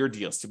in your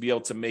deals, to be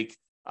able to make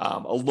a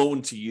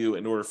loan to you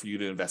in order for you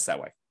to invest that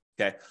way.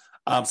 Okay.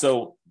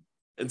 So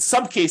in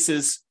some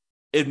cases,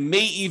 it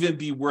may even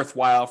be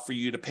worthwhile for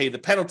you to pay the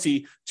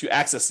penalty to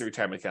access the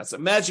retirement accounts.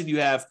 Imagine you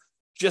have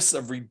just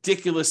a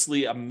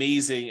ridiculously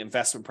amazing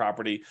investment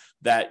property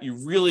that you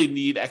really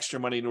need extra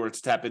money in order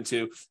to tap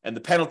into. And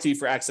the penalty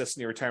for accessing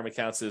your retirement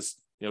accounts is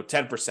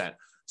 10%.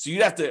 So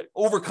you'd have to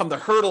overcome the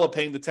hurdle of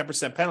paying the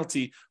 10%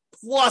 penalty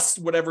plus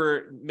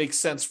whatever makes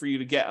sense for you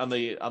to get on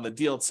the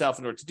deal itself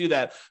in order to do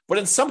that. But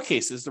in some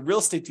cases, the real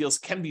estate deals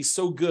can be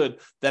so good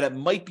that it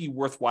might be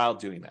worthwhile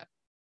doing that.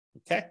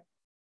 Okay.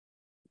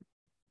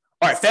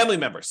 All right, family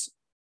members.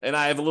 And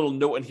I have a little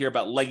note in here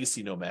about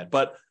legacy nomad,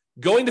 but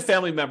going to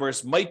family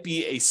members might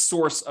be a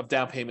source of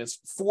down payments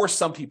for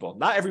some people.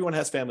 Not everyone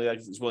has family that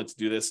is willing to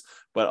do this,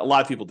 but a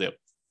lot of people do.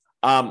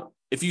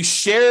 If you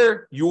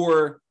share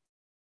your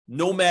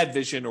nomad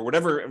vision or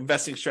whatever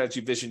investing strategy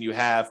vision you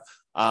have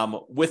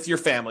with your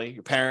family,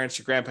 your parents,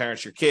 your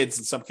grandparents, your kids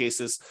in some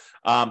cases,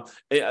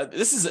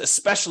 this is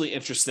especially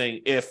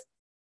interesting if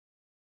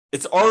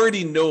it's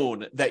already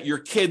known that your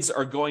kids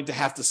are going to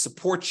have to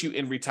support you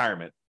in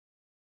retirement.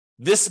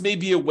 This may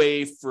be a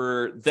way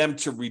for them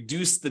to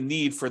reduce the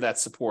need for that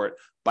support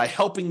by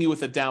helping you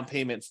with a down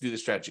payment to do the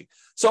strategy.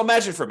 So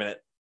imagine for a minute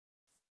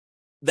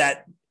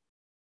that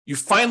you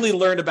finally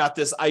learned about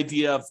this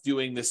idea of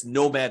doing this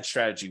nomad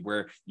strategy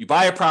where you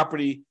buy a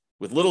property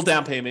with little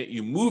down payment,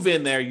 you move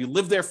in there, you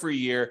live there for a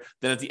year,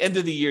 then at the end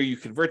of the year, you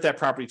convert that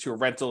property to a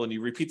rental and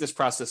you repeat this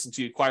process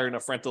until you acquire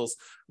enough rentals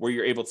where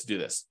you're able to do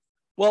this.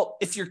 Well,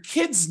 if your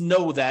kids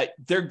know that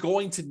they're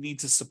going to need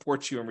to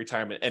support you in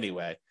retirement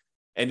anyway,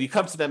 and you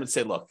come to them and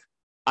say, look,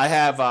 I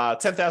have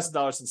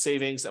 $10,000 in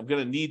savings. I'm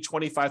going to need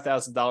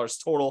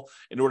 $25,000 total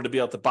in order to be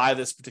able to buy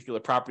this particular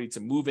property,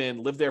 to move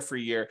in, live there for a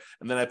year,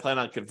 and then I plan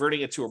on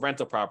converting it to a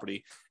rental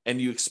property.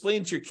 And you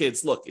explain to your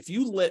kids, look, if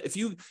you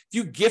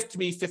gift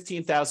me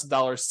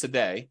 $15,000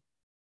 today,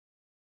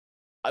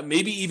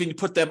 maybe even you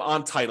put them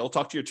on title,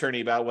 talk to your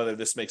attorney about whether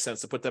this makes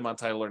sense to put them on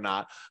title or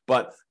not,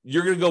 but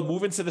you're going to go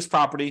move into this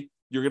property.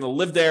 You're going to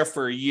live there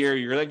for a year.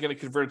 You're then going to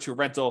convert it to a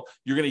rental.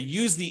 You're going to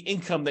use the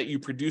income that you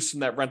produce from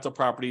that rental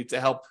property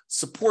to help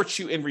support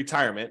you in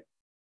retirement.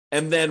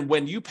 And then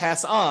when you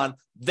pass on,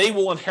 they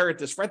will inherit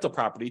this rental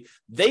property.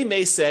 They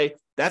may say,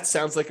 that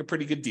sounds like a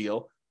pretty good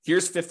deal.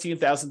 Here's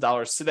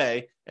 $15,000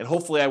 today, and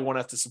hopefully I won't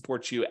have to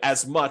support you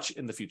as much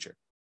in the future.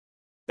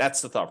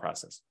 That's the thought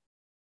process.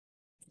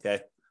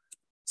 Okay.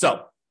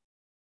 So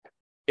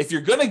if you're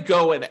going to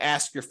go and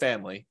ask your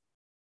family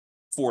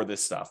for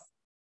this stuff,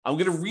 I'm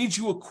going to read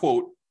you a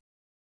quote,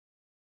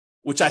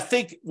 which I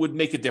think would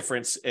make a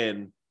difference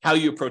in how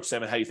you approach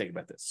them and how you think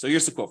about this. So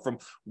here's the quote from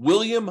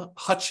William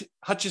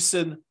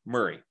Hutchison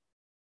Murray.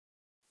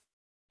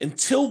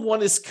 Until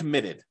one is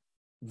committed,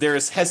 there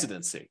is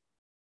hesitancy,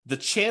 the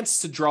chance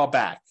to draw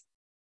back,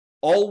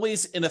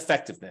 always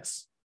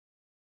ineffectiveness.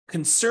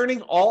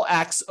 Concerning all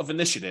acts of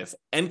initiative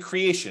and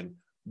creation,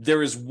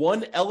 there is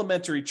one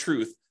elementary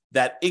truth,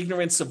 that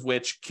ignorance of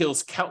which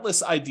kills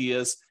countless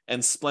ideas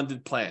and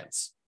splendid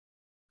plans.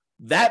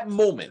 That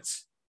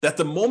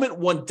the moment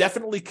one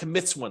definitely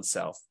commits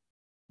oneself,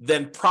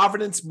 then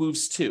providence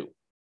moves too.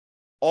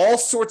 All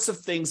sorts of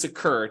things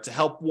occur to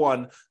help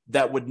one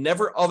that would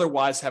never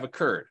otherwise have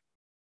occurred.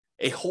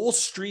 A whole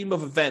stream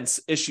of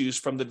events issues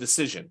from the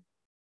decision,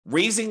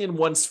 raising in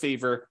one's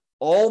favor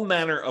all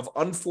manner of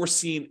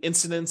unforeseen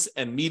incidents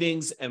and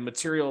meetings and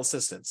material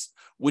assistance,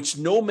 which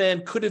no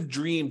man could have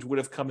dreamed would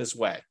have come his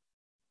way.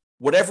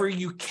 Whatever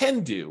you can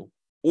do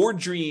or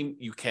dream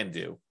you can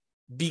do,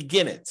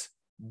 begin it.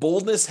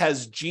 Boldness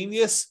has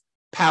genius,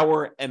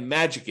 power, and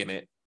magic in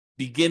it.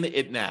 Begin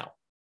it now.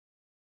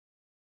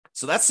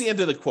 So that's the end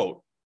of the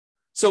quote.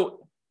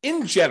 So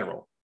in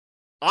general,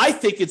 I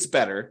think it's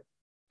better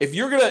if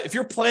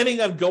you're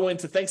planning on going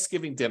to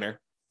Thanksgiving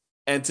dinner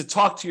and to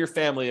talk to your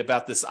family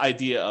about this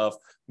idea of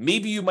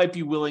maybe you might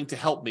be willing to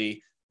help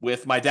me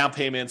with my down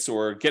payments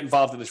or get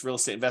involved in this real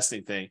estate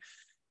investing thing.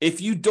 If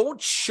you don't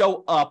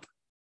show up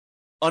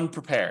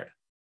unprepared,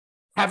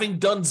 having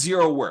done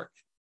zero work,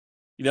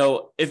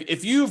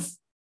 if you've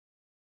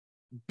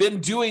been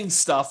doing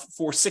stuff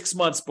for 6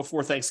 months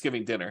before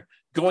Thanksgiving dinner,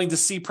 going to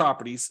see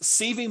properties,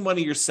 saving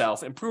money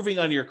yourself, improving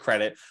on your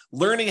credit,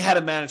 learning how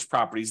to manage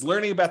properties,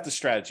 learning about the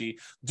strategy,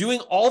 doing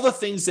all the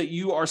things that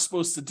you are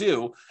supposed to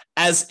do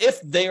as if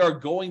they are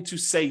going to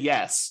say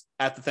yes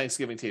at the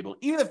Thanksgiving table,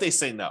 even if they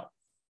say no.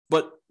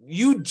 But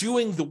you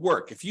doing the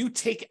work, if you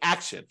take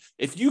action,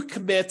 if you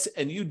commit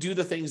and you do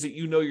the things that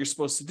you know you're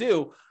supposed to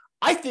do,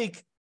 I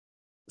think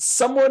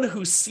someone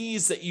who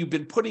sees that you've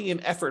been putting in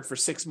effort for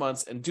 6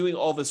 months and doing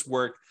all this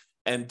work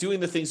and doing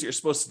the things that you're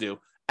supposed to do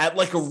at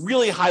like a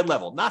really high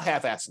level, not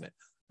half-assing it,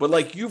 but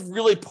like you've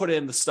really put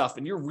in the stuff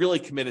and you're really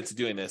committed to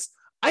doing this,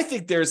 I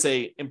think there's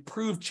a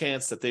improved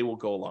chance that they will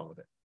go along with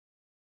it.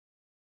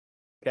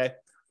 Okay.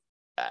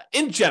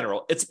 In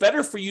general, it's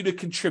better for you to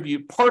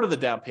contribute part of the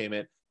down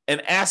payment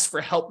and ask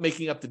for help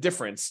making up the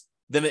difference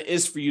than it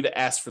is for you to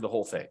ask for the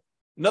whole thing.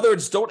 In other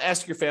words, don't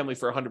ask your family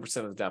for 100%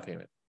 of the down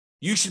payment.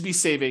 You should be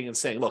saving and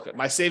saying, look,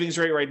 my savings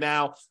rate right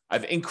now,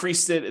 I've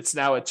increased it. It's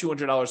now at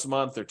 $200 a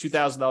month or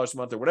 $2,000 a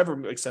month or whatever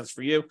makes sense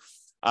for you.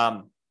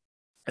 And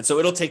so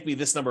it'll take me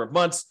this number of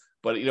months.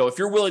 But, if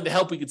you're willing to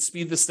help, we could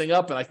speed this thing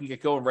up and I can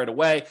get going right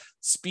away.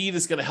 Speed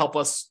is going to help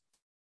us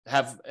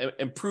have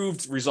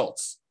improved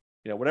results,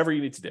 whatever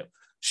you need to do.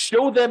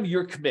 Show them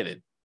you're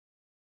committed.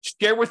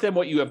 Share with them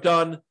what you have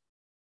done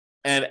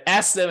and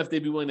ask them if they'd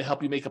be willing to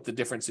help you make up the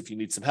difference if you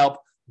need some help.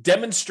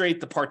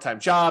 Demonstrate the part-time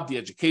job, the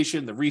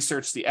education, the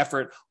research, the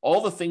effort,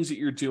 all the things that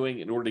you're doing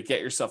in order to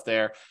get yourself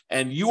there.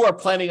 And you are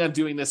planning on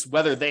doing this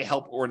whether they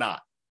help or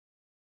not.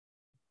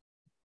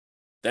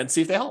 Then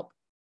see if they help.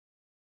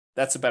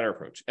 That's a better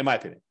approach, in my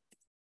opinion.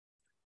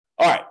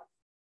 All right.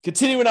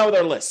 Continuing on with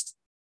our list.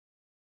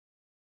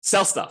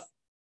 Sell stuff.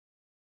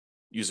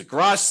 Use a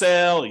garage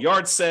sale, a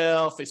yard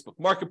sale, Facebook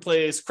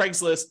Marketplace,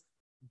 Craigslist.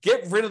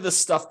 Get rid of the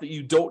stuff that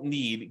you don't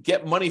need.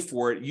 Get money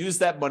for it. Use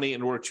that money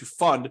in order to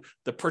fund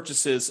the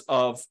purchases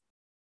of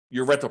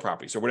your rental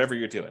properties or whatever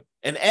you're doing.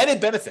 An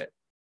added benefit,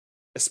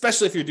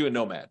 especially if you're doing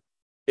nomad,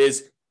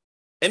 is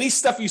any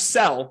stuff you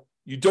sell,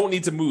 you don't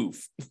need to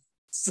move.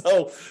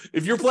 So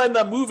if you're planning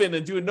on moving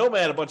and doing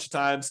Nomad a bunch of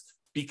times,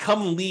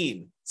 become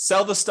lean.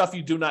 Sell the stuff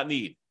you do not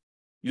need.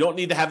 You don't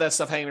need to have that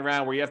stuff hanging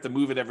around where you have to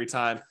move it every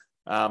time.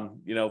 Go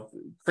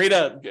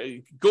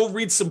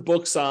read some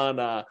books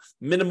on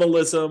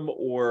minimalism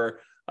or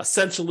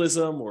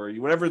essentialism or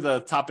whatever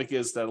the topic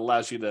is that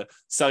allows you to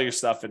sell your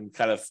stuff and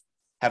kind of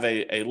have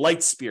a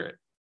light spirit.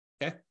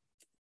 Okay.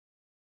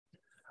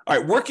 All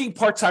right. Working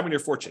part-time on your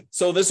fortune.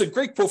 So there's a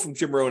great quote from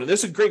Jim Rohn, and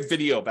there's a great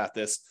video about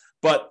this,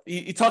 but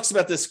he talks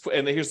about this.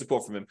 And here's the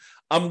quote from him.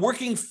 I'm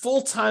working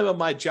full-time on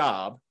my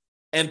job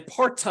and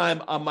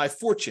part-time on my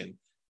fortune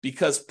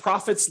because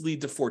profits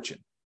lead to fortune.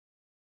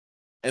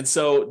 And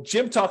so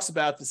Jim talks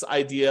about this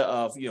idea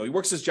of, he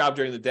works his job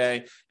during the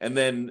day, and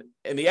then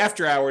in the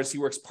after hours, he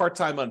works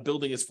part-time on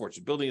building his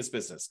fortune, building his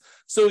business.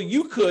 So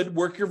you could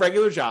work your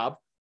regular job,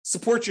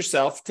 support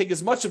yourself, take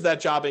as much of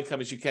that job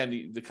income as you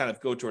can to kind of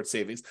go towards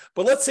savings.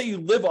 But let's say you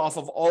live off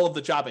of all of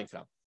the job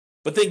income,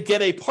 but then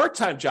get a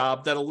part-time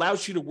job that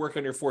allows you to work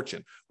on your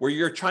fortune, where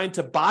you're trying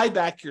to buy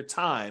back your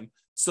time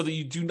so that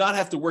you do not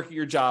have to work at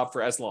your job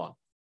for as long.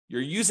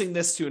 You're using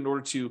this in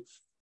order to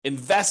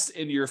invest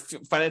in your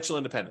financial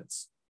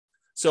independence.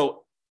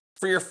 So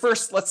for your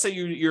first, let's say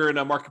you're in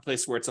a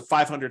marketplace where it's a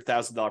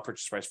 $500,000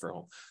 purchase price for a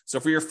home. So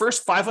for your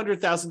first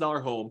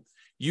 $500,000 home,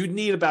 you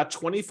need about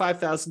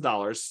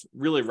 $25,000,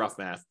 really rough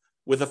math,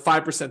 with a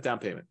 5% down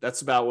payment.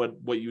 That's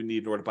about what you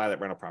need in order to buy that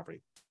rental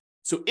property.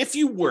 So if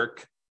you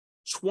work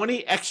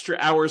 20 extra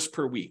hours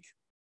per week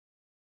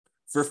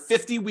for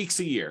 50 weeks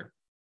a year,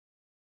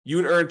 you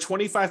would earn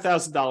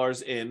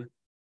 $25,000 in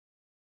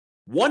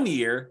 1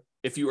 year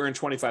if you earn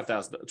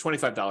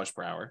 $25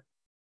 per hour,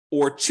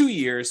 or 2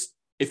 years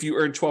if you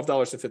earn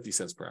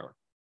 $12.50 per hour.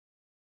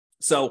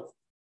 So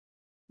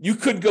you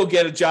could go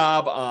get a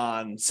job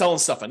on selling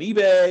stuff on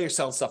eBay or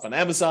selling stuff on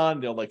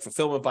Amazon, like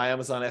fulfillment by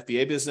Amazon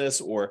FBA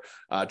business, or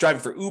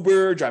driving for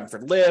Uber, driving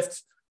for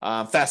Lyft,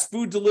 fast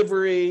food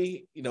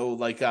delivery,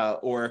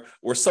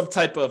 or some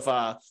type of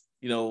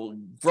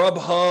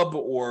Grubhub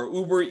or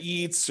Uber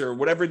Eats or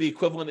whatever the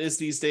equivalent is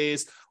these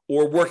days,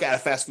 or work at a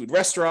fast food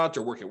restaurant,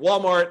 or work at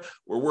Walmart,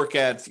 or work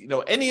at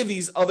any of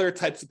these other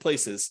types of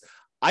places.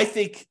 I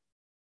think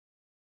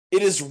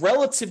it is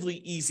relatively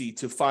easy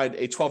to find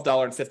a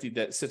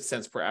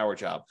 $12.50 per hour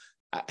job.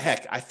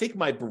 Heck, I think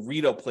my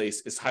burrito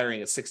place is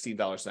hiring at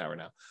 $16 an hour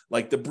now.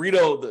 Like the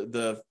burrito,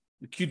 the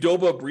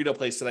Qdoba burrito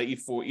place that I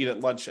eat at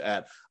lunch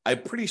at,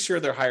 I'm pretty sure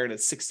they're hiring at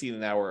 $16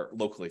 an hour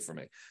locally for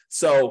me.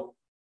 So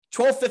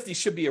 $12.50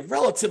 should be a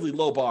relatively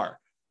low bar.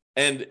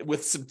 And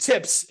with some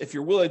tips, if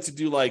you're willing to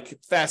do like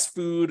fast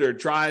food or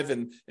drive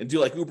and do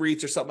like Uber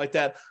Eats or something like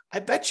that, I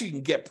bet you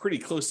can get pretty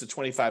close to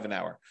 $25 an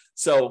hour.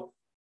 So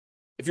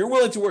if you're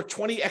willing to work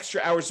 20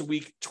 extra hours a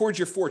week towards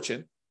your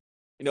fortune,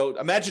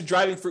 imagine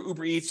driving for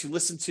Uber Eats. You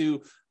listen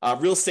to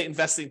real estate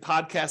investing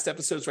podcast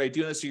episodes where I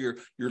do this. So you're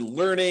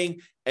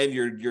learning and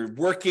you're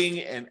working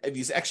and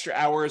these extra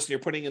hours, and you're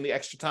putting in the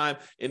extra time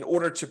in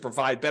order to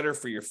provide better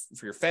for your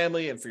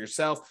family and for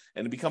yourself,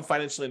 and to become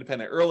financially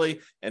independent early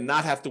and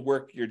not have to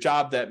work your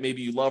job that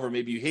maybe you love or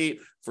maybe you hate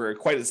for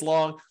quite as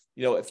long.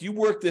 If you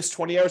work this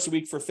 20 hours a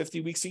week for 50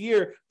 weeks a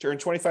year to earn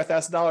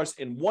 $25,000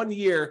 in 1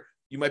 year,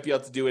 you might be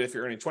able to do it if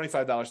you're earning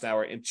 $25 an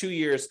hour. In 2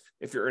 years,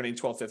 if you're earning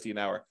 $12.50 an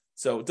hour.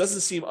 So it doesn't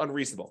seem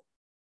unreasonable.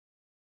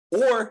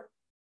 Or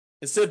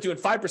instead of doing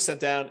 5%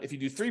 down, if you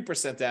do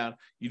 3% down,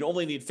 you'd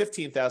only need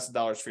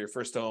 $15,000 for your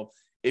first home.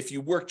 If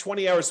you work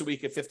 20 hours a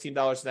week at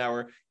 $15 an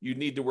hour, you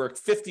need to work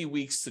 50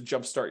 weeks to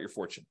jumpstart your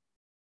fortune.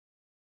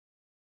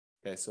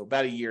 Okay, so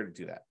about a year to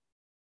do that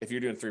if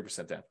you're doing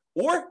 3% down.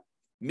 Or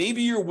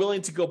maybe you're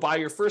willing to go buy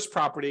your first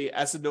property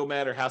as a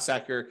nomad or house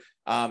hacker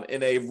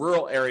in a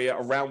rural area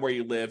around where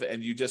you live,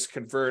 and you just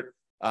convert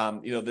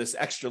this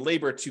extra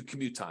labor to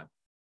commute time.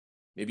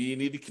 Maybe you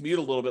need to commute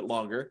a little bit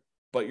longer,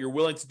 but you're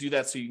willing to do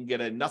that so you can get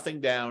a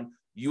nothing down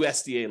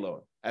USDA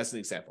loan, as an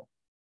example.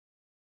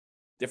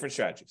 Different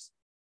strategies.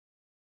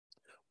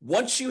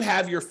 Once you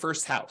have your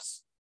first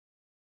house,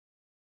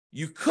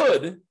 you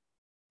could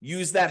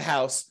use that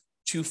house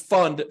to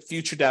fund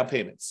future down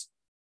payments,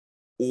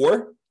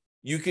 or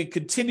you could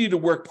continue to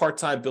work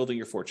part-time building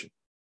your fortune.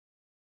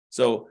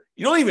 So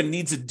you don't even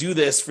need to do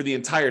this for the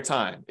entire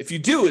time. If you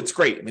do, it's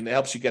great. I mean, it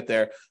helps you get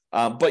there.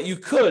 But you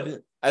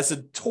could, as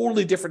a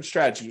totally different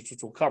strategy, which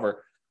we'll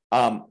cover,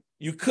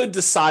 you could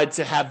decide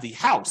to have the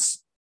house,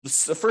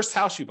 the first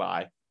house you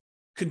buy,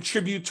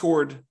 contribute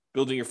toward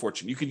building your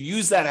fortune. You could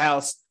use that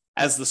house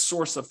as the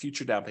source of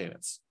future down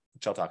payments,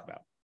 which I'll talk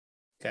about.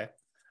 Okay.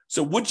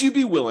 So would you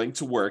be willing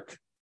to work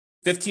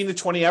 15 to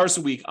 20 hours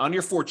a week on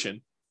your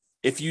fortune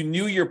if you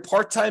knew your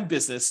part-time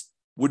business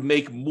would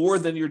make more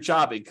than your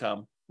job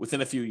income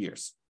within a few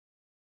years?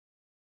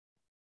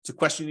 It's a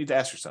question you need to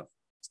ask yourself.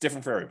 It's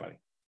different for everybody.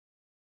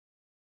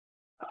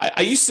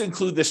 I used to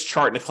include this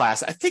chart in a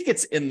class. I think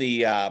it's in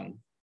the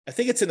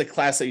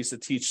class I used to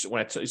teach when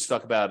I used to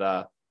talk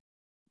about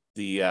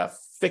the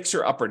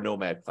Fixer Upper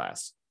Nomad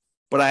class.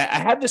 But I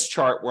had this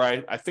chart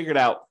where I figured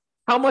out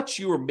how much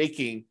you were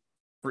making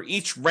for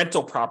each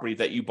rental property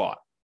that you bought.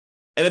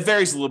 and it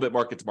varies a little bit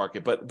market to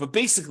market, but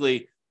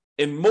basically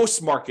in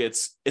most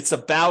markets, it's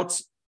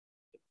about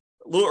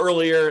a little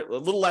earlier, a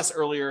little less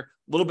earlier,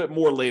 a little bit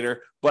more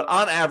later, but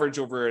on average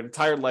over an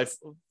entire life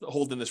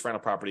holding this rental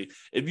property,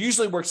 it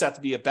usually works out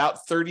to be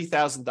about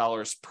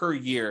 $30,000 per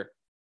year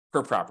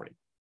per property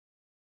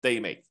that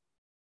you make.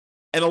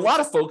 And a lot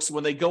of folks,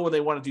 when they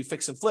want to do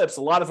fix and flips,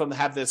 a lot of them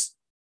have this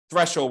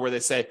threshold where they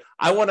say,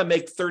 I want to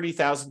make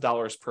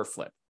 $30,000 per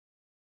flip.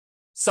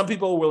 Some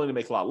people are willing to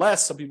make a lot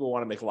less. Some people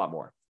want to make a lot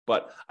more.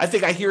 But I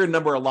think I hear a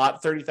number a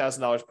lot,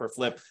 $30,000 per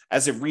flip,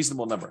 as a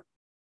reasonable number.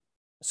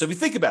 So if you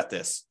think about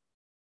this,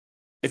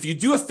 if you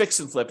do a fix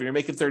and flip and you're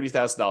making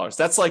 $30,000,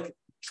 that's like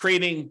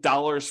trading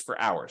dollars for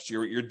hours.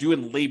 You're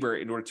doing labor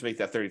in order to make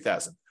that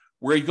 $30,000.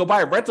 Where you go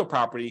buy a rental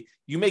property,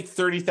 you make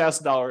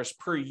 $30,000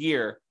 per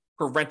year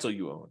per rental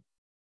you own.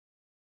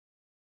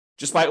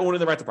 Just by owning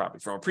the rental property,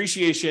 from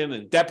appreciation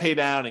and debt pay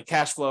down and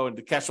cash flow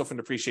from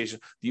depreciation,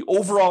 the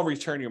overall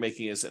return you're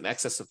making is in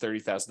excess of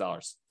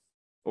 $30,000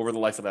 over the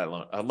life of that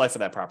loan, life of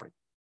that property.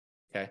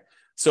 Okay,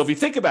 so if you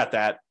think about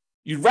that,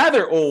 you'd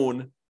rather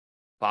own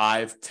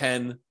 5,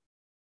 10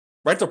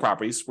 rental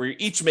properties where you're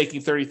each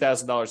making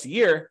 $30,000 a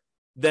year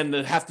than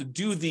to have to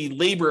do the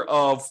labor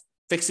of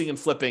fixing and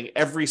flipping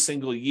every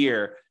single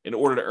year in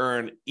order to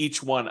earn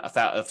each one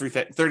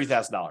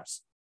 $30,000.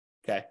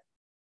 Okay.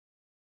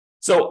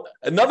 So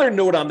another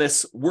note on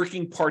this,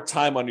 working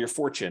part-time on your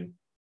fortune,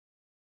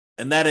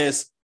 and that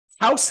is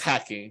house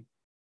hacking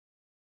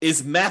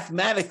is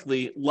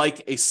mathematically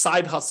like a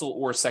side hustle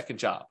or a second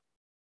job.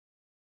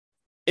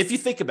 If you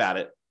think about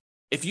it,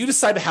 if you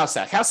decide to house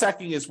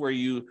hacking is where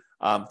you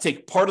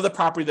take part of the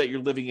property that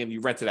you're living in,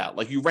 you rent it out.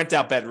 Like you rent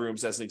out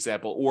bedrooms as an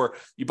example, or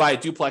you buy a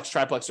duplex,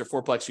 triplex, or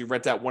fourplex, you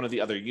rent out one of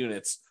the other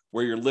units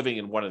where you're living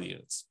in one of the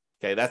units.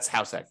 Okay, that's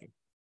house hacking.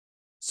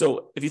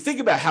 So if you think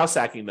about house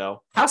hacking,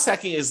 though, house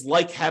hacking is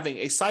like having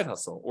a side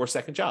hustle or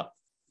second job.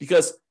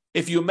 Because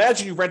if you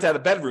imagine you rent out a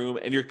bedroom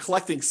and you're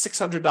collecting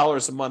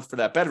 $600 a month for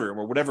that bedroom,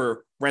 or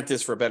whatever rent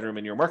is for a bedroom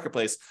in your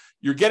marketplace,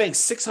 you're getting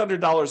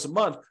 $600 a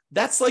month.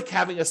 That's like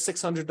having a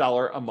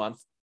 $600 a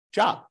month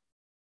job,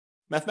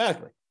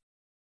 mathematically.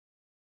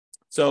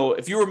 So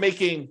if you were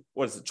making,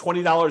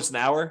 $20 an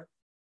hour,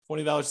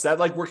 $20, is that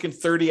like working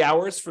 30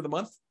 hours for the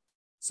month?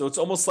 So it's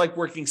almost like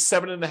working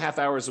 7.5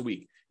 hours a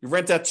week. You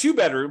rent out 2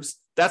 bedrooms,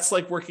 that's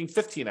like working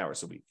 15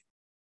 hours a week.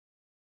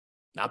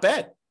 Not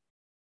bad.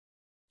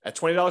 At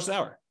 $20 an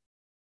hour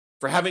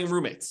for having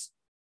roommates.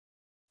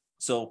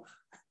 So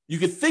you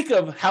could think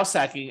of house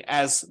hacking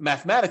as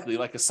mathematically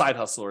like a side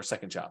hustle or a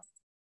second job.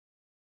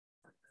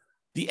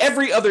 The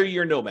every other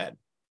year nomad.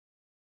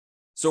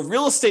 So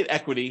real estate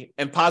equity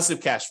and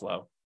positive cash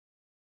flow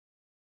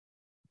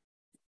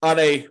on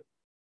a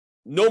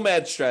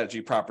nomad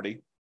strategy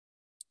property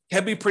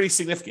can be pretty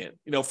significant.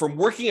 You know, from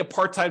working a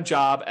part-time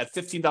job at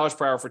 $15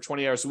 per hour for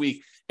 20 hours a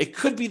week, it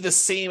could be the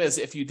same as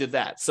if you did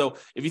that. So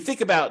if you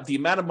think about the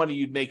amount of money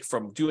you'd make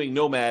from doing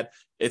nomad,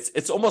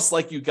 it's almost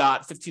like you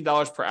got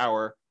 $15 per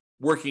hour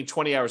working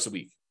 20 hours a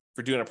week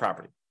for doing a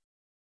property.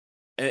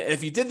 And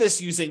if you did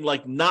this using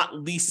like not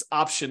lease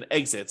option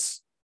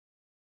exits,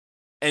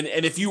 and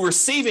if you were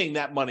saving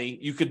that money,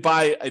 you could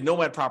buy a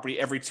nomad property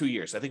every 2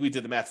 years. I think we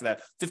did the math for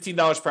that.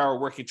 $15 per hour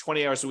working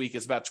 20 hours a week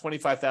is about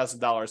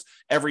 $25,000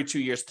 every 2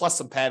 years, plus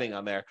some padding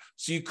on there.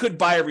 So you could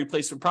buy a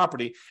replacement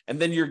property,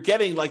 and then you're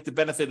getting like the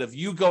benefit of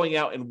you going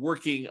out and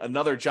working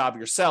another job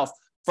yourself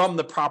from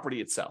the property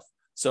itself.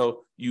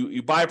 So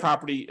you buy a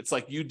property, it's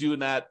like you doing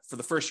that for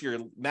the first year,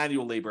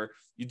 manual labor.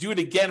 You do it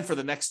again for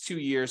the next 2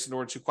 years in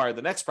order to acquire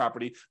the next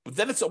property, but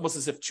then it's almost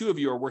as if 2 of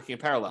you are working in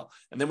parallel.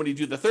 And then when you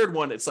do the third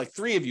one, it's like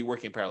 3 of you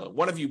working in parallel.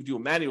 1 of you do a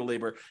manual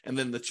labor, and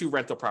then the 2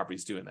 rental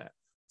properties doing that.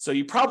 So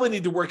you probably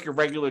need to work your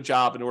regular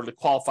job in order to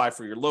qualify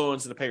for your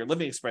loans and to pay your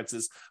living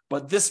expenses,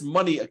 but this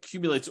money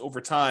accumulates over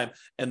time,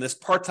 and this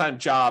part-time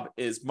job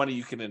is money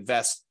you can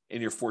invest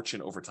in your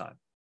fortune over time.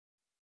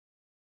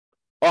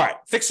 All right,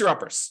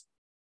 fixer-uppers.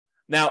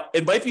 Now,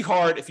 it might be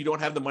hard if you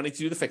don't have the money to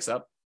do the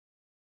fix-up.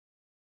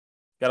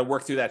 Got to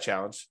work through that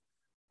challenge.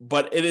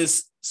 But it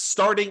is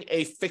starting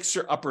a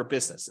fixer-upper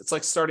business. It's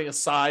like starting a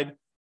side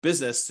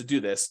business to do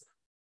this.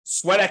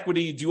 Sweat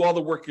equity, you do all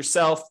the work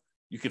yourself.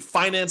 You could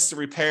finance the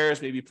repairs,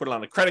 maybe put it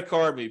on a credit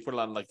card, maybe put it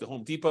on like the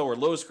Home Depot or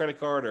Lowe's credit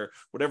card or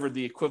whatever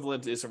the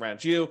equivalent is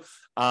around you.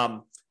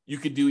 You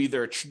could do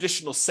either a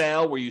traditional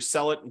sale where you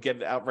sell it and get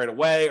it out right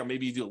away, or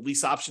maybe you do a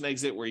lease option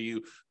exit where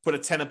you put a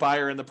tenant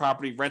buyer in the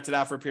property, rent it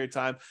out for a period of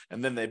time,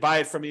 and then they buy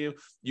it from you.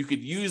 You could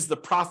use the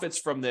profits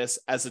from this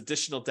as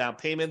additional down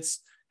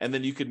payments, and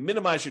then you could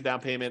minimize your down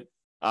payment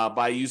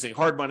by using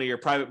hard money or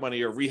private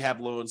money or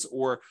rehab loans,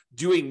 or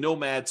doing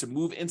nomad to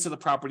move into the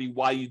property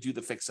while you do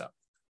the fix-up.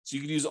 So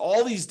you can use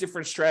all these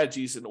different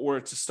strategies in order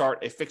to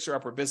start a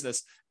fixer-upper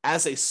business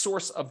as a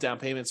source of down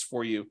payments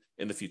for you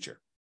in the future.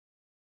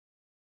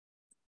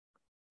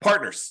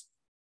 Partners.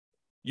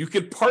 You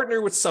could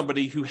partner with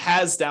somebody who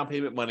has down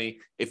payment money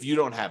if you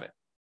don't have it.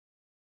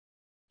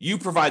 You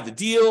provide the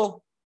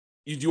deal,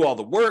 you do all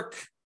the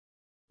work,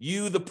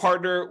 you, the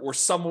partner, or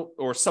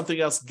something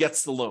else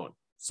gets the loan.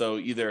 So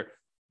either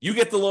You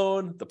get the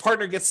loan, the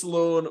partner gets the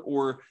loan,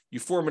 or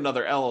you form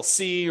another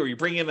LLC, or you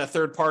bring in a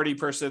third-party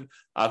person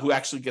who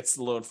actually gets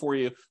the loan for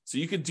you. So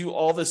you could do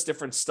all this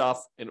different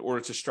stuff in order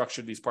to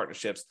structure these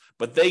partnerships,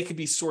 but they could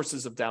be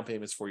sources of down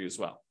payments for you as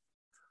well.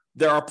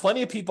 There are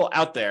plenty of people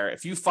out there,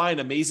 if you find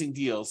amazing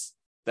deals,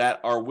 that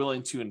are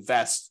willing to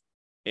invest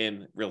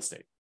in real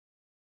estate.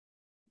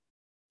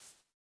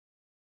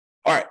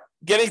 All right,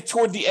 getting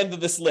toward the end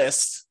of this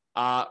list,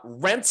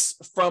 rents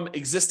from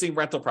existing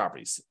rental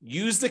properties.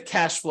 Use the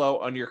cash flow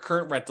on your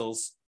current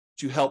rentals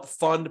to help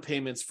fund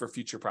payments for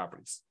future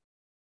properties.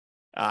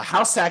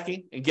 House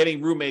hacking and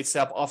getting roommates to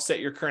help offset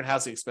your current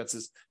housing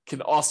expenses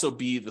can also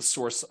be the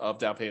source of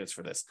down payments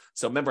for this.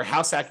 So remember,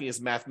 house hacking is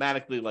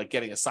mathematically like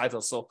getting a side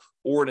hustle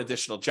or an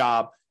additional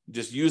job. You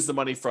just use the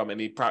money from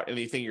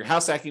anything you're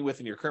house hacking with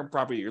in your current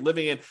property you're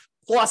living in,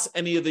 plus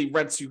any of the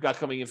rents you've got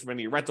coming in from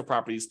any of your rental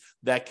properties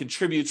that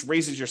contributes,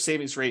 raises your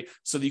savings rate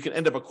so that you can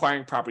end up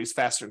acquiring properties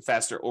faster and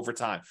faster over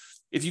time.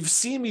 If you've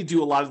seen me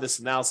do a lot of this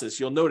analysis,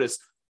 you'll notice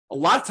a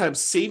lot of times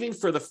saving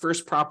for the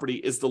first property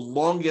is the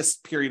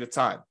longest period of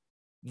time.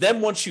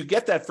 Then once you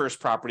get that first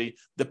property,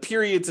 the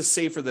period to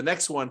save for the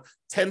next one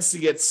tends to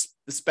get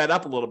sped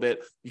up a little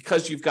bit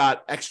because you've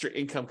got extra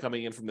income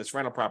coming in from this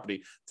rental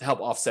property to help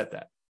offset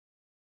that.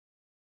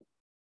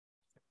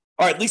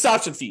 All right, lease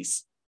option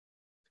fees.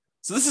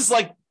 So this is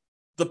like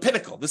the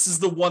pinnacle. This is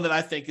the one that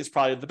I think is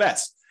probably the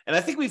best. And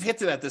I think we've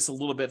hinted at this a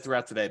little bit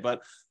throughout today.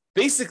 But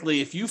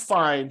basically, if you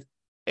find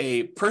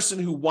a person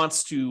who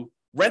wants to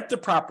rent the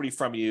property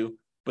from you,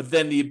 but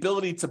then the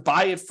ability to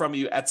buy it from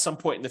you at some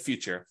point in the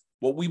future,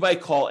 what we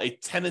might call a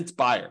tenant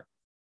buyer.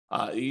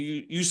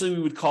 Usually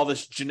we would call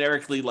this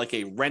generically like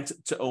a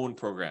rent-to-own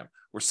program,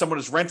 where someone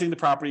is renting the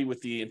property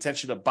with the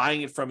intention of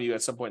buying it from you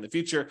at some point in the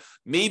future.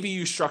 Maybe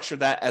you structure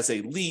that as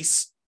a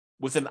lease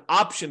with an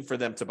option for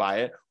them to buy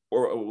it,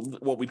 or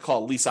what we'd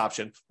call a lease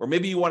option. Or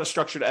maybe you want to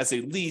structure it as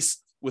a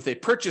lease with a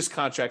purchase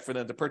contract for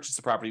them to purchase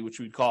the property, which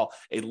we'd call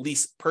a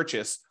lease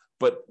purchase.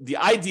 But the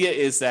idea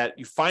is that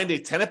you find a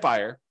tenant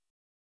buyer,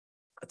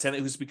 a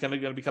tenant who's going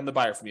to become the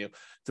buyer from you,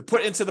 to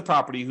put into the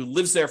property, who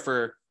lives there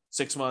for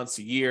 6 months,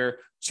 a year,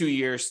 2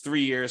 years,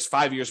 3 years,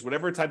 5 years,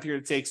 whatever time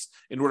period it takes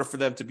in order for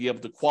them to be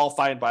able to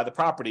qualify and buy the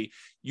property.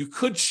 You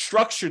could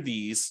structure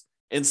these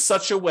in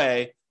such a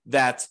way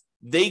that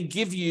they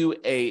give you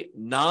a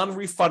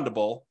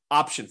non-refundable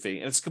option fee,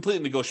 and it's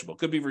completely negotiable. It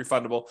could be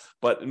refundable,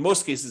 but in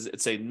most cases,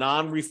 it's a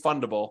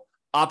non-refundable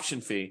option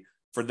fee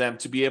for them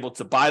to be able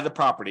to buy the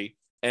property.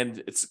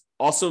 And it's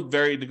also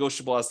very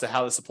negotiable as to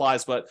how this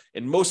applies, but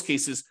in most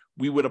cases,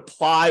 we would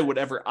apply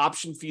whatever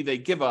option fee they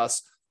give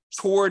us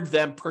toward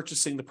them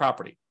purchasing the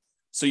property.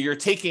 So you're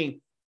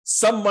taking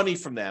some money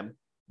from them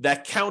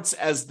that counts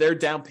as their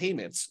down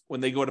payments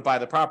when they go to buy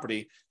the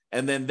property,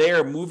 and then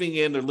they're moving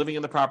in, they're living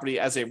in the property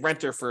as a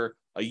renter for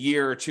a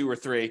year or 2 or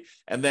 3,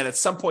 and then at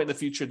some point in the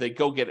future, they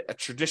go get a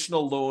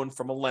traditional loan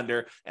from a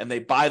lender, and they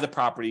buy the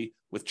property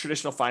with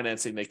traditional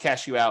financing, they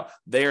cash you out,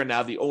 they are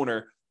now the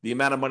owner. The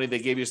amount of money they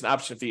gave you as an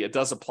option fee, it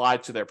does apply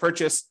to their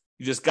purchase.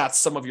 You just got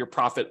some of your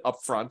profit up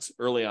front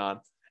early on,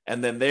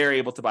 and then they're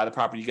able to buy the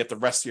property. You get the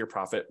rest of your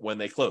profit when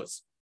they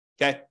close.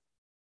 Okay?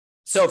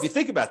 So if you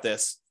think about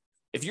this,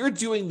 if you're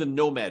doing the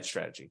nomad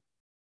strategy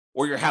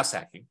or you're house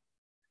hacking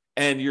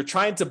and you're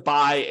trying to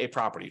buy a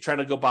property, trying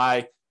to go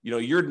buy,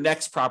 your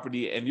next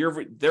property, and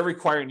they're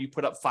requiring you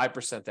put up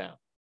 5% down.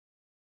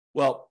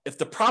 Well, if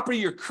the property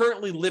you're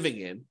currently living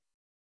in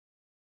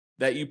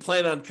that you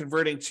plan on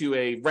converting to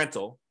a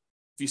rental,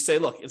 if you say,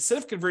 look, instead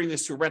of converting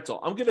this to a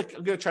rental, I'm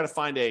gonna try to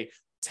find a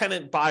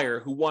tenant buyer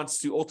who wants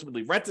to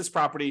ultimately rent this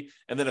property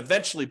and then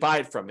eventually buy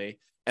it from me.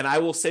 And I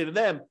will say to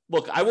them,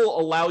 look, I will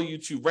allow you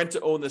to rent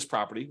to own this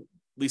property,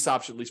 lease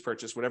option, lease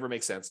purchase, whatever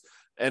makes sense.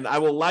 And I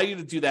will allow you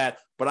to do that,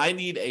 but I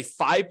need a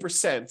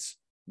 5%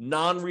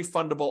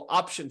 non-refundable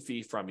option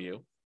fee from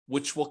you,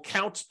 which will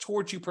count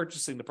towards you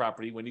purchasing the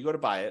property when you go to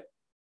buy it.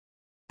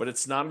 But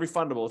it's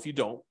non-refundable if you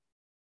don't,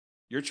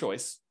 your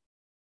choice.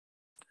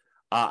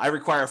 I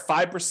require a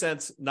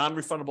 5%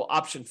 non-refundable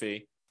option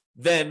fee.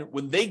 Then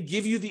when they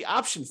give you the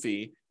option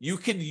fee, you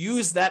can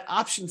use that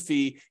option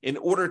fee in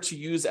order to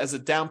use as a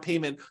down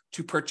payment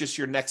to purchase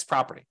your next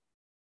property.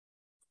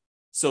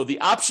 So the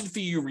option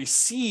fee you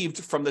received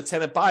from the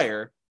tenant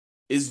buyer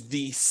is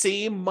the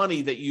same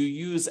money that you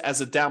use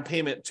as a down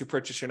payment to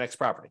purchase your next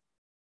property.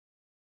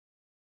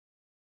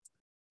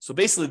 So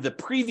basically, the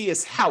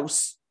previous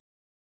house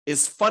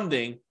is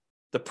funding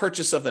the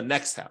purchase of the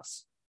next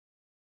house.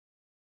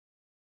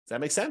 Does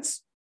that make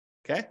sense?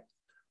 Okay.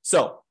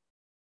 So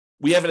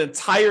we have an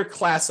entire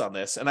class on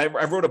this, and I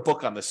wrote a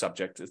book on this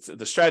subject.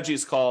 The strategy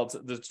is called,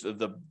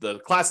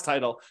 the class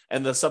title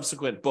and the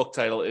subsequent book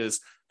title is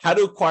How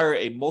to Acquire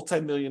a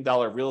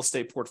Multi-Million-Dollar Real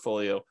Estate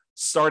Portfolio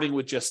Starting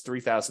with Just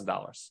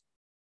 $3,000.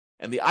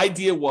 And the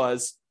idea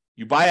was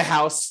you buy a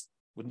house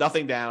with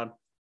nothing down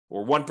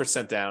or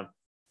 1% down,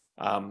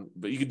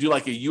 but you could do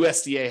like a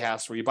USDA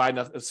house where you buy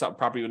some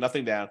property with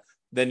nothing down.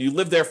 Then you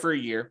live there for a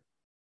year.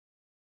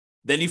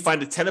 Then you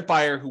find a tenant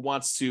buyer who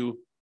wants to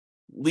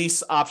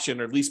lease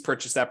option or lease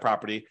purchase that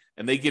property,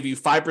 and they give you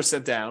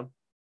 5% down.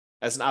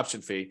 as an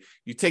option fee.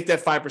 You take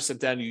that 5%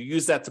 down, you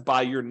use that to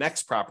buy your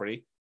next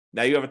property.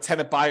 Now you have a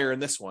tenant buyer in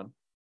this one.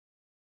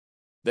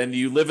 Then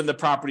you live in the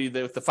property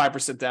with the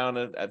 5%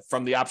 down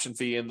from the option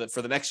fee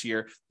for the next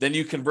year. Then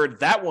you convert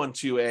that one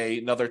to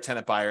another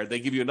tenant buyer. They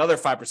give you another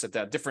 5%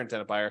 down, different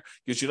tenant buyer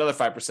gives you another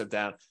 5%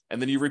 down.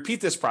 And then you repeat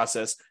this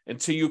process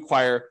until you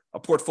acquire a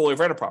portfolio of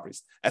rental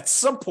properties. At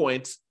some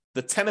point,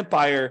 the tenant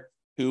buyer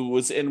who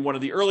was in one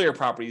of the earlier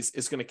properties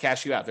is going to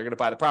cash you out. They're going to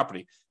buy the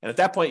property. And at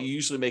that point, you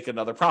usually make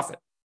another profit.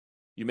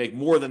 You make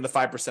more than the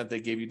 5% they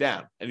gave you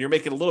down. And you're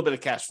making a little bit of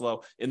cash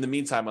flow in the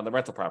meantime on the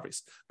rental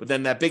properties. But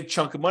then that big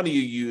chunk of money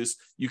you use,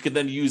 you can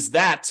then use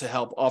that to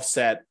help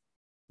offset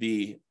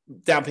the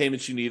down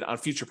payments you need on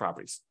future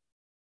properties.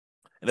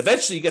 And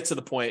eventually you get to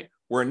the point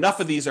where enough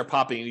of these are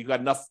popping and you've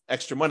got enough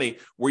extra money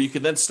where you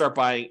can then start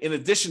buying, in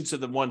addition to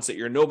the ones that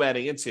you're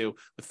nomading into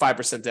with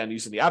 5% down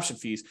using the option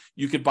fees,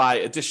 you could buy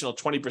additional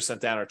 20%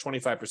 down or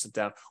 25%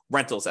 down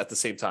rentals at the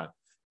same time.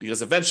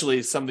 Because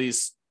eventually some of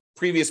these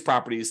previous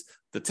properties,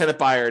 the tenant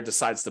buyer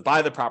decides to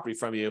buy the property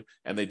from you,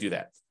 and they do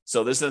that.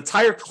 So there's an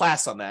entire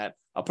class on that.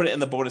 I'll put it in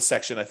the bonus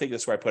section. I think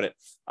that's where I put it,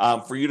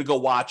 for you to go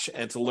watch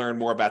and to learn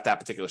more about that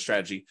particular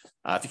strategy.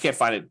 If you can't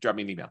find it, drop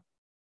me an email.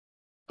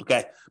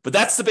 Okay, but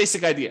that's the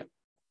basic idea,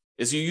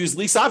 is you use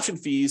lease option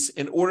fees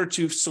in order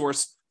to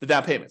source the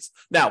down payments.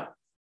 Now,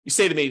 you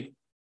say to me,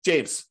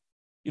 James,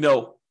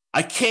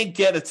 I can't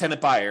get a tenant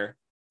buyer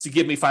to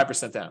give me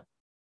 5% down.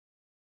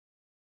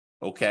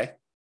 Okay.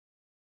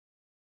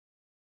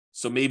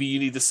 So maybe you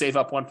need to save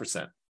up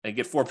 1% and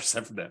get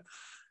 4% from them.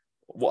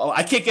 Well,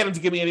 I can't get them to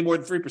give me any more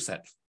than 3%.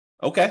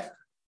 Okay.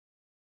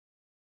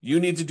 You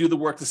need to do the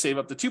work to save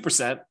up to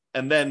 2%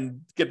 and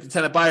then get the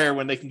tenant buyer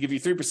when they can give you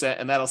 3%,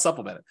 and that'll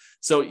supplement it.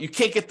 So you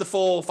can't get the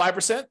full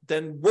 5%,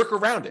 then work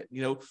around it.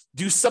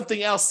 Do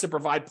something else to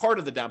provide part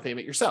of the down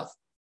payment yourself.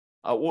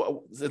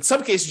 In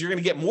some cases, you're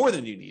going to get more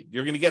than you need.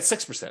 You're going to get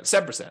 6%,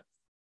 7%.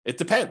 It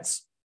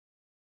depends.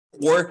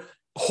 Or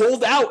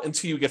hold out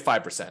until you get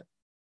 5%.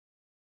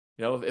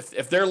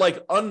 If they're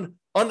like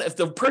if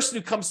the person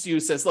who comes to you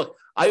says, look,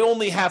 I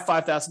only have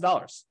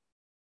 $5,000.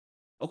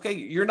 Okay,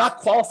 you're not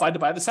qualified to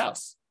buy this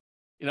house.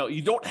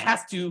 You don't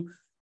have to.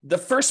 The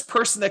first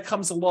person that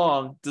comes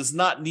along does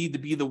not need to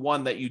be the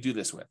one that you do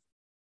this with.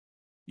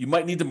 You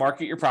might need to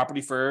market your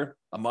property for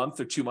a month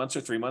or 2 months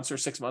or 3 months or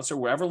 6 months or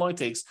whatever long it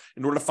takes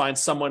in order to find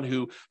someone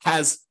who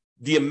has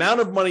the amount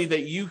of money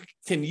that you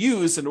can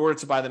use in order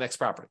to buy the next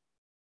property.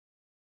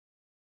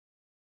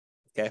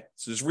 Okay,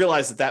 so just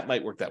realize that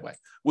might work that way,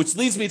 which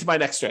leads me to my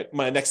next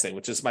thing,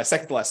 which is my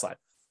second to last slide.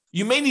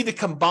 You may need to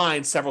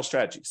combine several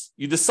strategies.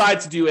 You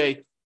decide to do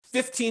a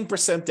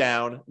 15%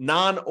 down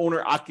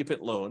non-owner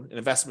occupant loan, an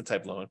investment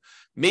type loan.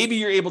 Maybe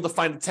you're able to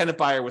find a tenant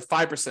buyer with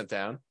 5%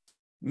 down.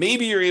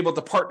 Maybe you're able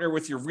to partner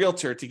with your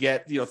realtor to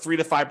get 3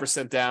 to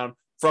 5% down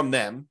from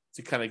them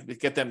to kind of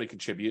get them to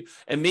contribute.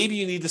 And maybe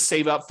you need to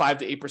save up 5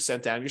 to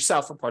 8% down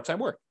yourself from part-time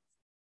work.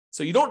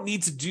 So you don't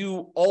need to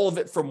do all of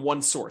it from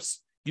one source.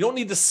 You don't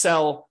need to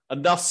sell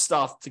enough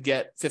stuff to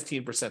get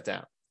 15%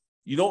 down.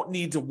 You don't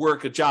need to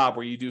work a job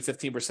where you do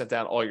 15%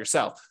 down all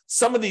yourself.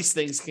 Some of these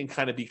things can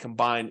kind of be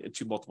combined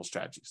into multiple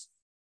strategies.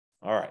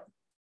 All right.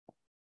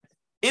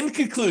 In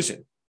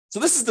conclusion, so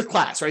this is the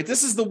class, right?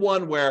 This is the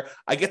one where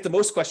I get the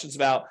most questions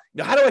about,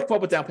 how do I come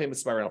up with down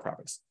payments to my rental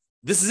properties?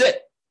 This is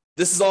it.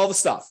 This is all the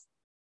stuff.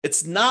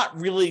 It's not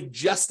really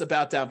just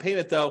about down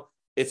payment, though.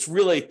 It's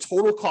really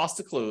total cost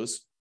to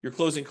close, your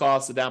closing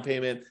costs, the down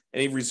payment,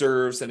 any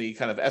reserves, any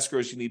kind of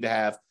escrows you need to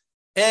have,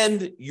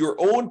 and your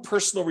own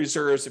personal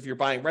reserves if you're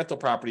buying rental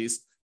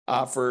properties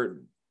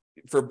for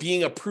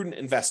being a prudent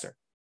investor.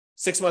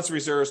 6 months of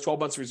reserves, 12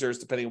 months of reserves,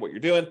 depending on what you're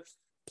doing.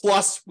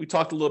 Plus, we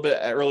talked a little bit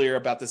earlier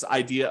about this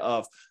idea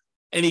of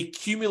any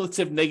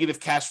cumulative negative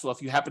cash flow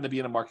if you happen to be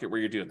in a market where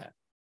you're doing that.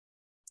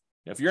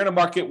 If you're in a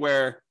market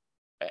where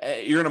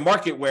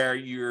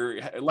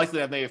you're likely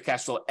to have negative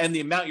cash flow and the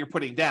amount you're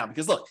putting down,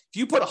 because look, if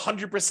you put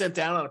 100%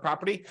 down on a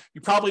property,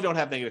 you probably don't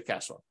have negative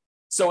cash flow.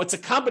 So it's a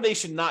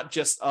combination not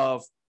just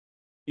of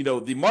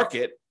the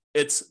market,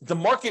 it's the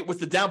market with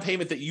the down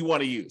payment that you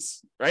want to use,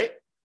 right?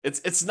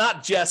 It's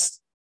not just,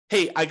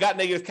 hey, I got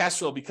negative cash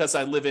flow because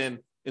I live in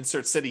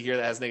insert city here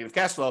that has negative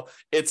cash flow.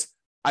 It's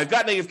I've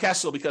got negative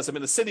cash flow because I'm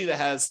in a city that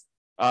has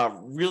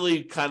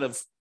really kind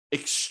of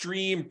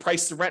extreme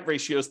price to rent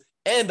ratios,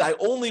 and I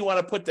only want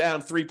to put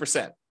down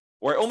 3%,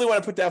 or I only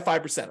want to put down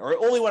 5%, or I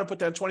only want to put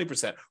down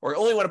 20%, or I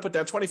only want to put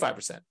down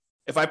 25%.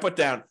 If I put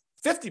down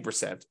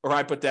 50%, or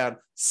I put down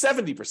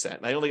 70%,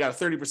 and I only got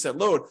a 30%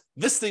 load,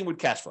 this thing would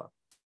cash flow.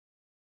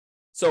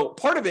 So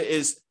part of it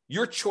is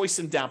your choice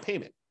in down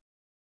payment.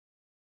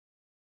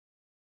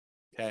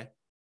 Okay.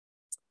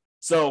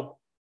 So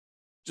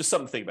just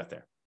something to think about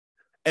there.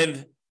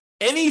 And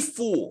any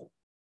fool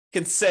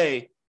can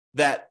say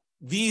that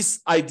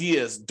these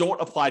ideas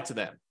don't apply to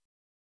them.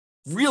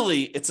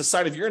 Really, it's a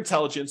sign of your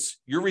intelligence,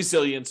 your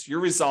resilience, your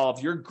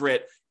resolve, your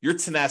grit, your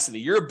tenacity,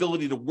 your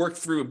ability to work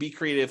through and be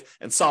creative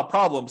and solve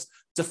problems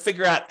to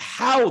figure out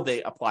how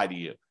they apply to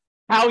you,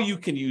 how you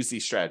can use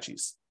these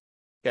strategies.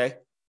 Okay.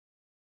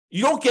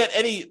 You don't get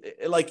any,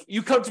 like,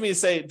 you come to me and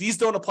say, these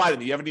don't apply to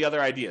me. You have any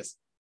other ideas?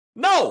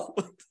 No.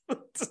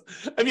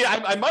 I mean,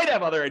 I might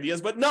have other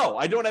ideas, but no,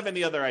 I don't have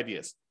any other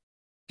ideas.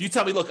 You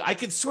tell me, look, I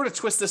can sort of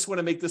twist this one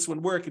and make this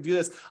one work and do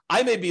this.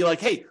 I may be like,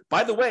 hey,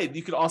 by the way,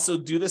 you could also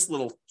do this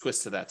little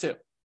twist to that too.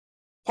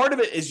 Part of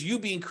it is you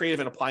being creative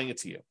and applying it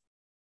to you.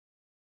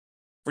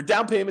 For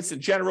down payments in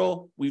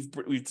general, we've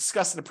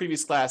discussed in a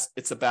previous class,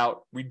 it's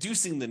about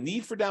reducing the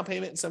need for down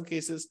payment in some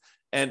cases.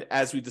 And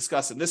as we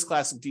discussed in this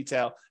class in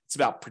detail, it's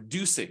about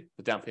producing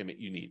the down payment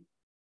you need.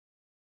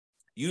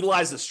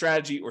 Utilize a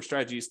strategy or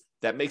strategies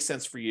that make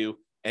sense for you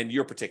and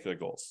your particular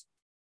goals.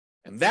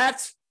 And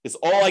that is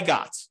all I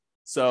got.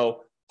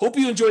 So hope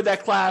you enjoyed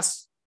that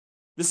class.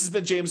 This has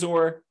been James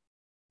Orr.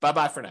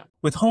 Bye-bye for now.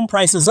 With home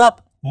prices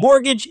up,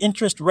 mortgage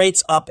interest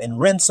rates up, and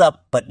rents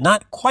up, but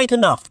not quite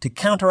enough to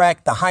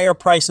counteract the higher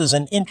prices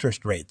and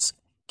interest rates,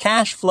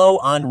 cash flow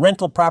on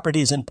rental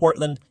properties in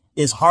Portland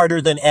is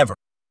harder than ever.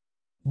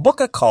 Book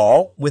a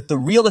call with the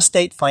Real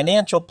Estate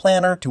Financial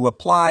Planner to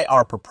apply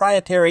our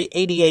proprietary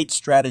 88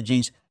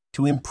 strategies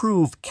to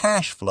improve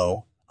cash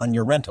flow on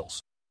your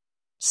rentals.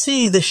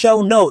 See the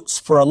show notes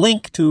for a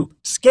link to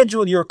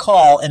schedule your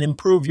call and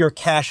improve your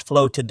cash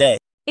flow today.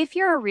 If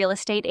you're a real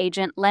estate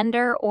agent,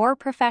 lender, or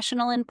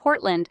professional in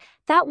Portland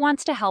that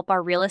wants to help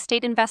our real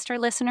estate investor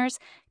listeners,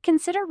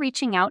 consider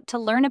reaching out to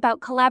learn about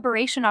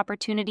collaboration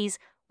opportunities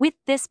with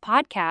this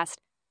podcast.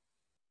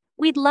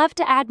 We'd love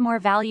to add more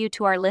value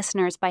to our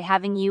listeners by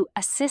having you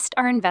assist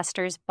our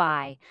investors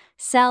buy,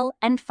 sell,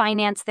 and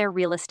finance their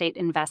real estate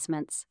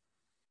investments.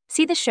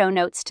 See the show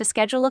notes to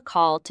schedule a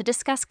call to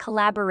discuss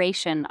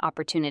collaboration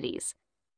opportunities.